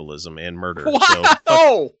cannibalism and murder.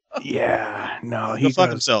 Wow! Yeah, no, He'll fuck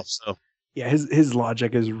himself. So yeah, his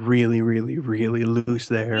logic is really, really, really loose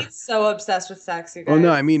there. He's so obsessed with sex, you guys. Oh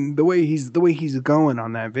no, I mean the way he's going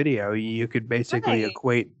on that video, you could basically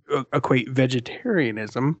equate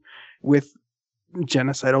vegetarianism with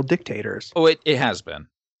genocidal dictators. Oh, it has been.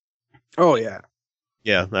 Oh yeah.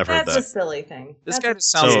 Yeah, I've heard That's that. a silly thing. This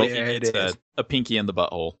That's guy sounds like Yeah, he it needs is. a pinky in the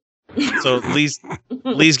butthole. So Lee's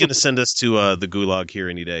going to send us to the gulag here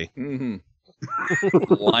any day.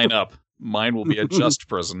 Mm-hmm. Line up. Mine will be a just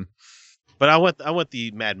prison. But I want the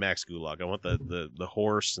Mad Max gulag. I want the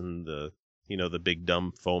horse and the big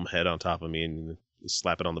dumb foam head on top of me and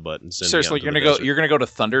slap it on the butt and send Seriously, me out into the desert. you're gonna go to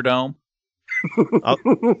Thunderdome?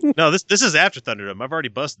 No, this is after Thunderdome. I've already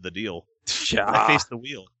busted the deal. I faced the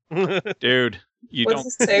wheel. Dude, you What's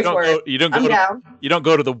don't the safe go, word? you don't I'm go to, down. you don't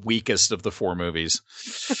go to the weakest of the 4 movies.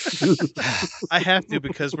 I have to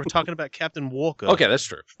because we're talking about Captain Walker. Okay, that's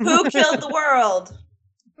true. Who killed the world?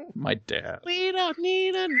 My dad. We don't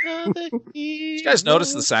need another Did you guys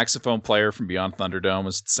notice the saxophone player from Beyond Thunderdome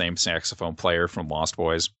is the same saxophone player from Lost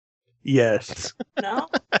Boys? Yes. No.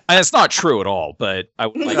 And it's not true at all, but I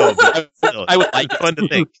would like. I would like fun to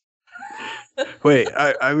think. Wait,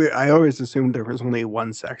 I always assumed there was only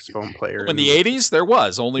one saxophone player. In the 80s, there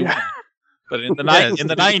was only one. But in the Yes, in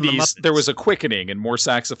the from the 90s, Muppets. there was a quickening and more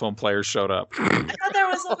saxophone players showed up. I thought there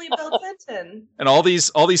was only Bill Clinton. And all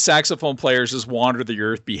these saxophone players just wander the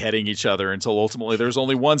earth beheading each other until ultimately there's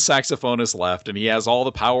only one saxophonist left, and he has all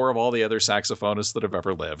the power of all the other saxophonists that have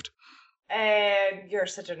ever lived. And you're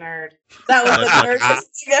such a nerd. That was the nerdest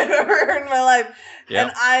thing I've ever heard in my life. Yep.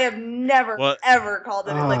 And I have never, ever called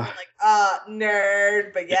it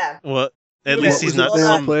nerd. But yeah. Well, at Yeah. least he's not They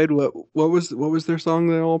all some. played what was their song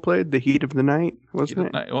they all played? The Heat of the Night,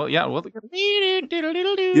 wasn't it? Well, yeah. Well,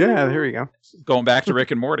 Yeah, there we go. going back to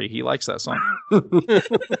Rick and Morty, he likes that song.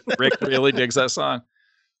 Rick really digs that song.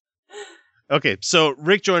 Okay, so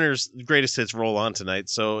Rick Joyner's greatest hits roll on tonight,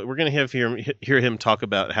 so we're going to hear him talk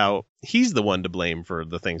about how he's the one to blame for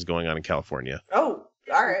the things going on in California. Oh,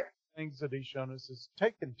 all right. Things that he's shown us has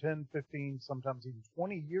taken 10, 15, sometimes even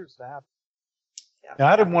 20 years to happen. Yeah. Now,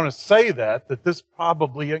 I didn't want to say that this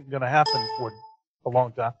probably ain't going to happen for a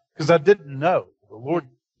long time because I didn't know. The Lord,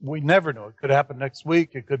 we never know. It could happen next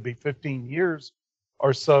week. It could be 15 years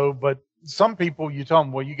or so. But some people, you tell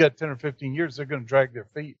them, well, you got 10 or 15 years, they're going to drag their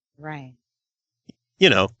feet. Right. You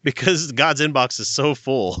know, because God's inbox is so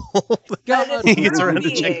full. He gets around to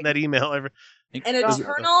checking that email every. An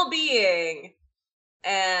eternal being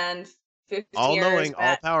and 50 All-knowing, years.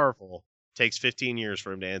 all-powerful. Takes 15 years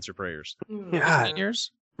for him to answer prayers. 15 years?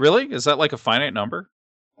 Really? Is that like a finite number?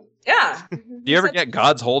 Yeah. Do you ever get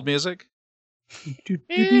God's hold music? It's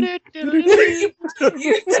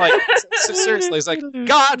like, seriously, it's like,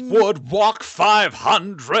 God would walk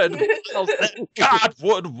 500 miles, then God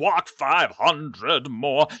would walk 500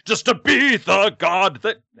 more just to be the God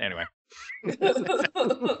that... Anyway.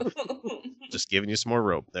 Just giving you some more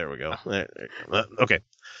rope. There we go. Okay.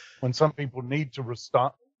 When some people need to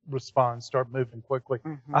respond, start moving quickly.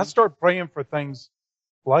 I start praying for things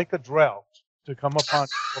like a drought to come upon.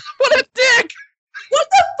 What a dick! What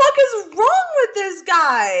the fuck is wrong with this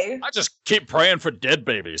guy? I just keep praying for dead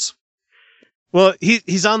babies. Well,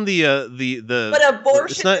 he's on the But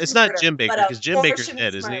abortion. It's not Jim Baker but because Jim Baker's abortion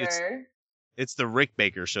dead, is isn't he? murder. It's the Rick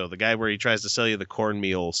Baker show, the guy where he tries to sell you the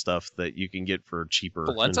cornmeal stuff that you can get for cheaper.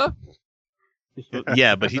 Polenta?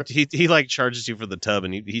 Yeah, but he like charges you for the tub,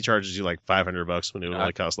 and he charges you like $500 when it would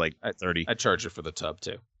only cost like $30. I charge you for the tub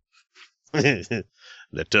too. The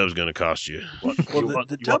tub's gonna cost you. You want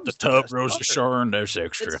the tub, Rose Shore, and there's The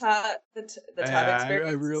extra. tub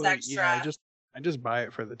experience is extra. Yeah, I just buy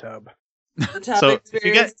it for the tub. The tub So,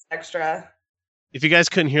 experience is extra. If you guys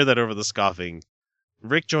couldn't hear that over the scoffing,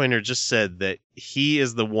 Rick Joyner just said that he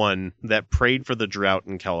is the one that prayed for the drought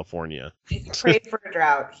in California. He prayed for a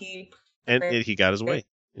drought. He got his way.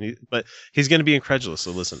 But he's going to be incredulous,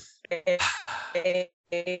 so listen.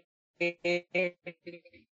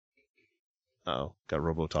 Oh, got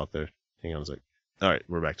Robo Talk there. Hang on a sec. All right,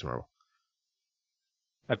 we're back to normal.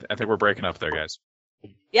 I think we're breaking up there, guys.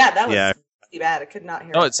 Yeah, that was really bad. I could not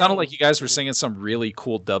hear. No, it sounded like you guys were singing some really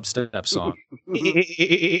cool dubstep song.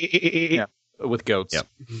 Yeah, with goats. Yep.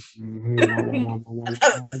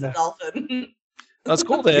 That was a dolphin. That's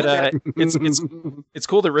cool that it's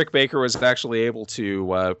cool that Rick Baker was actually able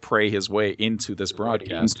to pray his way into this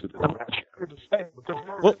broadcast.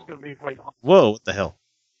 Whoa, what the hell?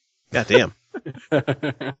 God damn.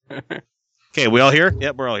 Okay, we all here?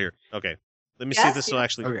 Yep, we're all here. Okay. Let me see if this will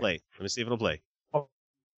actually play. Let me see if it'll play.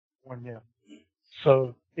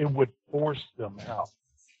 So it would force them out.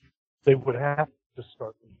 They would have to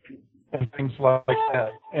start and things like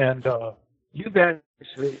that. And you guys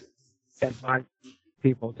actually invite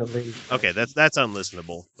people to leave. Okay, that's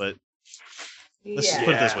unlistenable, but let's just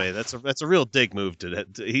put it this way. That's a real dick move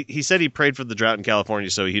he said he prayed for the drought in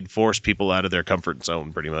California so he'd force people out of their comfort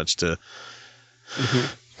zone pretty much to you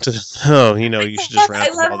should just wrap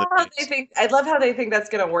I love how they think that's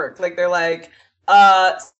gonna work. Like they're like,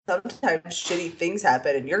 sometimes shitty things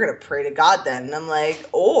happen and you're gonna pray to God then. And I'm like,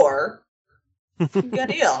 or good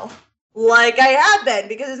deal. Like I have been,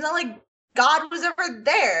 because it's not like God was ever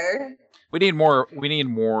there. We need more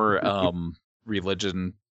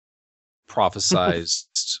religion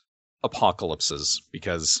prophesized apocalypses,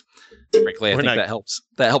 because frankly I think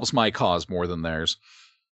that helps my cause more than theirs.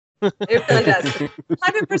 It really does.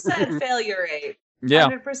 100% failure rate. Yeah.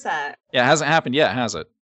 100%. Yeah, it hasn't happened yet, has it?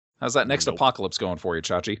 How's that next apocalypse going for you,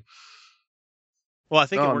 Chachi? Well, I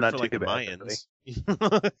think it worked for like the Mayans.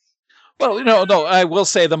 Well, no, I will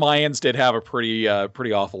say the Mayans did have a pretty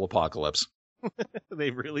awful apocalypse.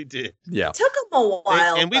 They really did. Yeah. It took them a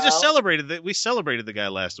while. And we just celebrated that. We celebrated the guy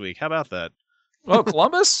last week. How about that? Oh,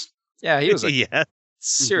 Columbus? Yeah, he was a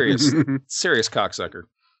serious cocksucker.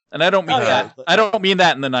 And I don't mean that. I don't mean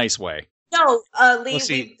that in the nice way. No,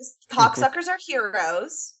 Lee, cocksuckers are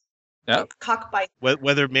heroes. Yeah. Cockbite.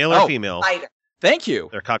 Whether male or female. Biter. Thank you.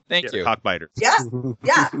 They're you. Cockbiters. Yeah.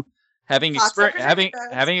 Yeah. Having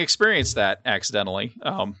experienced that accidentally,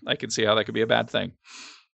 I can see how that could be a bad thing.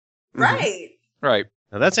 Right. Right.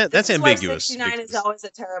 Now that's ambiguous. 69 is always a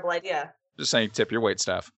terrible idea. Just saying, tip your wait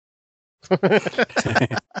staff.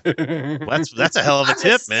 That's a hell of a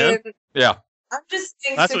tip, man. Yeah. I'm just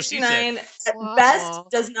saying That's 69 at best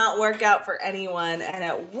does not work out for anyone, and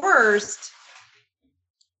at worst,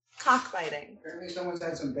 cockbiting. Apparently someone's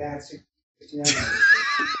had some bad 69.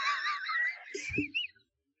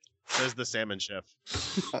 Says the salmon chef.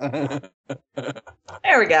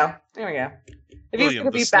 There we go. If he's William, going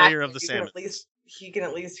to be slayer back, of the salmon. he can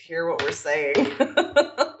at least hear what we're saying.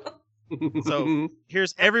 So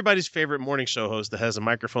here's everybody's favorite morning show host that has a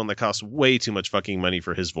microphone that costs way too much fucking money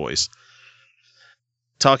for his voice,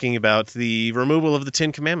 talking about the removal of the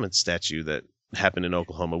 10 Commandments statue that happened in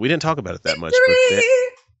Oklahoma. We didn't talk about it that much, but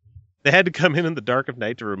they had to come in the dark of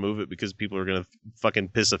night to remove it because people are going to fucking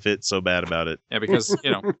piss a fit so bad about it. Yeah, because,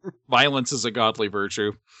 violence is a godly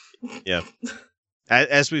virtue. Yeah.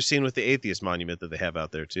 As we've seen with the atheist monument that they have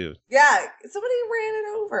out there, too. Yeah, somebody ran it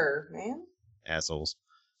over, man. Assholes.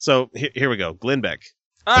 So, here we go. Glenn Beck.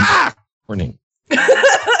 Ah! Morning. Deep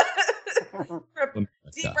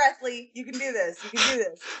breath, Lee. You can do this.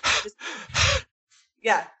 Just,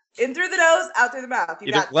 in through the nose, out through the mouth.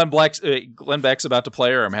 Either Glenn Beck's about to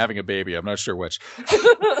play or I'm having a baby. I'm not sure which.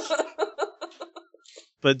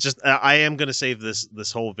 But just, I am going to save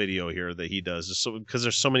this whole video here that he does, just so because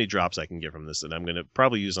there's so many drops I can get from this that I'm going to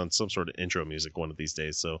probably use on some sort of intro music one of these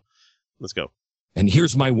days. So, let's go. And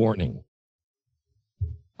here's my warning.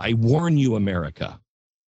 I warn you, America.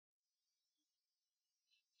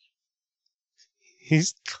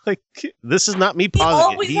 He's like, this is not me pausing.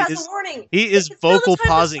 He always has a warning. He is vocal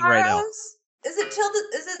pausing right now. Is it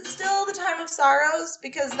still the time of sorrows?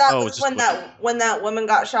 Because that was when that woman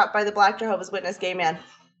got shot by the Black Jehovah's Witness gay man.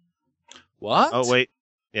 What? Oh wait,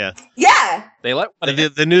 yeah. Yeah. They let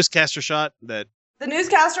the newscaster shot that. The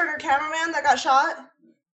newscaster and her cameraman that got shot.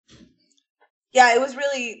 Yeah, it was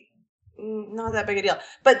really not that big a deal.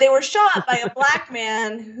 But they were shot by a black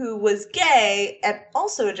man who was gay and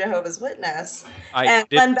also a Jehovah's Witness. I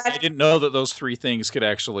didn't know that those three things could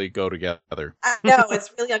actually go together. I know,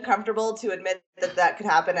 it's really uncomfortable to admit that could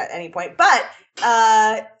happen at any point. But,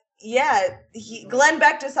 Glenn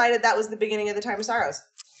Beck decided that was the beginning of the time of sorrows.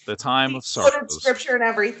 The time of sorrows. Quoted scripture and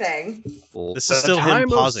everything. This is still him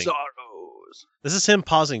pausing. This is him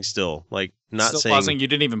pausing still, like not still saying. Pausing. You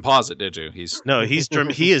didn't even pause it, did you? He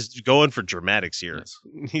is going for dramatics here. Yes.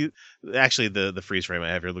 He actually the freeze frame I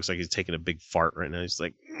have here looks like he's taking a big fart right now. He's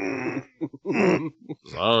like,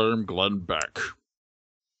 I'm Glenn Beck.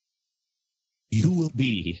 You will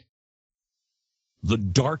be the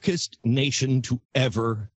darkest nation to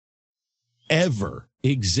ever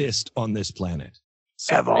exist on this planet.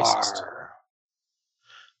 So ever. Racist.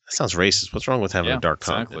 That sounds racist. What's wrong with having a dark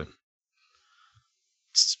continent? Exactly.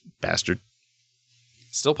 Bastard.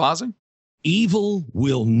 Still pausing? Evil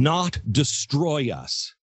will not destroy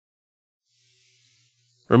us.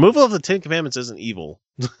 Removal of the Ten Commandments isn't evil.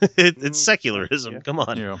 It's secularism. Come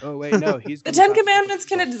on. Yeah. Oh wait, no, he's The Ten Commandments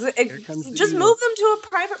can just move them to a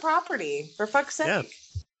private property, for fuck's sake. Yeah.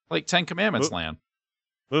 Like 10 Commandments land.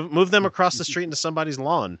 Move them across the street into somebody's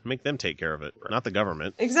lawn. Make them take care of it, not the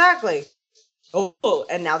government. Exactly. Oh,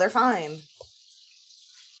 and now they're fine.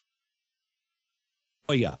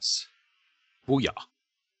 Us. Booyah.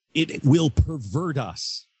 It will pervert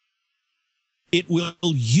us. It will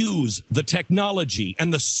use the technology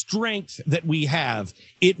and the strength that we have.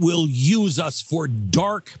 It will use us for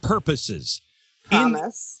dark purposes.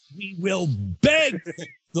 Promise. We will beg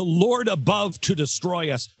the Lord above to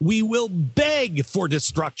destroy us. We will beg for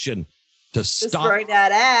destruction to stop. Destroy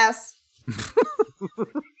that ass.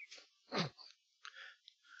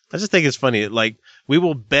 I just think it's funny. Like, we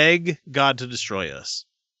will beg God to destroy us.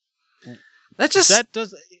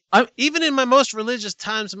 Even in my most religious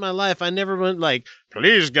times in my life, I never went like,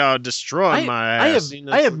 please God, destroy my ass.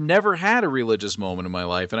 I have never had a religious moment in my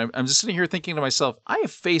life, and I'm just sitting here thinking to myself, I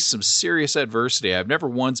have faced some serious adversity. I've never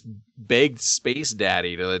once begged Space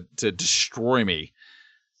Daddy to destroy me,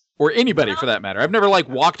 or anybody for that matter. I've never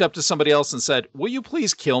walked up to somebody else and said, will you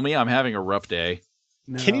please kill me? I'm having a rough day.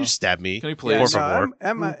 No. Can you stab me? Can you please? Yeah,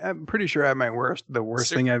 no, I'm pretty sure at my worst, the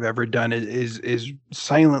worst thing I've ever done is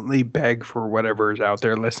silently beg for whatever's out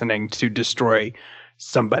there listening to destroy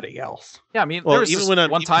somebody else. Yeah, I mean, there was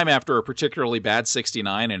one time after a particularly bad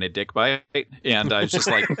 69 and a dick bite, and I was just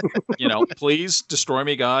like, please destroy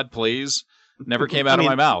me, God, please. Never came out of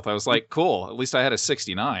my mouth. I was like, cool, at least I had a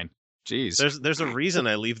 69. Jeez. There's a reason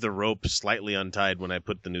I leave the rope slightly untied when I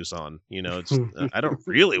put the noose on. It's I don't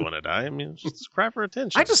really want to die. I mean, it's just crap for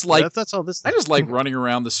attention. I just like that's all this. I just like running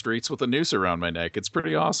around the streets with a noose around my neck. It's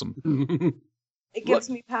pretty awesome. It gives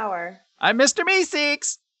me power. I'm Mr.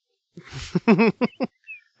 Meeseeks.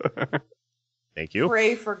 Thank you.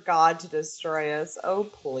 Pray for God to destroy us. Oh,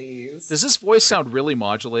 please. Does this voice sound really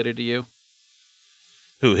modulated to you?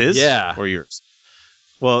 Who, his? Yeah. Or yours?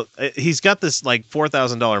 Well, he's got this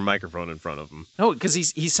 $4,000 microphone in front of him. No, because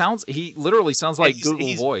he literally sounds like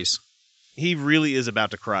Google Voice. He really is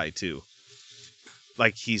about to cry too,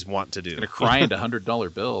 like he's want to do. Gonna cry into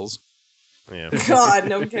 $100 bills. Yeah. God,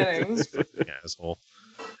 no kidding. Asshole.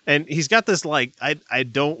 And he's got this I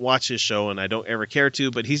don't watch his show and I don't ever care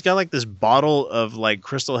to, but he's got this bottle of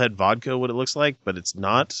Crystal Head vodka, what it looks like, but it's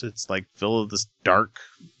not. It's full of this dark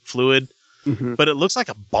fluid. Mm-hmm. But it looks like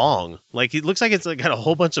a bong. It looks like it's got a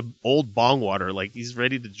whole bunch of old bong water. He's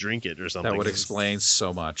ready to drink it or something. That would explain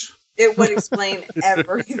so much. It would explain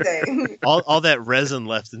everything. All that resin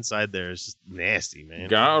left inside there is just nasty, man.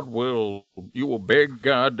 You will beg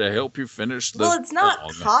God to help you finish the. Well, it's not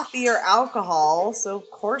coffee or alcohol, so of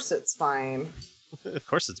course it's fine. Of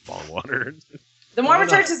course it's bong water. The Mormon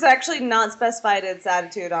Church has actually not specified its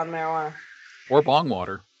attitude on marijuana. Or bong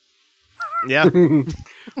water. Yeah.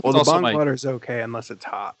 Well, the bong water is okay unless it's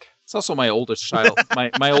hot. It's also my oldest child.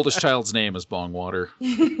 my oldest child's name is Bong Water.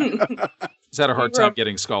 He's had a hard time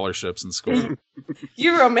getting scholarships in school.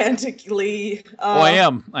 You romantically. I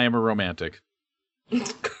am. I am a romantic.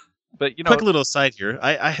 But quick little aside here.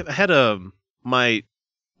 I had one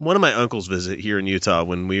of my uncles visit here in Utah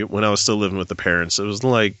when I was still living with the parents. It was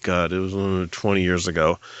 20 years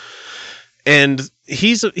ago, and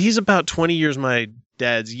he's about 20 years my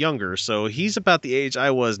dad's younger, so he's about the age I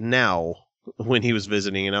was now when he was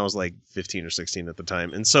visiting, and I was 15 or 16 at the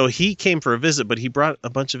time. And so he came for a visit, but he brought a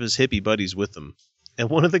bunch of his hippie buddies with him. And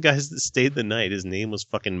one of the guys that stayed the night, his name was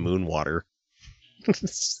fucking Moonwater.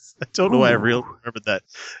 I don't know why I really remembered that.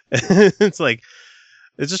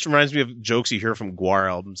 It just reminds me of jokes you hear from Gwar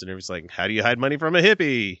albums, and everybody's like, how do you hide money from a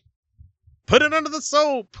hippie? Put it under the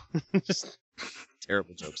soap! Just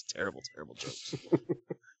terrible jokes. Terrible jokes.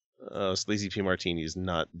 Sleazy P. Martini is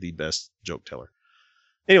not the best joke teller.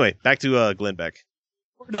 Anyway, back to Glenn Beck.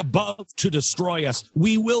 Above to destroy us,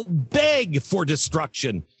 we will beg for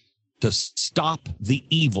destruction to stop the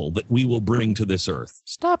evil that we will bring to this earth.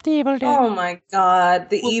 Stop the evil, Dad. Oh my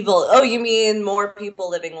God, the evil. Oh, you mean more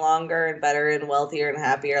people living longer and better and wealthier and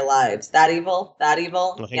happier lives? That evil?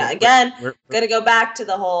 Well, yeah, again, gonna go back to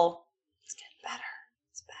the whole, it's getting better.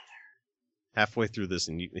 It's better. Halfway through this,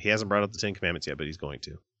 and he hasn't brought up the Ten Commandments yet, but he's going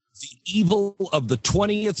to. The evil of the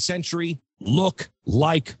 20th century look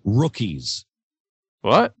like rookies.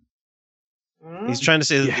 What? He's trying to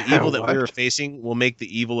say that the evil that we are facing will make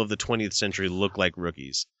the evil of the 20th century look like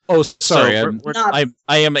rookies. Oh, sorry. So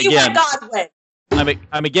I am again.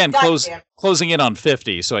 I'm again closing in on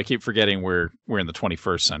 50, so I keep forgetting we're in the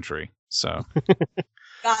 21st century. So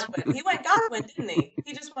Godwin. He went Godwin, didn't he?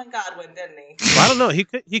 He just went Godwin, didn't he? Well, I don't know.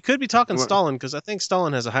 He could be talking Stalin because I think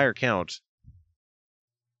Stalin has a higher count.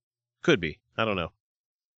 Could be. I don't know.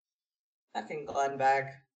 Fucking Glenn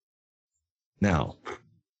Beck. Now,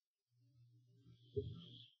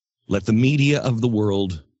 let the media of the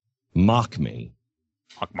world mock me.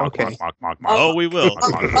 Mock. Oh, we will.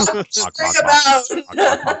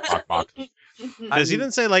 Mock. Because he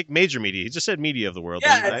didn't say like major media. He just said media of the world.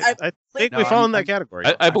 Yeah, I think we fall in that category.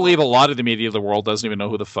 I believe a lot of the media of the world doesn't even know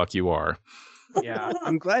who the fuck you are. Yeah,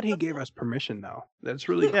 I'm glad he gave us permission, though. That's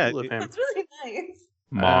really cool of him. That's really nice.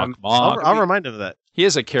 Mock. I'll remind him of that. He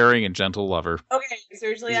is a caring and gentle lover. Okay,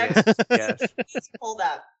 seriously, Yes. Please pull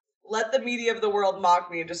that. Let the media of the world mock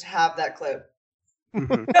me and just have that clip.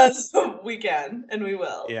 Mhm. Because we can, and we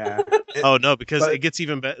will. Yeah. Oh no, because it gets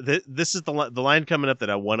even better. This is the line coming up that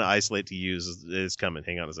I want to isolate to use is coming.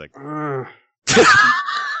 Hang on a second.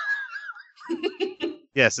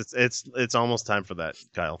 Yes, it's almost time for that,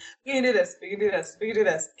 Kyle. We can do this.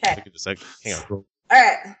 Okay. Hang on. All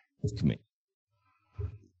right. Me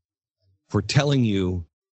for telling you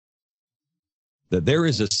that there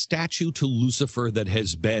is a statue to Lucifer that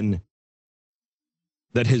has been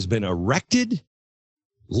erected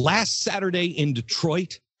last Saturday in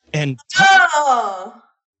Detroit, and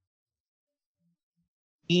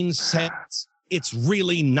says it's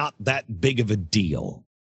really not that big of a deal.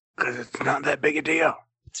 Because it's not that big a deal.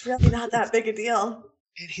 It's really not that big a deal.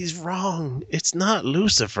 And he's wrong. It's not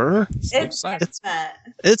Lucifer.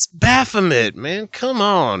 It's Baphomet, man. Come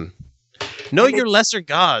on. Know your lesser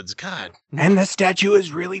gods. God. And the statue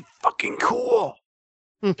is really fucking cool.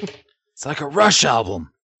 It's like a Rush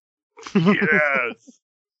album. Yes.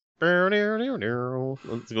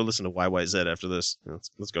 Let's go listen to YYZ after this.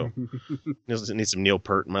 Let's go. I need some Neil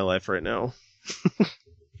Peart in my life right now. All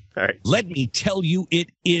right. Let me tell you, it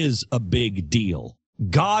is a big deal.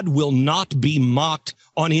 God will not be mocked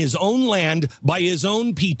on his own land by his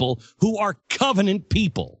own people who are covenant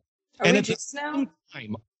people. Are we just now?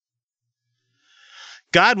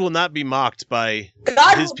 God will not be mocked by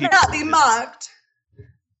God his will people. not be mocked.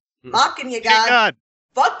 Mocking you, Hey, God. God.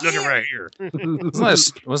 Fuck Look you. right here.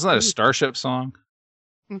 Wasn't that a Starship song?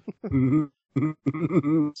 It's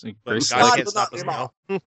like But Grace God Slick. can't stop us now.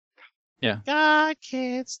 Yeah. God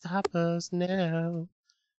can't stop us now.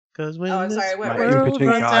 Because when Oh, I'm sorry. this Wait, world impotent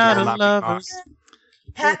runs God out will of not be lovers.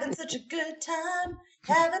 Having such a good time,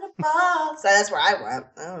 having a ball. So that's where I went.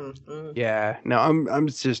 Yeah. No, I'm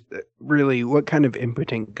just really, what kind of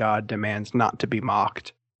impotent God demands not to be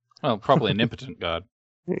mocked? Well, probably an impotent God.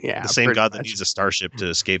 Yeah. The same pretty God that much. needs a starship to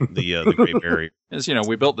escape the Great Barrier. As you know,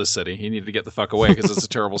 we built this city. He needed to get the fuck away because it's a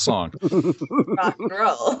terrible song. Rock and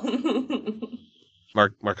roll.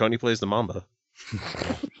 Marconi plays the Mamba.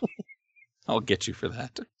 I'll get you for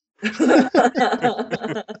that.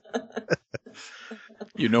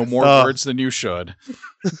 You know more words than you should.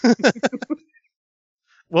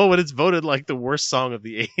 Well, when it's voted like the worst song of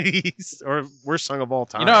the 80s or worst song of all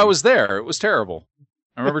time. You know, I was there. It was terrible.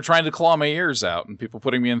 I remember trying to claw my ears out and people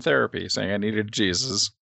putting me in therapy saying I needed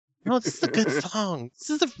Jesus. No, it's a good song. This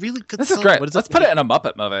is a really good This song. is great. What does Let's put it in a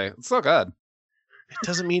Muppet movie. It's so good. It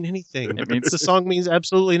doesn't mean anything. It means the song means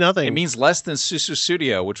absolutely nothing. It means less than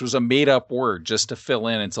Sususudio, which was a made-up word just to fill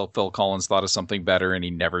in until Phil Collins thought of something better, and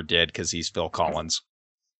he never did because he's Phil Collins.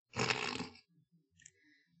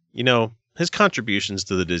 You know, his contributions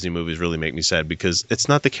to the Disney movies really make me sad because it's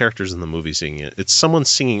not the characters in the movie singing it. It's someone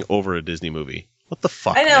singing over a Disney movie. What the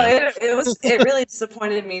fuck? I know, man? it really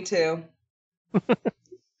disappointed me too.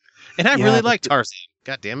 And I Yeah, really but like Tarzan.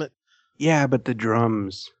 God damn it. Yeah, but the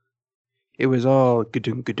drums. It was all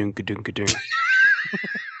gadunk, gadunk, gadunk, gadunk.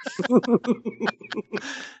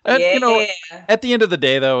 And, Yeah. you know, at the end of the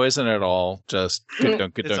day, though, isn't it all just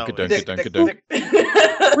gadunk, gadunk, gadunk, gadunk,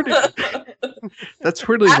 gadunk? That's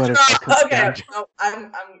really what it all comes Okay, down to. no,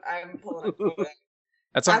 I'm pulling up.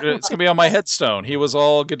 It's going to be on my headstone. He was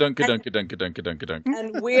all gadunk, gadunk, gadunk, gadunk, gadunk, gadunk.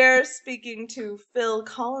 And we're speaking to Phil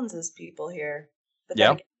Collins's people here. But Yeah.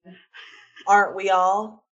 then again, aren't we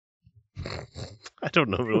all? I don't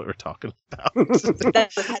know what we're talking about.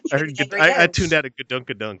 That was I, heard, I tuned out a gadunk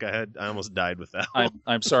gadunk. I almost died with that one.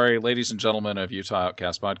 I'm sorry, ladies and gentlemen of Utah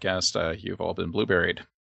Outcast Podcast. You've all been blueberried.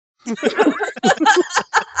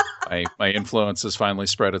 My influence has finally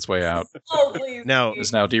spread its way out. Oh, please. Now,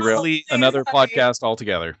 Is now derailed another podcast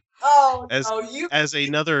altogether. Oh, as no, you as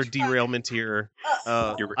another derailment here.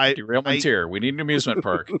 Derailment here. We need an amusement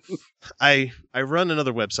park. I run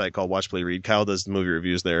another website called Watch Play Read. Kyle does the movie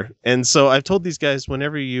reviews there, and so I've told these guys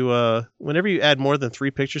whenever you add more than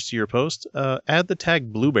 3 pictures to your post, add the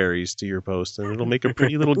tag blueberries to your post, and it'll make a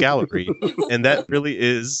pretty little gallery. And that really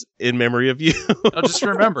is in memory of you. Now just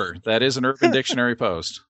remember that is an Urban Dictionary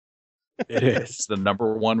post. It is. It's the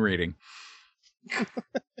number 1 reading.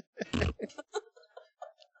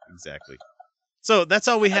 Exactly. So that's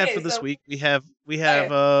all we have for this week. We have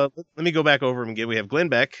let me go back over them again. We have Glenn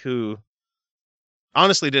Beck, who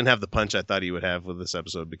honestly didn't have the punch I thought he would have with this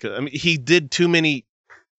episode, because I mean he did too many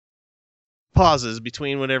pauses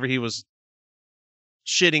between whenever he was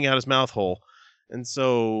shitting out his mouth hole. And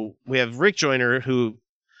so we have Rick Joyner, who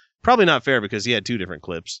probably not fair because he had 2 different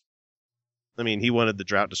clips. I mean, he wanted the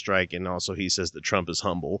drought to strike, and also he says that Trump is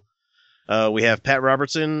humble. We have Pat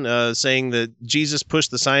Robertson saying that Jesus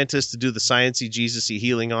pushed the scientists to do the sciencey, Jesus-y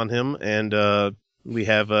healing on him. And we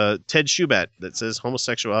have Ted Schubat that says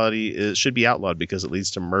homosexuality should be outlawed because it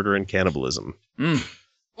leads to murder and cannibalism. Okay.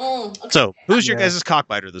 So, who's your guys'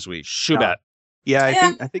 cockbiter this week? Schubat.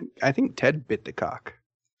 Yeah, I think Ted bit the cock.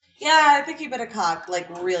 Yeah, I think he bit a cock like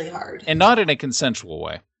really hard. And not in a consensual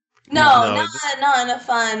way. No, not in a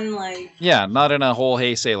fun like. Yeah, not in a whole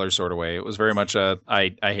 "Hey Sailor" sort of way. It was very much a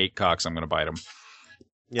 "I hate cocks. I'm going to bite them."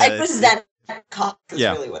 Yeah, I resent cock. Is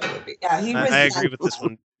really what it would be. Yeah, I agree with this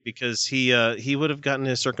one because he would have gotten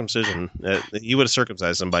his circumcision. He would have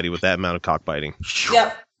circumcised somebody with that amount of cockbiting.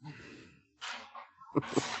 Yep.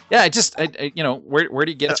 Yeah, where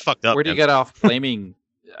do you get? That's fucked up. Where do you get off blaming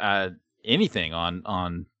anything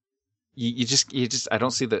on? You just I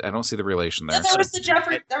don't see the relation there. Yeah,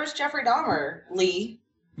 there was Jeffrey Dahmer, Lee.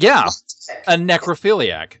 Yeah, a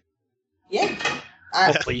necrophiliac. Yeah.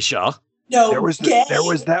 Alicia. No, there was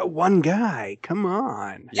that one guy. Come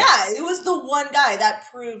on. Yeah, it was the one guy that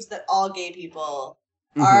proves that all gay people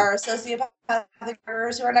are sociopathic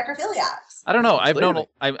murderers who are necrophiliacs. I don't know.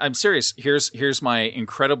 I'm serious. Here's my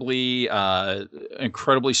incredibly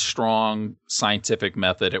strong scientific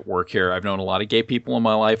method at work here. I've known a lot of gay people in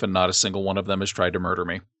my life, and not a single one of them has tried to murder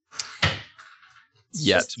me.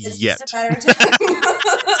 Yet. It's just a matter of time.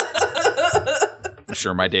 I'm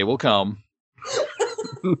sure my day will come.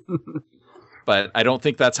 But I don't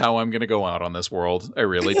think that's how I'm going to go out on this world. I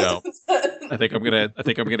really don't. I think I'm gonna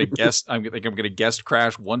guest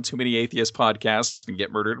crash one too many atheist podcasts and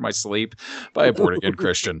get murdered in my sleep by a born again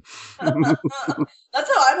Christian. That's how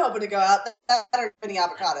I'm hoping to go out. That or many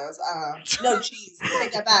avocados. No cheese.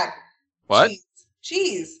 Take that back. What?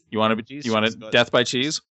 Cheese. You want to death by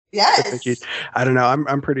cheese? Yes. I don't know.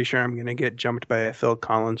 I'm pretty sure I'm gonna get jumped by a Phil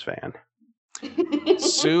Collins fan.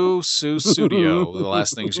 Sue Studio. The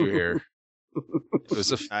last things you hear. It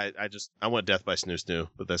was I want death by snoo snoo,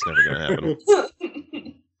 but that's never going to happen.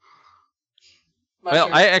 Well,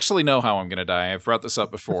 I actually know how I'm going to die. I've brought this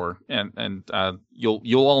up before, and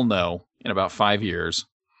you'll all know in about 5 years,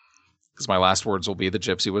 because my last words will be the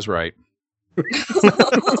gypsy was right.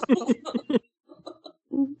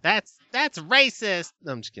 That's racist.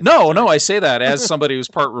 No, I'm just kidding. No, I say that as somebody who's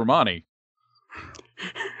part Romani.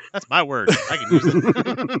 That's my word. I can use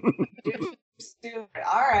it.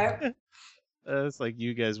 All right. It's like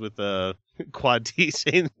you guys with Quad T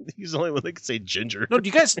saying he's the only one that can say ginger. No,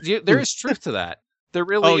 there is truth to that. There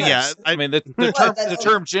really is. Yeah. I mean, the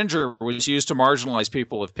term ginger was used to marginalize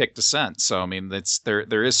people of Pict descent. So, I mean,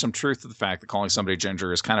 there is some truth to the fact that calling somebody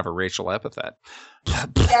ginger is kind of a racial epithet. Yeah,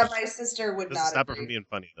 my sister would not stop her from being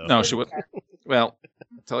funny, though. No, she would. Well,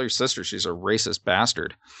 tell your sister she's a racist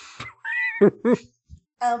bastard.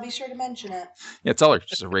 I'll be sure to mention it. Yeah, tell her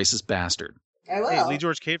she's a racist bastard. I will. Hey, Leigh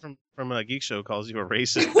George Kade from Geek Show calls you a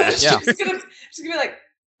racist bastard. Yeah. She's gonna be like,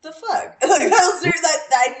 the fuck? Like,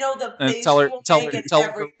 I know the and face tell her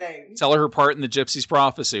everything. Tell her part in the gypsy's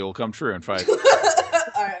prophecy will come true in 5 years.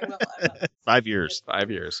 All right, well, 5 years.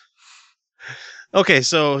 5 years. Okay,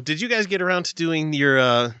 so did you guys get around to doing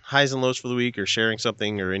your highs and lows for the week, or sharing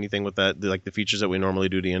something, or anything with that, like the features that we normally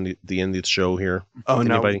do at the end of the show here? Oh,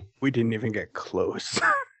 anybody? No, we didn't even get close.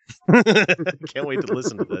 Can't wait to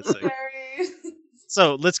listen to that.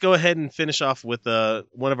 So let's go ahead and finish off with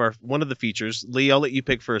one of the features. Lee, I'll let you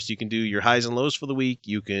pick first. You can do your highs and lows for the week.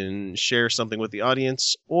 You can share something with the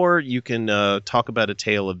audience, or you can talk about a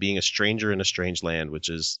tale of being a stranger in a strange land, which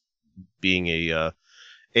is being a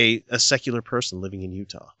secular person living in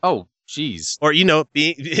Utah. Oh, Jeez. Or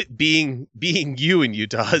being you in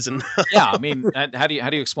Utah isn't. Yeah, I mean, how do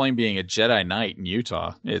you explain being a Jedi Knight in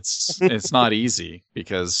Utah? It's not easy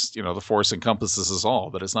because the Force encompasses us all,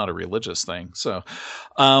 but it's not a religious thing. So,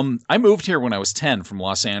 I moved here when I was 10 from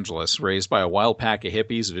Los Angeles, raised by a wild pack of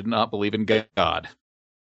hippies who did not believe in God.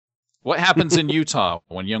 What happens in Utah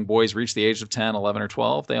when young boys reach the age of 10, 11, or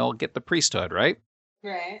 12? They all get the priesthood, right?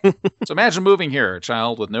 Right. So imagine moving here, a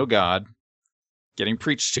child with no God, getting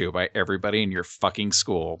preached to by everybody in your fucking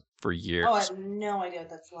school for years. Oh, I have no idea what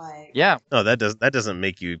that's like. Yeah. No, that doesn't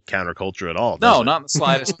make you counterculture at all. No, does it? not in the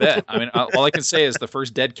slightest bit. I mean, all I can say is the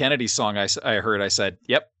first Dead Kennedy song I heard, I said,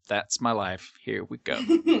 "Yep, that's my life. Here we go."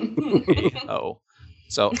 Oh,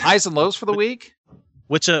 so highs and lows for the week.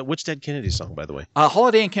 Which Dead Kennedy song, by the way?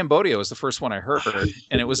 Holiday in Cambodia was the first one I heard,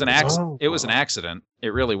 and it was an accident. It was an accident. It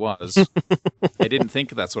really was. I didn't think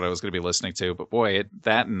that's what I was going to be listening to, but boy,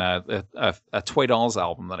 that and a Toy Dolls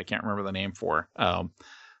album that I can't remember the name for.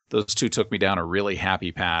 Those two took me down a really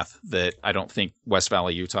happy path that I don't think West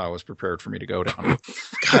Valley, Utah was prepared for me to go down.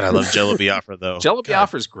 God, I love Jello Biafra though. Jello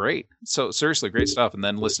Biafra is great. So seriously, great stuff. And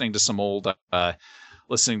then listening to some old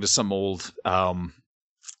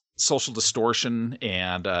Social Distortion,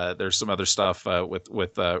 and there's some other stuff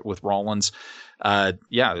with Rollins.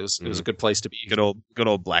 Yeah, it was a good place to be. Good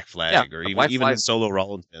old Black Flag, or even the solo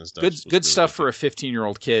Rollins band stuff. Good really stuff for a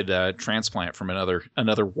 15-year-old kid transplant from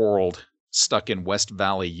another world stuck in West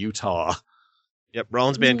Valley, Utah. Yep,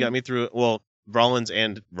 Rollins band got me through. Well, Rollins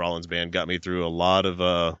band got me through a lot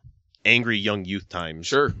of angry young youth times.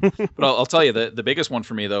 Sure. But I'll tell you, the biggest one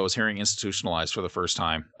for me, though, was hearing Institutionalized for the first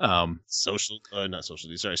time. Suicidal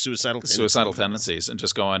Tendencies, and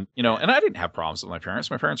just going, and I didn't have problems with my parents.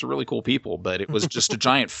 My parents were really cool people, but it was just a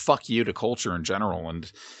giant fuck you to culture in general. And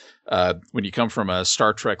when you come from a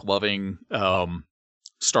Star Trek loving,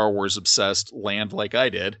 Star Wars obsessed land like I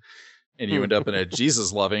did, and you end up in a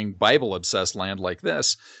Jesus loving, Bible obsessed land like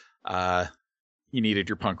this, you needed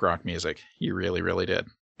your punk rock music. You really, really did.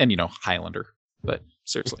 And Highlander, but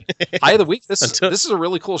seriously, high of the week. This is a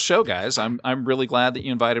really cool show, guys. I'm really glad that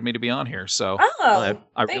you invited me to be on here. So I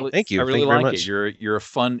really thank you. I really thank like you it. You're a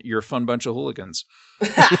fun bunch of hooligans. We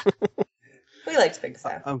like to think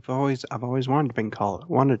so. I've always wanted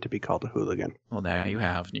to be called a hooligan. Well, now you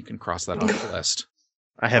have, and you can cross that off the list.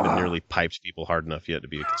 I haven't nearly piped people hard enough yet to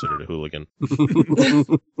be considered a hooligan.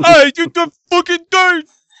 Hey, you the fucking dirt!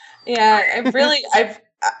 Yeah,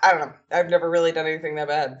 I don't know. I've never really done anything that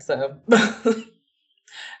bad, so.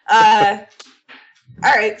 All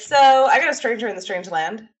right, so I got a stranger in the strange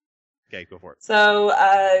land. Okay, go for it. So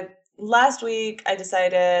last week I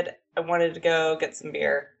decided I wanted to go get some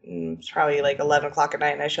beer. It's probably like 11 o'clock at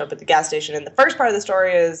night, and I show up at the gas station. And the first part of the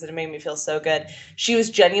story is that it made me feel so good. She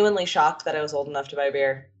was genuinely shocked that I was old enough to buy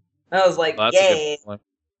beer. I was like, yay.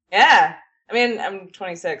 Yeah. I mean, I'm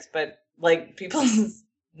 26, but like people...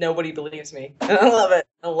 Nobody believes me. I love it.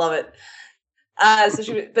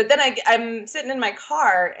 But then I'm sitting in my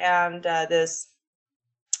car, and this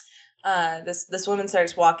woman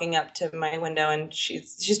starts walking up to my window, and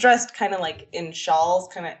she's dressed kind of like in shawls,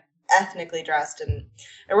 kind of ethnically dressed. And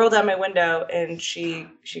I roll down my window, and she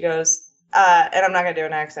goes, and I'm not gonna do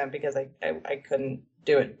an accent because I couldn't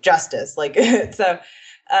do it justice. Like so.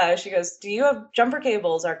 She goes, "Do you have jumper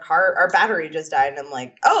cables? Our battery just died." And I'm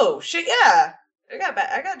like, "Oh shit, yeah. I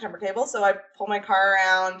got a jumper cable." So I pull my car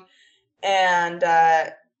around, and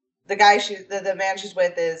the guy the man she's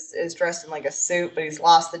with is dressed in like a suit, but he's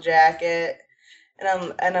lost the jacket.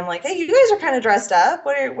 And I'm like, "Hey, you guys are kind of dressed up.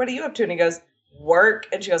 What are you up to?" And he goes, "Work."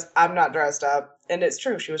 And she goes, "I'm not dressed up." And it's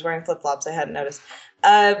true, she was wearing flip flops. I hadn't noticed.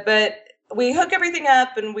 But we hook everything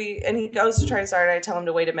up, and he goes to try to start. I tell him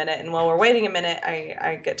to wait a minute, and while we're waiting a minute,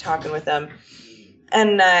 I get talking with him,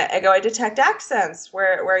 and I go, "I detect accents.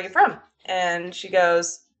 Where are you from?" And she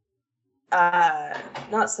goes, not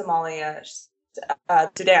Somalia,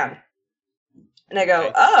 Sudan. And I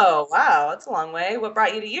go, "Oh, wow, that's a long way. What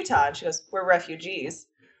brought you to Utah?" And she goes, "We're refugees."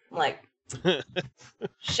 I'm like,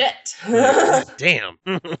 shit. Damn.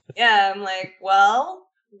 Yeah, I'm like, well,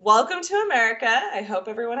 welcome to America. I hope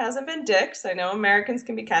everyone hasn't been dicks. I know Americans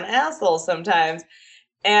can be kind of assholes sometimes.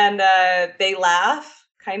 And they laugh,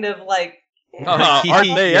 kind of like,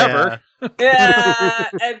 aren't they ever? Yeah,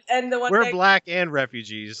 and the one we're guy, black and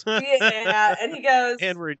refugees. Yeah, and he goes,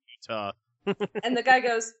 and we're in Utah. And the guy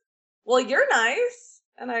goes, "Well, you're nice."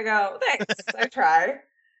 And I go, "Thanks, I try."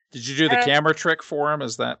 Did you do the camera trick for him?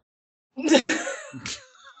 Is that? He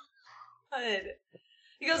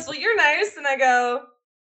goes, "Well, you're nice," and I go,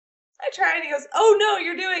 I tried. And he goes, oh, no,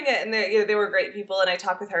 you're doing it. And they were great people. And I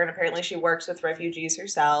talked with her, and apparently she works with refugees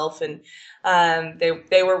herself. And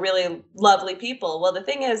they were really lovely people. Well, the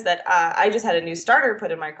thing is that I just had a new starter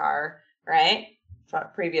put in my car, right? From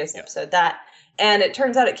previous episode, that. And it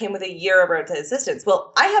turns out it came with a year of roadside assistance.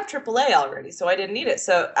 Well, I have AAA already, so I didn't need it.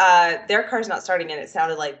 So their car's not starting, and it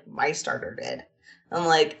sounded like my starter did. I'm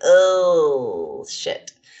like, oh,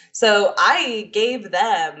 shit. So I gave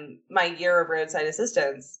them my year of roadside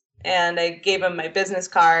assistance. And I gave them my business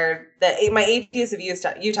card, my Atheist of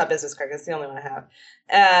Utah business card. That's the only one I have.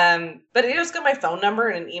 But it just got my phone number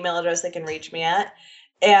and an email address they can reach me at.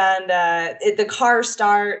 And the car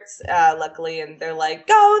starts, luckily, and they're like,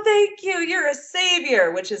 "Oh, thank you, you're a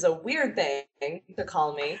savior," which is a weird thing to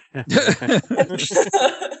call me.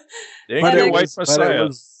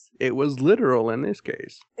 It was literal in this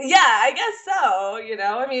case. Yeah, I guess so. You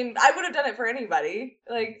know, I mean, I would have done it for anybody.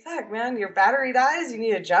 Like, fuck, man, your battery dies, you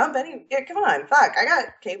need to jump. Come on, fuck, I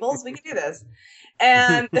got cables, we can do this.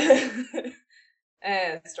 And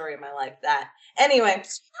story of my life, that. Anyway.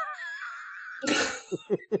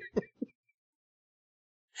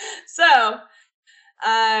 So,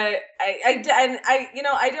 I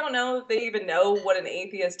don't know if they even know what an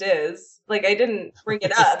atheist is. Like, I didn't bring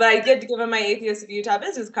it up, but I did give him my Atheist of Utah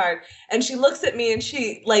business card. And she looks at me and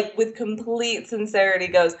she, like, with complete sincerity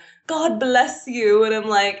goes, "God bless you." And I'm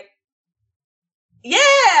like,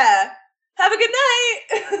 yeah, have a good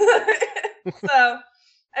night. So,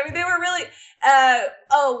 I mean, they were really,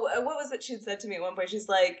 what was it she'd said to me at one point? She's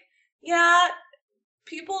like, yeah,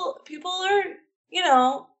 people are, you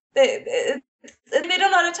know, they don't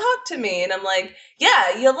know how to talk to me. And I'm like,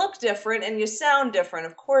 yeah, you look different and you sound different.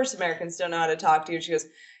 Of course Americans don't know how to talk to you. And she goes,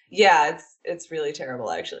 yeah, it's really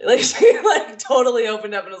terrible, actually. Like, she like totally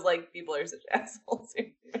opened up and was like, people are such assholes.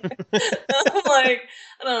 I'm like,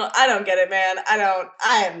 I don't get it, man. I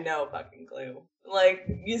have no fucking clue. Like,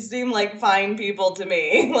 you seem like fine people to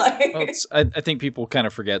me. Like, well, I think people kind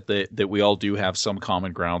of forget that we all do have some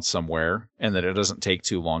common ground somewhere, and that it doesn't take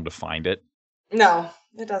too long to find it. No,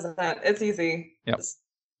 it doesn't. It's easy. Yep.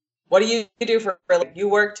 What do you do for like, you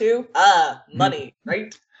work too? Money,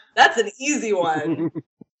 right? That's an easy one.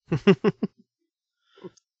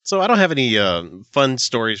 So I don't have any fun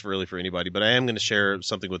stories really for anybody, but I am going to share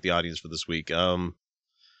something with the audience for this week.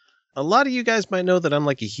 A lot of you guys might know that I'm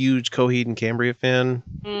like a huge Coheed and Cambria fan.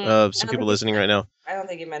 Some people listening right now. I don't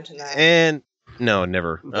think you mentioned that. And no,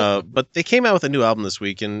 never. But they came out with a new album this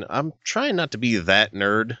week, and I'm trying not to be that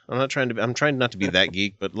nerd. I'm trying not to be that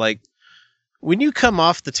geek. But like, when you come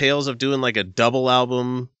off the tails of doing like a double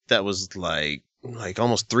album that was like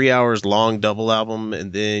almost 3 hours long double album,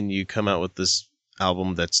 and then you come out with this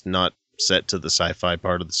album that's not set to the sci-fi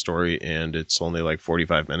part of the story, and it's only like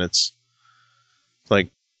 45 minutes.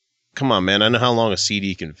 Like, come on, man. I know how long a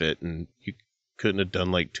CD can fit, and you couldn't have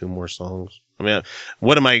done like 2 more songs. I mean,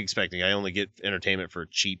 what am I expecting? I only get entertainment for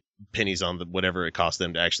cheap pennies on whatever it costs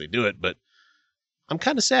them to actually do it, but I'm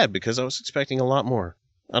kind of sad because I was expecting a lot more.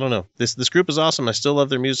 I don't know. This group is awesome. I still love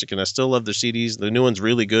their music, and I still love their CDs. The new one's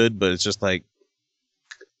really good, but it's just like,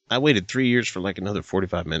 I waited 3 years for like another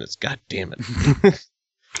 45 minutes. God damn it.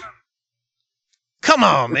 Come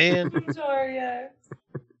on, man. I'm sorry, yeah.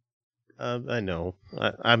 I know.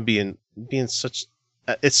 I'm being such...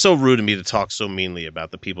 it's so rude of me to talk so meanly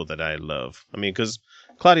about the people that I love. I mean, because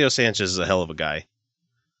Claudio Sanchez is a hell of a guy.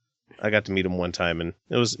 I got to meet him one time, and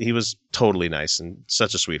he was totally nice and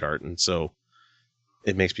such a sweetheart, and so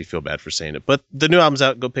it makes me feel bad for saying it. But the new album's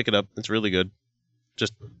out. Go pick it up. It's really good.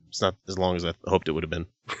 Just, it's not as long as I hoped it would have been.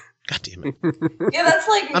 God damn it. Yeah, that's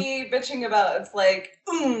like me bitching about, it's like,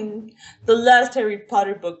 the last Harry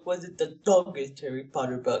Potter book wasn't the longest Harry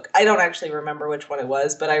Potter book. I don't actually remember which one it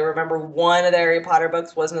was, but I remember one of the Harry Potter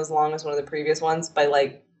books wasn't as long as one of the previous ones by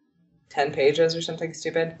like 10 pages or something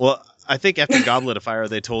stupid. Well, I think after Goblet of Fire,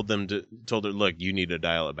 they told her, look, you need to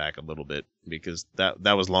dial it back a little bit, because that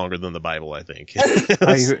was longer than the Bible, I think. I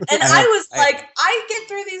was like, I get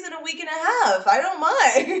through these in a week and a half. I don't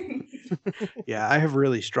mind. Yeah, I have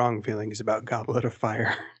really strong feelings about Goblet of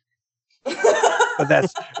Fire. But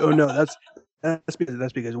that's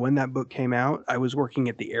because when that book came out, I was working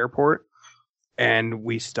at the airport, and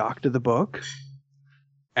we stocked the book.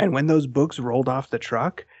 And when those books rolled off the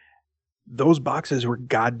truck, those boxes were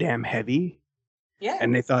goddamn heavy. Yeah.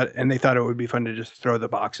 And they thought it would be fun to just throw the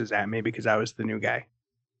boxes at me because I was the new guy.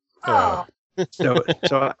 Oh. So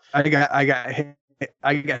I got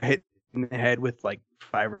hit in the head with like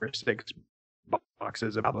 5 or 6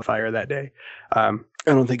 boxes of Goblet of Fire that day. I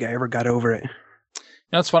don't think I ever got over it.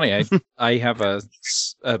 That's funny. I have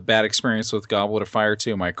a bad experience with Goblet of Fire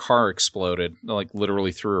too. My car exploded, like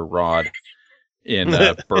literally through a rod. in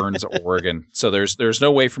Burns, Oregon. So there's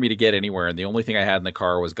no way for me to get anywhere, and the only thing I had in the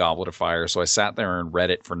car was Goblet of Fire. So I sat there and read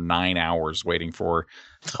it for 9 hours, waiting for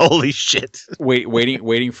holy shit,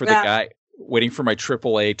 waiting for the guy, waiting for my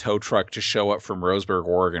AAA tow truck to show up from Roseburg,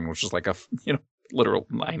 Oregon, which is like a literal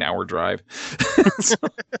 9-hour drive. So,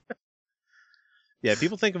 yeah,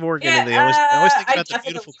 people think of Oregon and they always think about the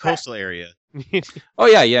beautiful coastal area. Oh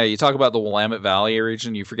yeah. You talk about the Willamette Valley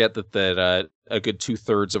region, you forget that a good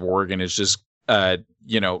 2/3 of Oregon is just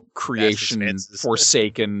creation,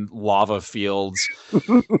 forsaken lava fields.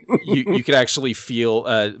 you could actually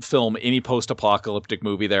film any post-apocalyptic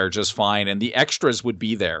movie there just fine, and the extras would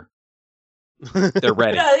be there. They're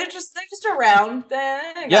ready. Yeah, they're just around.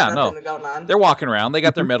 They got nothing going on. They're walking around. They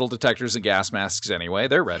got their metal detectors and gas masks anyway.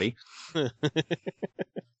 They're ready.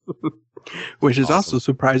 Which is also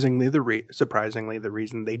surprisingly the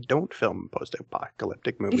reason they don't film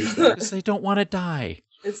post-apocalyptic movies. Because they don't want to die.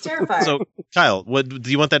 It's terrifying. So, Kyle,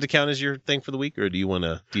 do you want that to count as your thing for the week, or do you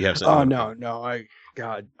have something? Oh no,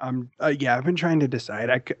 I've been trying to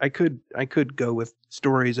decide. I could go with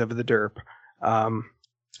Stories of the Derp.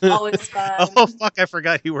 Always fun. Oh fuck! I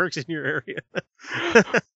forgot he works in your area.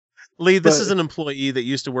 Leigh, this is an employee that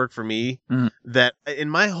used to work for me. That in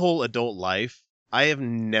my whole adult life, I have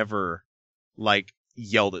never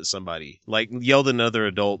yelled at somebody, yelled at another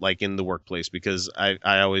adult in the workplace, because I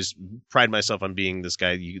always pride myself on being this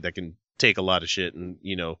guy that can take a lot of shit and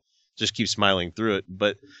just keep smiling through it.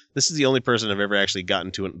 But this is the only person I've ever actually gotten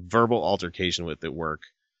to a verbal altercation with at work,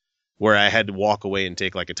 where I had to walk away and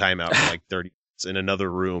take a timeout for 30 minutes in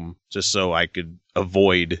another room just so I could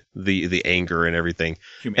avoid the anger and everything.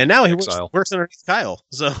 And now he works underneath Kyle.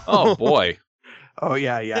 So oh boy. Oh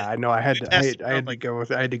yeah. I know. I had to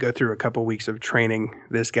go through a couple weeks of training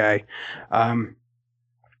this guy, and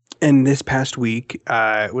this past week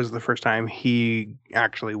was the first time he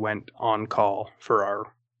actually went on call for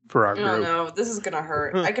our group. Oh no, this is gonna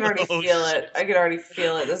hurt. I can already feel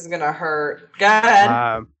it. This is gonna hurt. Go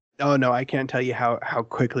ahead. Oh no, I can't tell you how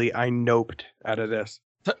quickly I noped out of this.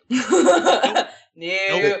 Nope.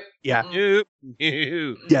 Yeah. Nope.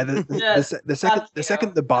 Yeah. The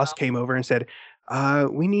second the boss came over and said,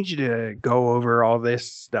 we need you to go over all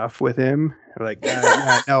this stuff with him. I'm like,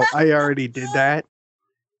 no, I already did that.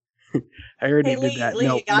 I already did that. Leigh,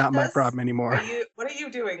 no, not this? my problem anymore. What are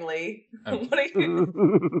you doing, Leigh? What are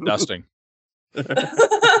you dusting?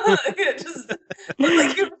 It just looked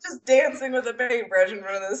like you were just dancing with a paintbrush in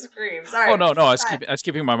front of the screen. Sorry. Oh no, I was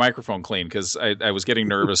keeping my microphone clean because I was getting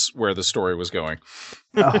nervous where the story was going.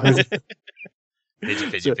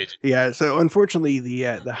 Fidget. Yeah, so unfortunately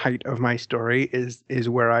the height of my story is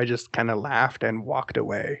where I just kind of laughed and walked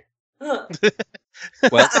away. Well,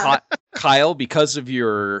 Kyle, because of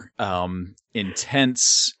your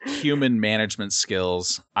intense human management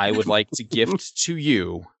skills, I would like to gift to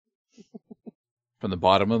you, from the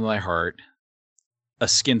bottom of my heart, a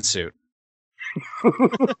skin suit.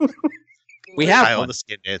 We have Kyle, one. the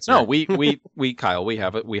skin dancer. No, we Kyle, we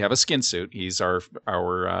have a skin suit. He's our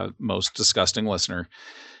most disgusting listener,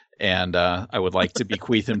 and I would like to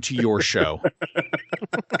bequeath him to your show,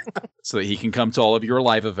 so that he can come to all of your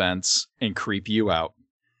live events and creep you out,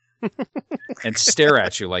 and stare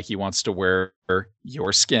at you like he wants to wear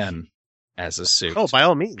your skin as a suit. Oh, by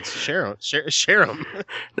all means, share them.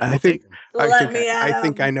 I think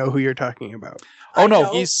I know who you're talking about. Oh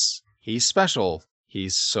no, he's special.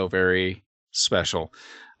 He's so very special.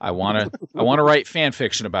 I want to write fan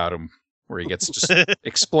fiction about him where he gets just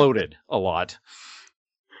exploded a lot,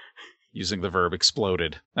 using the verb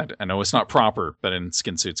exploded. I know it's not proper, but in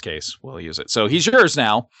Skin Suit's case, we'll use it. So he's yours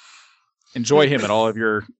now. Enjoy him at all of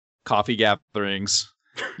your coffee gatherings,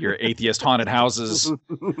 your atheist haunted houses.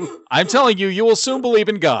 I'm telling you, you will soon believe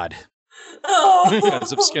in God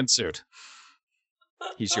because of Skin Suit.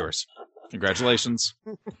 He's yours. Congratulations.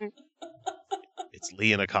 It's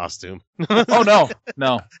Leigh in a costume. Oh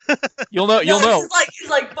no. You'll know. He's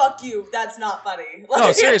like, fuck you. That's not funny.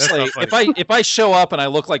 No, seriously. If I show up and I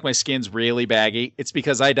look like my skin's really baggy, it's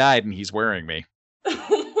because I died and he's wearing me.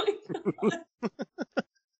 Oh my God.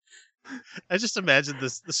 I just imagine the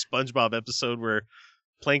SpongeBob episode where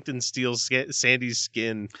Plankton steals Sandy's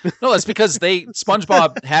skin. No, it's because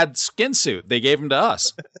SpongeBob had skin suit. They gave him to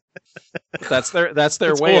us. That's their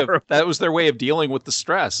way horrible. That was their way of dealing with the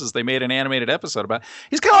stress. Is they made an animated episode about.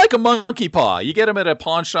 He's kind of like a monkey paw. You get him at a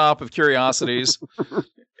pawn shop of curiosities. Oh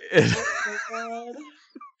my God.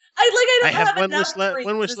 I have one wish left.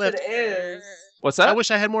 One wish left. It is. What's that? I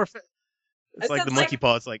wish I had more. It's like the monkey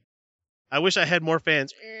paw. It's like I wish I had more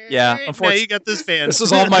fans. Yeah, Now unfortunately, you got this fan. this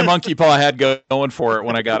is all my monkey paw I had going for it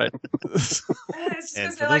when I got it. It's And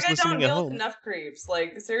just for like those I don't listening at milk home, enough creeps.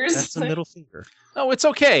 Like seriously. That's a middle finger. No, it's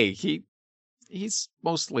okay. He's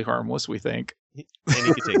mostly harmless, we think. And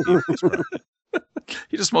he can take the abuse from it.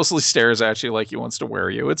 He just mostly stares at you like he wants to wear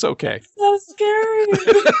you. It's okay. So scary.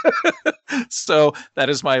 So that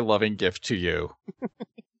is my loving gift to you.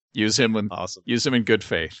 Use him in good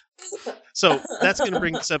faith. So that's going to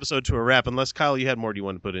bring this episode to a wrap. Unless Kyle, you had more you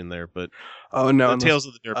want to put in there, but no, Tales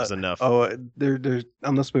of the Derp is enough. There's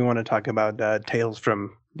unless we want to talk about tales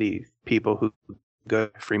from the people who go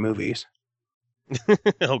to free movies.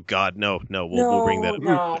 Oh God, no, we'll bring that up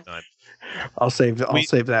another time. I'll save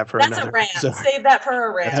that for That's another. a rant. episode. Save that for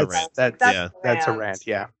a rant. That's a rant.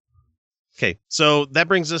 Yeah. Okay, so that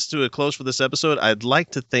brings us to a close for this episode. I'd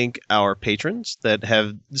like to thank our patrons that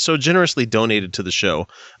have so generously donated to the show.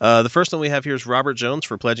 The first one we have here is Robert Jones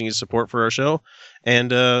for pledging his support for our show.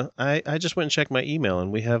 And I just went and checked my email,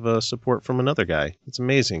 and we have support from another guy. It's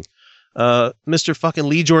amazing. Mr. fucking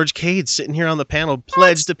Leigh George Kade sitting here on the panel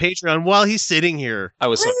pledged to Patreon while he's sitting here. I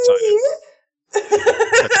was so excited.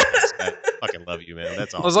 I fucking love you, man.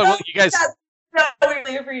 That's awesome. I was like, well, you guys... No, we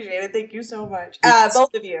really appreciate it. Thank you so much.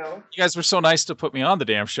 Both of you. You guys were so nice to put me on the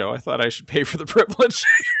damn show. I thought I should pay for the privilege.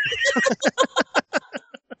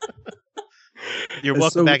 You're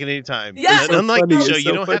welcome back at any time. Yeah. And unlike the show,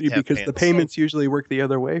 you don't have to have because fans. the payments usually work the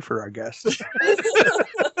other way for our guests.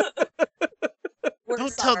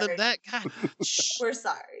 Don't tell them that. God. We're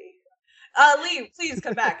sorry. Leigh, please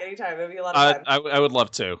come back anytime. It'd be a lot of fun. I would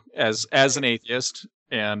love to, as an atheist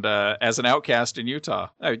and as an outcast in Utah.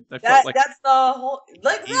 I felt like that's the whole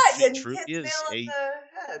like that. You truth hit the nail is on the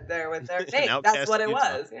head there with their an name. outcast That's what in it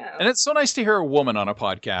Utah. was. Yeah. and it's so nice to hear a woman on a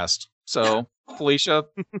podcast. So, Felicia,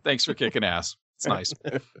 thanks for kicking ass. It's nice.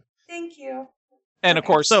 Thank you. And of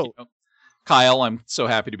course, Kyle, I'm so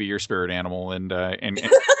happy to be your spirit animal, and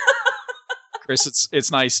Chris,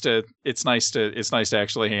 it's nice to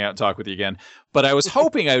actually hang out and talk with you again. But I was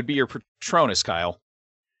hoping I would be your Patronus, Kyle.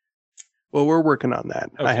 Well, we're working on that.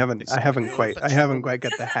 Okay. I haven't quite got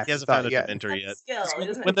the hack. He hasn't found a mentor yet. Skill,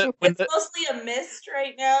 isn't When it? the- It's mostly a mist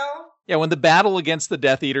right now. Yeah, when the battle against the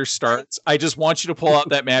Death Eater starts, I just want you to pull out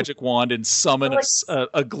that magic wand and summon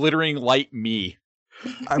a glittering light me.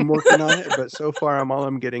 I'm working on it, but so far all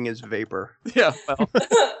I'm getting is vapor. Yeah, well,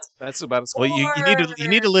 that's about as Well, you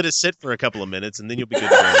need to let it sit for a couple of minutes, and then you'll be good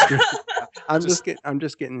to go. I'm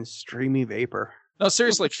just getting streamy vapor. No,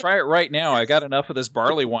 seriously, try it right now. I got enough of this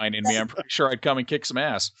barley wine in me. I'm pretty sure I'd come and kick some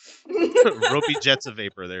ass. Ropey jets of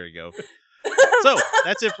vapor. There you go. So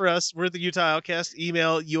that's it for us. We're the Utah Outcast.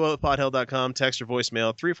 Email uo@podhell.com. Text or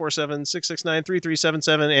voicemail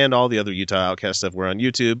 347-669-3377, and all the other Utah Outcast stuff. We're on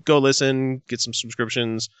YouTube. Go listen, get some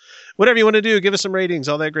subscriptions, whatever you want to do. Give us some ratings,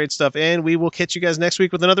 all that great stuff, and we will catch you guys next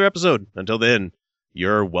week with another episode. Until then,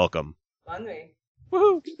 you're welcome. On me.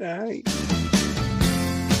 Woohoo! Good night.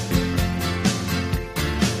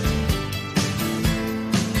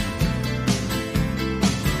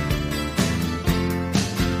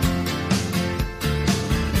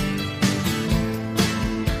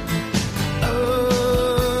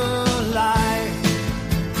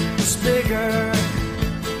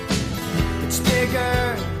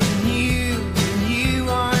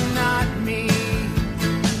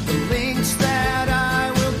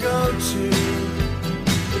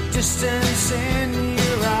 Distance in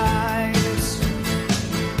your eyes.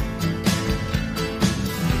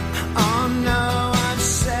 Oh no, I've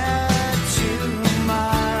said too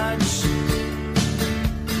much.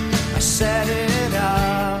 I set it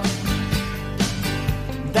up.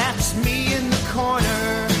 That's me in the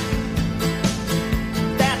corner.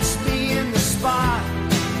 That's me in the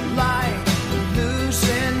spotlight,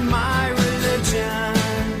 losing my religion.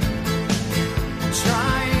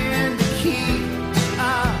 Trying to keep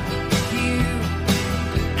up.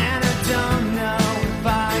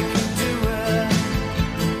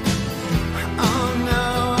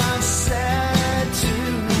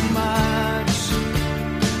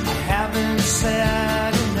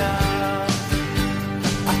 Said enough.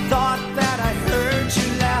 I thought that I heard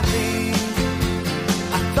you laughing.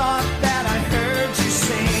 I thought that I heard you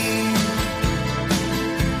sing.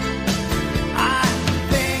 I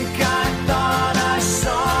think I thought I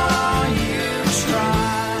saw you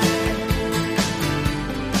try.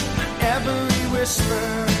 Every whisper,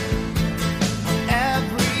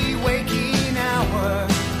 every waking hour,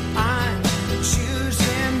 I'm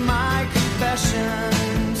choosing my confession.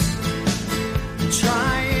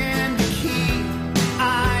 Trying to keep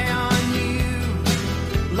eye on you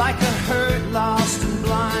like a hurt, lost and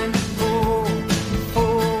blind fool.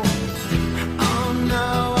 Oh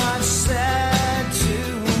no, I said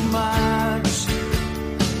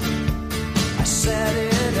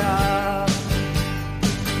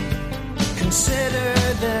Consider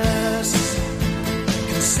this,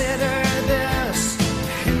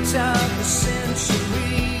 hint of the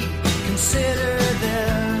century. Consider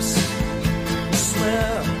this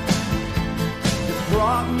slip that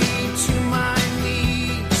brought me to my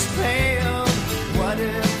knees, pale. What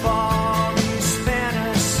if all these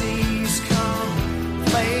fantasies come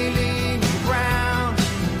flailing around?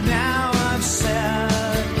 Now I've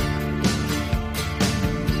said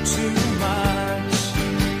too much.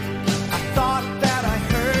 I thought that I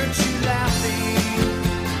heard you laughing.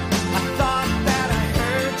 I thought that I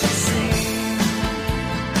heard you sing.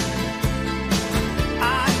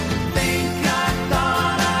 I think I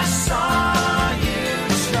thought I saw you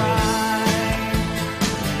try.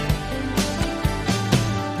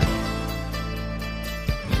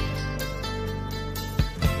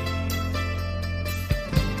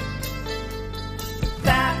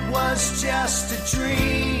 That was just a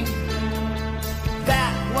dream.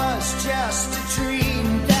 That was just a dream.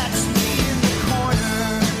 That's me in the corner.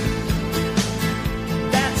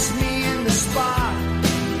 That's me in the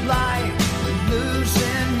spotlight,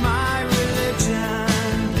 losing my religion,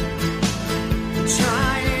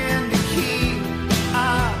 trying to keep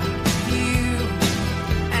up with you,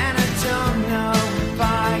 and I don't know if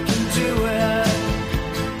I can do it.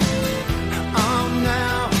 Oh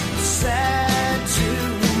no, I said too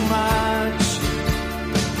much.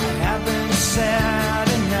 I haven't said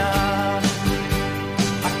enough.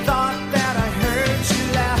 I thought that I heard you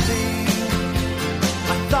laughing.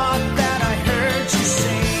 I thought that I heard you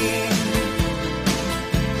sing.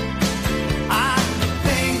 I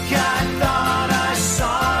think I thought I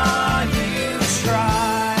saw you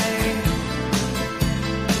try.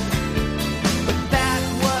 But that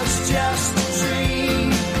was just a dream.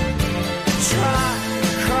 Try,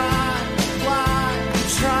 cry, why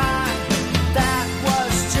try? That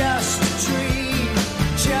was just a dream,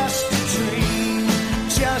 just a dream,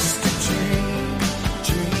 just a dream,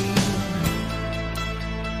 dream.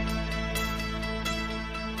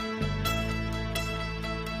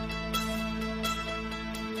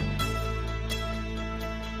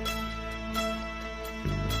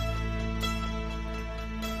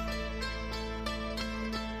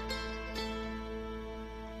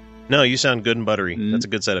 No, you sound good and buttery. That's a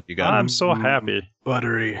good setup you got. I'm so happy.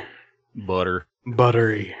 Buttery. Butter.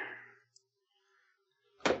 Buttery.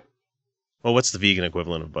 Well, what's the vegan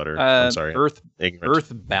equivalent of butter? I'm sorry. Ignorant.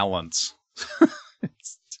 Earth Balance.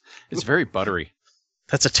 it's very buttery.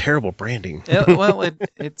 That's a terrible branding. Yeah, well,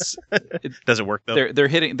 it's does it work though? They're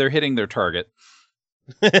hitting their target.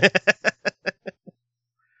 Well,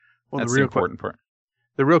 That's the important part.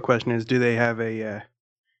 The real question is, do they have a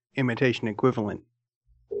imitation equivalent?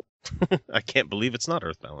 I can't believe it's not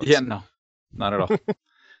Earth Balance. Yeah, no, not at all.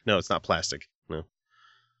 No, it's not plastic. No.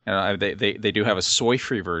 They do have a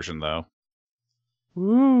soy-free version though.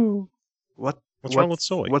 Woo! What's wrong with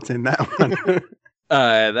soy? What's in that one?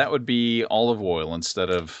 That would be olive oil instead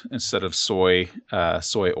of soy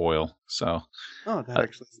oil. So. Oh, that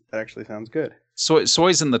actually sounds good.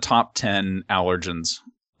 Soy's in the top 10 allergens.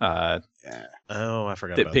 Yeah. Oh, I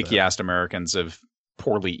forgot that about picky-assed Americans have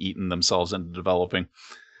poorly eaten themselves into developing.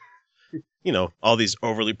 You know, all these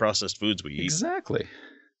overly processed foods we eat. Exactly.